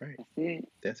 That's right.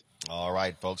 That's all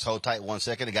right, folks. Hold tight 1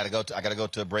 second. I gotta go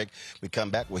to a break. We come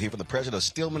back. We'll hear from the president of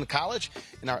Stillman College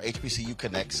in our HBCU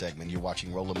Connect segment. You're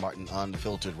watching Roland Martin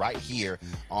Unfiltered right here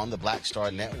on the Black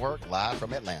Star Network, live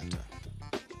from Atlanta.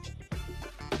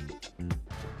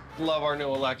 Love our new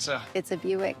Alexa. It's a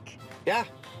Buick. Yeah,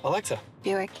 Alexa.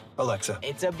 Buick. Alexa.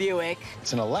 It's a Buick.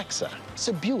 It's an Alexa. It's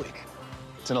a Buick.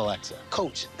 It's an Alexa.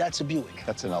 Coach, that's a Buick.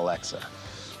 That's an Alexa.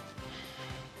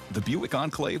 The Buick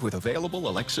Enclave with available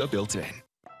Alexa built-in.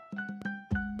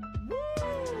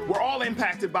 We're all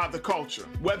impacted by the culture,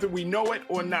 whether we know it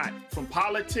or not. From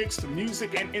politics to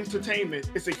music and entertainment,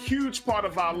 it's a huge part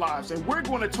of our lives, and we're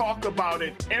going to talk about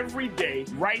it every day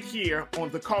right here on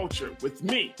The Culture with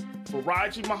me,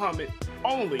 Faraji Muhammad,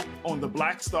 only on the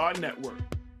Black Star Network.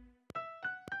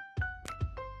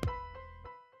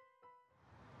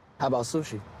 How about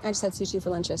sushi? I just had sushi for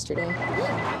lunch yesterday.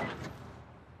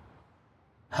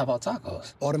 How about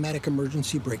tacos? Automatic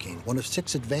emergency braking, one of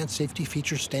 6 advanced safety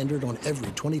features standard on every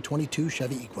 2022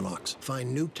 Chevy Equinox.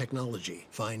 Find new technology,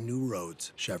 find new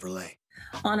roads, Chevrolet.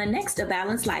 On a Next A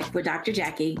Balanced Life with Dr.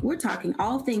 Jackie, we're talking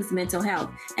all things mental health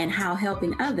and how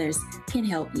helping others can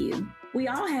help you. We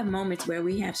all have moments where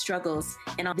we have struggles,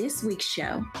 and on this week's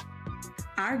show,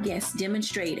 our guests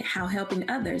demonstrate how helping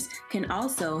others can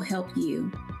also help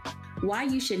you. Why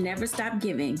you should never stop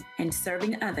giving and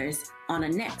serving others on a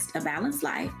Next A Balanced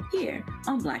Life here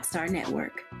on Black Star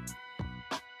Network.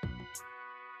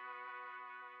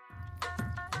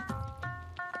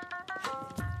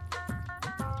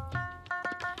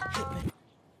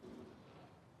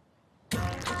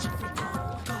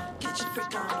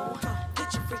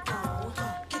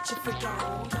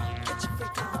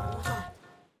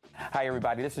 Hi,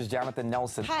 everybody. This is Jonathan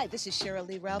Nelson. Hi, this is Cheryl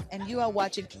Lee Ralph, and you are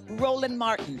watching Roland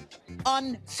Martin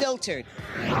Unfiltered.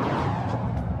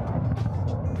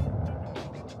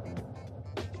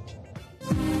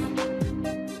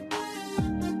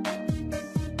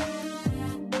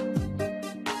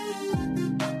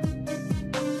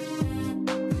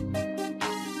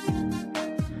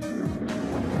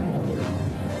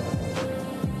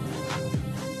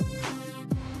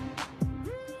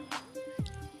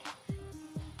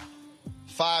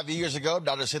 5 years ago,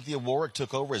 Dr. Cynthia Warwick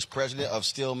took over as president of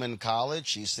Stillman College.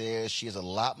 She says she has a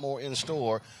lot more in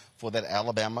store for that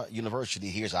Alabama university.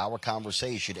 Here's our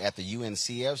conversation at the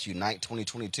UNCF's Unite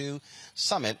 2022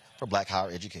 Summit for Black Higher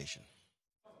Education.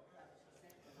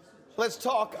 Let's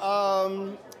talk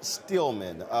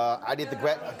Stillman. When I did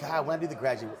the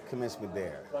graduate commencement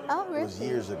there. Oh, really? It was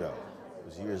years ago.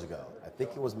 I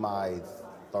think it was my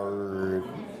third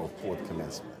or fourth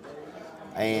commencement.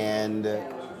 And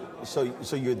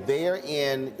so you're there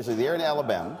in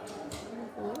Alabama.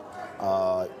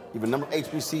 You have a number of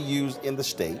HBCUs in the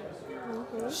state.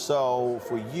 So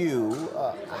for you,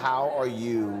 how are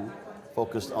you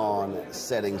focused on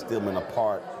setting Stillman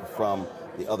apart from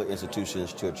the other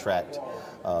institutions to attract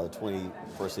the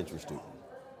 21st century student?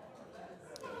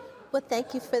 Well,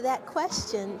 thank you for that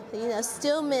question. You know,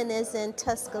 Stillman is in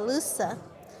Tuscaloosa,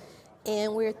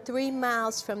 and we're 3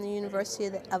 miles from the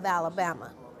University of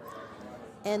Alabama.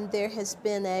 And there has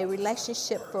been a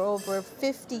relationship for over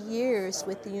 50 years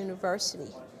with the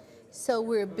university. So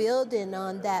we're building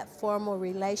on that formal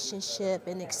relationship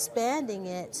and expanding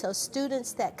it so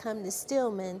students that come to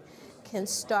Stillman can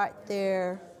start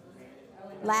their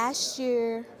last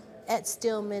year at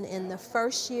Stillman in the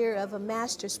first year of a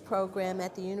master's program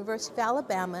at the University of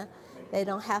Alabama. They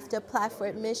don't have to apply for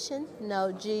admission,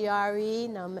 no GRE,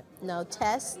 no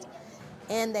test,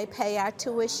 and they pay our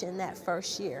tuition that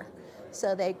first year.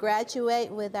 So they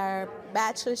graduate with our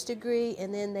bachelor's degree,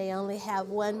 and then they only have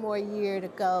 1 more year to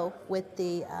go with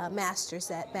the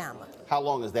master's at Bama. How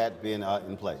long has that been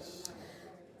in place?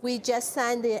 We just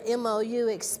signed the MOU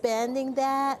expanding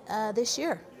that this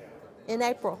year, in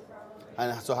April.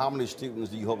 And so how many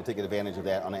students do you hope to take advantage of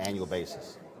that on an annual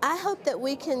basis? I hope that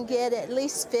we can get at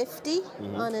least 50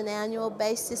 on an annual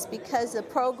basis, because the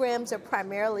programs are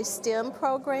primarily STEM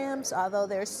programs, although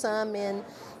there's some in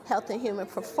health and human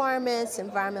performance,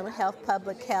 environmental health,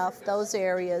 public health, those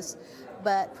areas,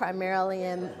 but primarily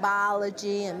in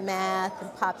biology and math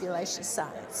and population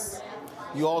science.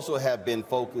 You also have been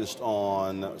focused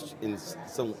on, in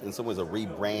some ways, a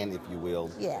rebrand, if you will.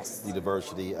 Yes.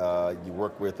 University. You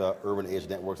work with Urban Edge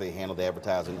Networks. They handle the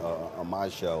advertising on my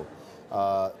show.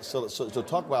 So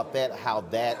talk about that, how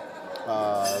that,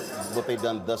 what they've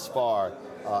done thus far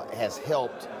has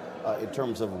helped in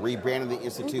terms of rebranding the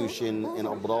institution,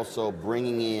 but also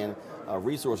bringing in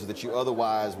resources that you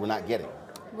otherwise were not getting.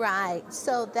 Right.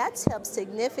 So that's helped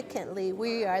significantly.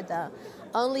 We are the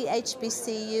only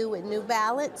HBCU with New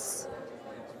Balance.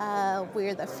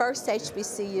 We're the first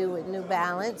HBCU with New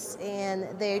Balance, and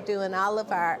they're doing all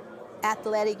of our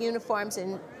athletic uniforms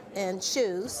and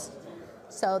shoes.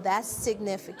 So that's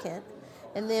significant.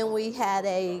 And then we had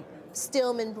a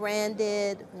Stillman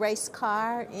branded race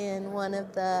car in one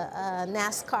of the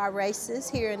NASCAR races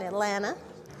here in Atlanta.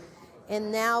 And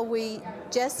now we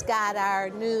just got our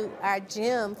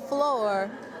gym floor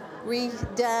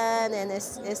redone, and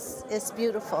it's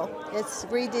beautiful. It's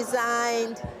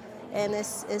redesigned, and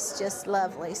it's just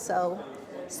lovely. So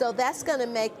that's going to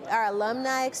make our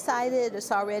alumni excited.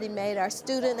 It's already made our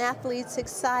student athletes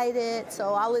excited. So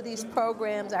all of these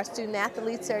programs, our student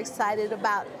athletes are excited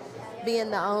about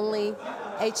being the only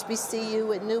HBCU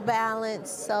with New Balance.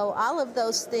 So all of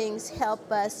those things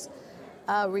help us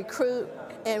recruit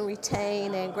and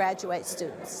retain and graduate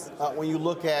students. When you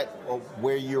look at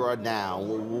where you are now,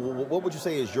 what would you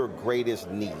say is your greatest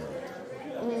need?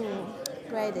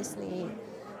 Greatest need.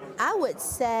 I would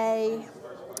say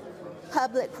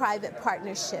public-private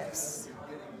partnerships.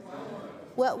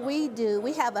 What we do,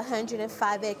 we have a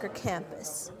 105-acre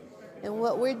campus. And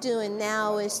what we're doing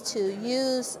now is to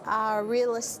use our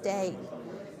real estate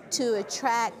to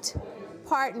attract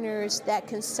partners that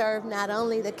can serve not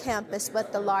only the campus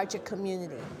but the larger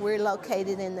community. We're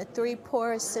located in the 3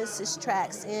 poorest census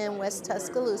tracts in West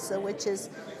Tuscaloosa, which is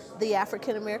the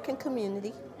African American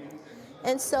community.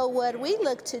 And so what we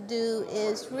look to do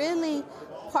is really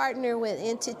partner with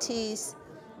entities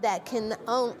that can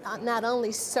not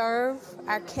only serve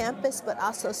our campus but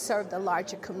also serve the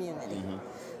larger community.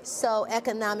 So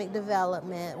economic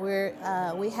development,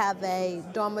 we have a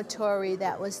dormitory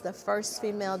that was the first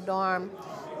female dorm,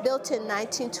 built in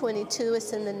 1922.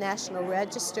 It's in the National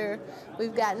Register.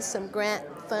 We've gotten some grant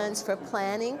funds for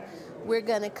planning. We're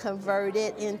going to convert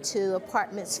it into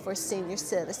apartments for senior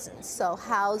citizens. So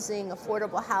housing,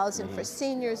 affordable housing for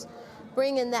seniors,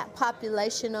 bringing that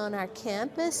population on our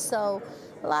campus. So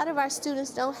a lot of our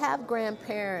students don't have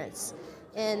grandparents,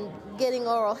 and getting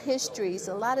oral histories,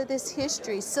 a lot of this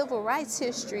history, civil rights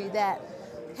history that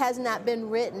has not been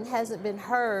written, hasn't been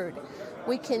heard.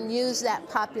 We can use that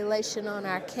population on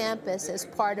our campus as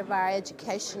part of our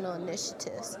educational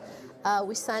initiatives.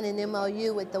 We signed an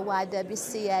MOU with the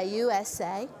YWCA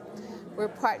USA. We're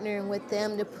partnering with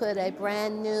them to put a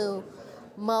brand new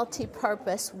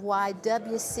multi-purpose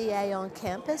YWCA on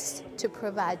campus to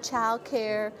provide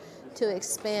childcare, to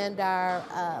expand our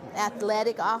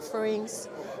athletic offerings.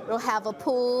 We'll have a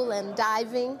pool and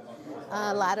diving.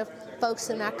 A lot of folks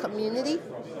in our community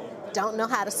don't know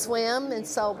how to swim, and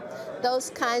so those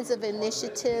kinds of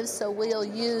initiatives, so we'll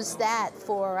use that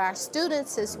for our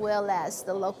students as well as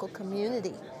the local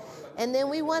community. And then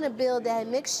we want to build a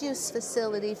mixed-use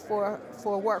facility for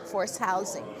workforce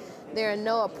housing. There are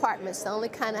no apartments. The only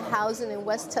kind of housing in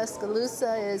West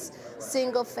Tuscaloosa is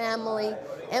single family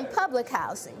and public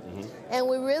housing. And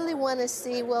we really want to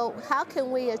see, well, how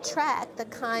can we attract the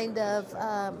kind of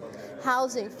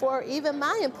housing for even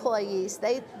my employees?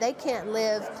 They can't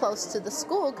live close to the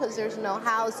school because there's no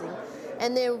housing.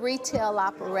 And then retail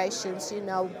operations, you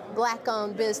know,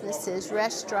 black-owned businesses,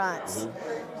 restaurants.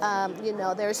 You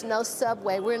know, there's no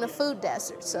subway. We're in a food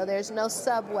desert, so there's no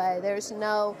subway. There's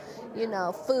no, you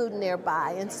know, food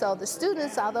nearby. And so the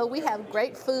students, although we have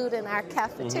great food in our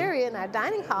cafeteria, in our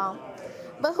dining hall,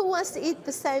 but who wants to eat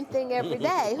the same thing every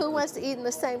day? Who wants to eat in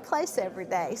the same place every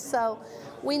day? So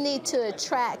we need to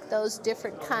attract those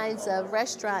different kinds of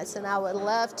restaurants, and I would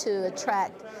love to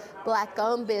attract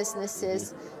black-owned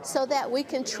businesses so that we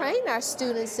can train our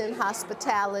students in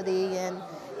hospitality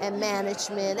and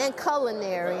management and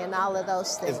culinary and all of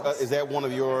those things. Is that one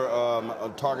of your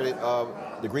targeted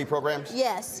degree programs?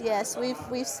 Yes, yes.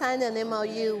 We've signed an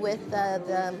MOU with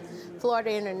the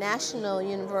Florida International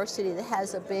University that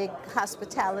has a big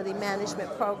hospitality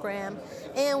management program,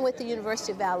 and with the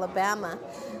University of Alabama.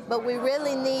 But we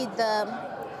really need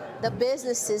the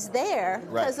businesses there,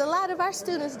 because a lot of our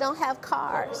students don't have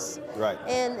cars. Right.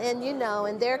 And you know,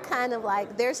 and they're kind of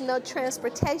like, there's no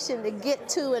transportation to get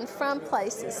to and from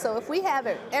places. So if we have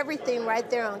everything right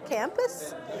there on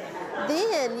campus,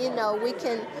 then, you know, we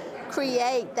can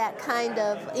create that kind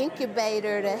of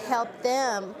incubator to help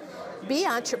them be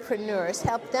entrepreneurs,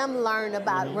 help them learn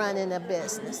about running a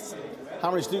business.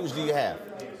 How many students do you have?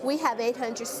 We have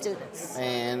 800 students.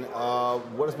 And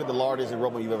what has been the largest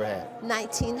enrollment you've ever had?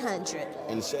 1,900.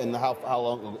 And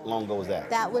how long ago was that?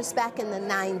 That was back in the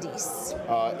 90s.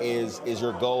 Is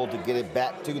your goal to get it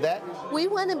back to that? We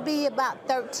want to be about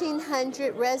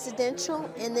 1,300 residential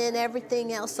and then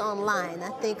everything else online. I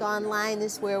think online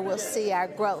is where we'll see our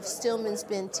growth. Stillman's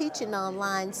been teaching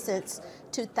online since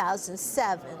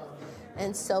 2007.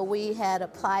 And so we had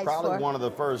applied Probably one of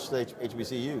the first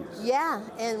HBCUs. Yeah,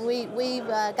 and we've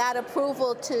got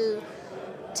approval to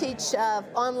teach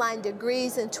online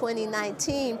degrees in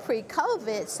 2019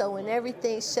 pre-COVID, so when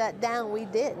everything shut down, we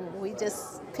didn't. We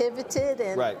just pivoted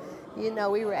and you know,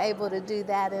 we were able to do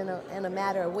that in a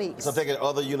matter of weeks. So taking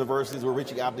other universities were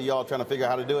reaching out to y'all trying to figure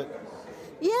out how to do it?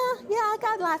 Yeah, I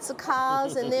got lots of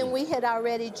calls, and then we had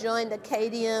already joined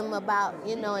Acadium about,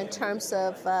 you know, in terms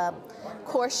of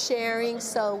course sharing.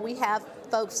 So we have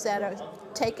folks that are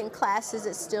taking classes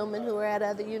at Stillman who are at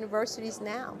other universities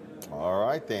now. All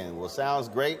right then. Well, sounds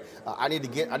great. I need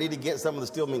to get some of the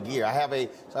Stillman gear. I have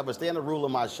a standard rule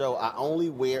on my show. I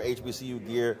only wear HBCU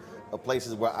gear of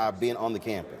places where I've been on the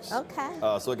campus. Okay.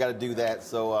 So I got to do that.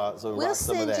 So we'll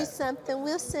send you something.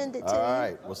 We'll send it to you. All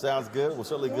right. Well, sounds good. Well,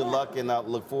 certainly good luck, and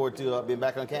look forward to being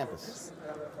back on campus.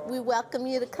 We welcome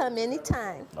you to come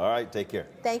anytime. All right. Take care.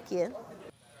 Thank you.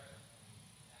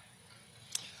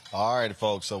 All right,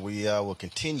 folks. So we will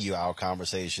continue our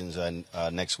conversations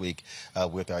next week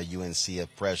with our UNCF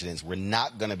presidents. We're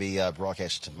not going to be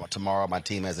broadcasting tomorrow. My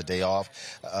team has a day off.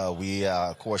 We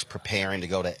of course, preparing to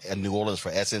go to New Orleans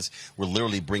for Essence. We're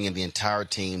literally bringing the entire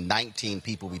team. 19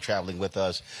 people will be traveling with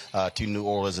us to New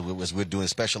Orleans. We're doing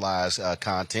specialized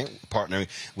content, partnering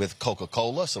with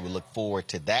Coca-Cola. So we look forward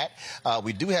to that.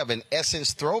 We do have an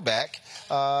Essence throwback.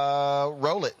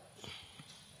 Roll it.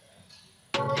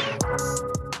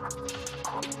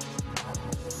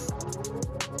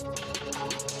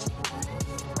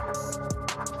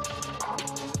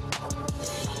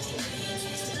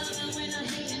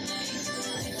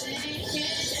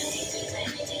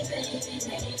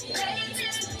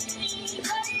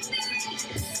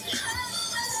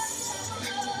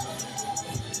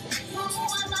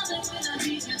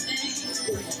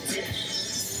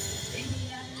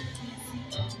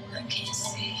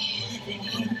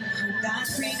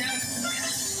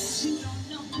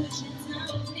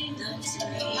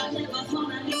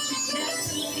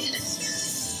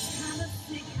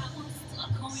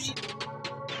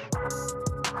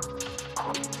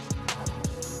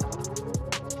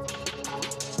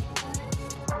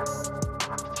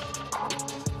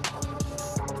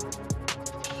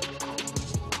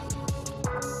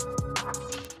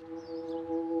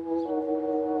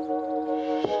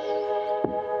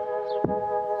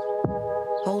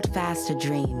 Hold fast to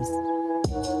dreams.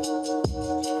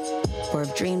 For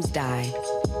if dreams die,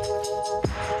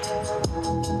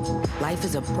 life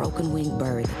is a broken-winged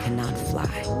bird that cannot fly.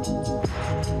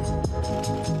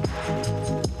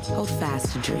 Hold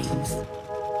fast to dreams.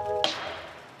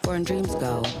 For when dreams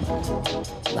go,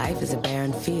 life is a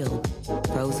barren field,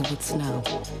 frozen with snow.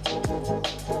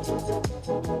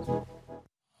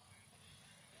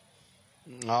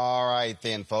 All right,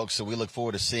 then, folks. So we look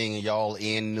forward to seeing y'all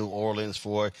in New Orleans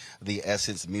for the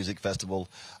Essence Music Festival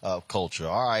of Culture.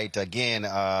 All right, again,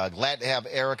 glad to have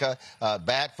Erica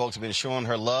back. Folks have been showing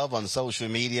her love on social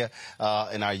media,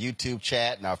 in our YouTube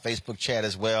chat and our Facebook chat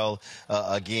as well.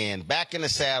 Again, back in the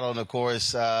saddle, and of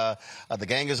course, the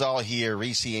gang is all here.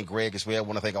 Reese and Greg as well. I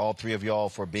want to thank all three of y'all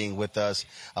for being with us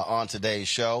on today's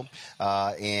show.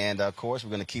 And of course,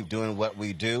 we're going to keep doing what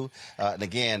we do. And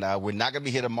again, we're not going to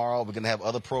be here tomorrow. We're going to have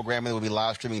other programming. We'll be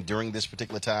live streaming during this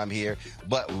particular time here,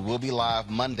 but we will be live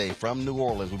Monday from New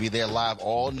Orleans. We'll be there live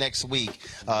all next week.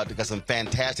 Got some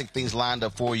fantastic things lined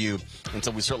up for you, and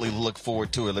so we certainly look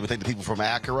forward to it. Let me thank the people from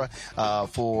Acura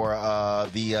for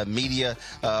the media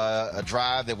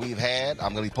drive that we've had.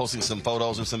 I'm going to be posting some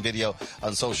photos and some video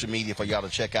on social media for y'all to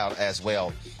check out as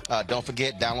well. Don't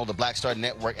forget, download the Black Star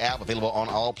Network app, available on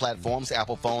all platforms: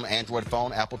 Apple phone, Android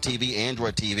phone, Apple TV,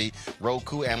 Android TV,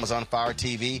 Roku, Amazon Fire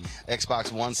TV,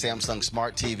 Xbox One, Samsung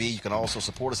Smart TV. You can also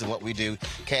support us in what we do.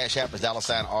 Cash App is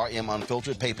 $RM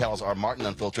Unfiltered. PayPal is R Martin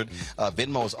Unfiltered.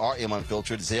 Venmo is RM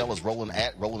Unfiltered. Zelle is Roland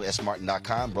at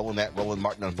RolandSMartin.com. Roland at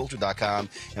RolandMartinUnfiltered.com.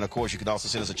 And of course, you can also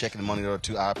send us a check and money order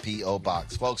to our P.O.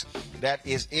 Box. Folks, that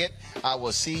is it. I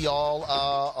will see y'all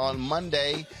on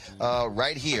Monday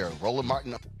right here. Roland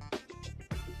Martin.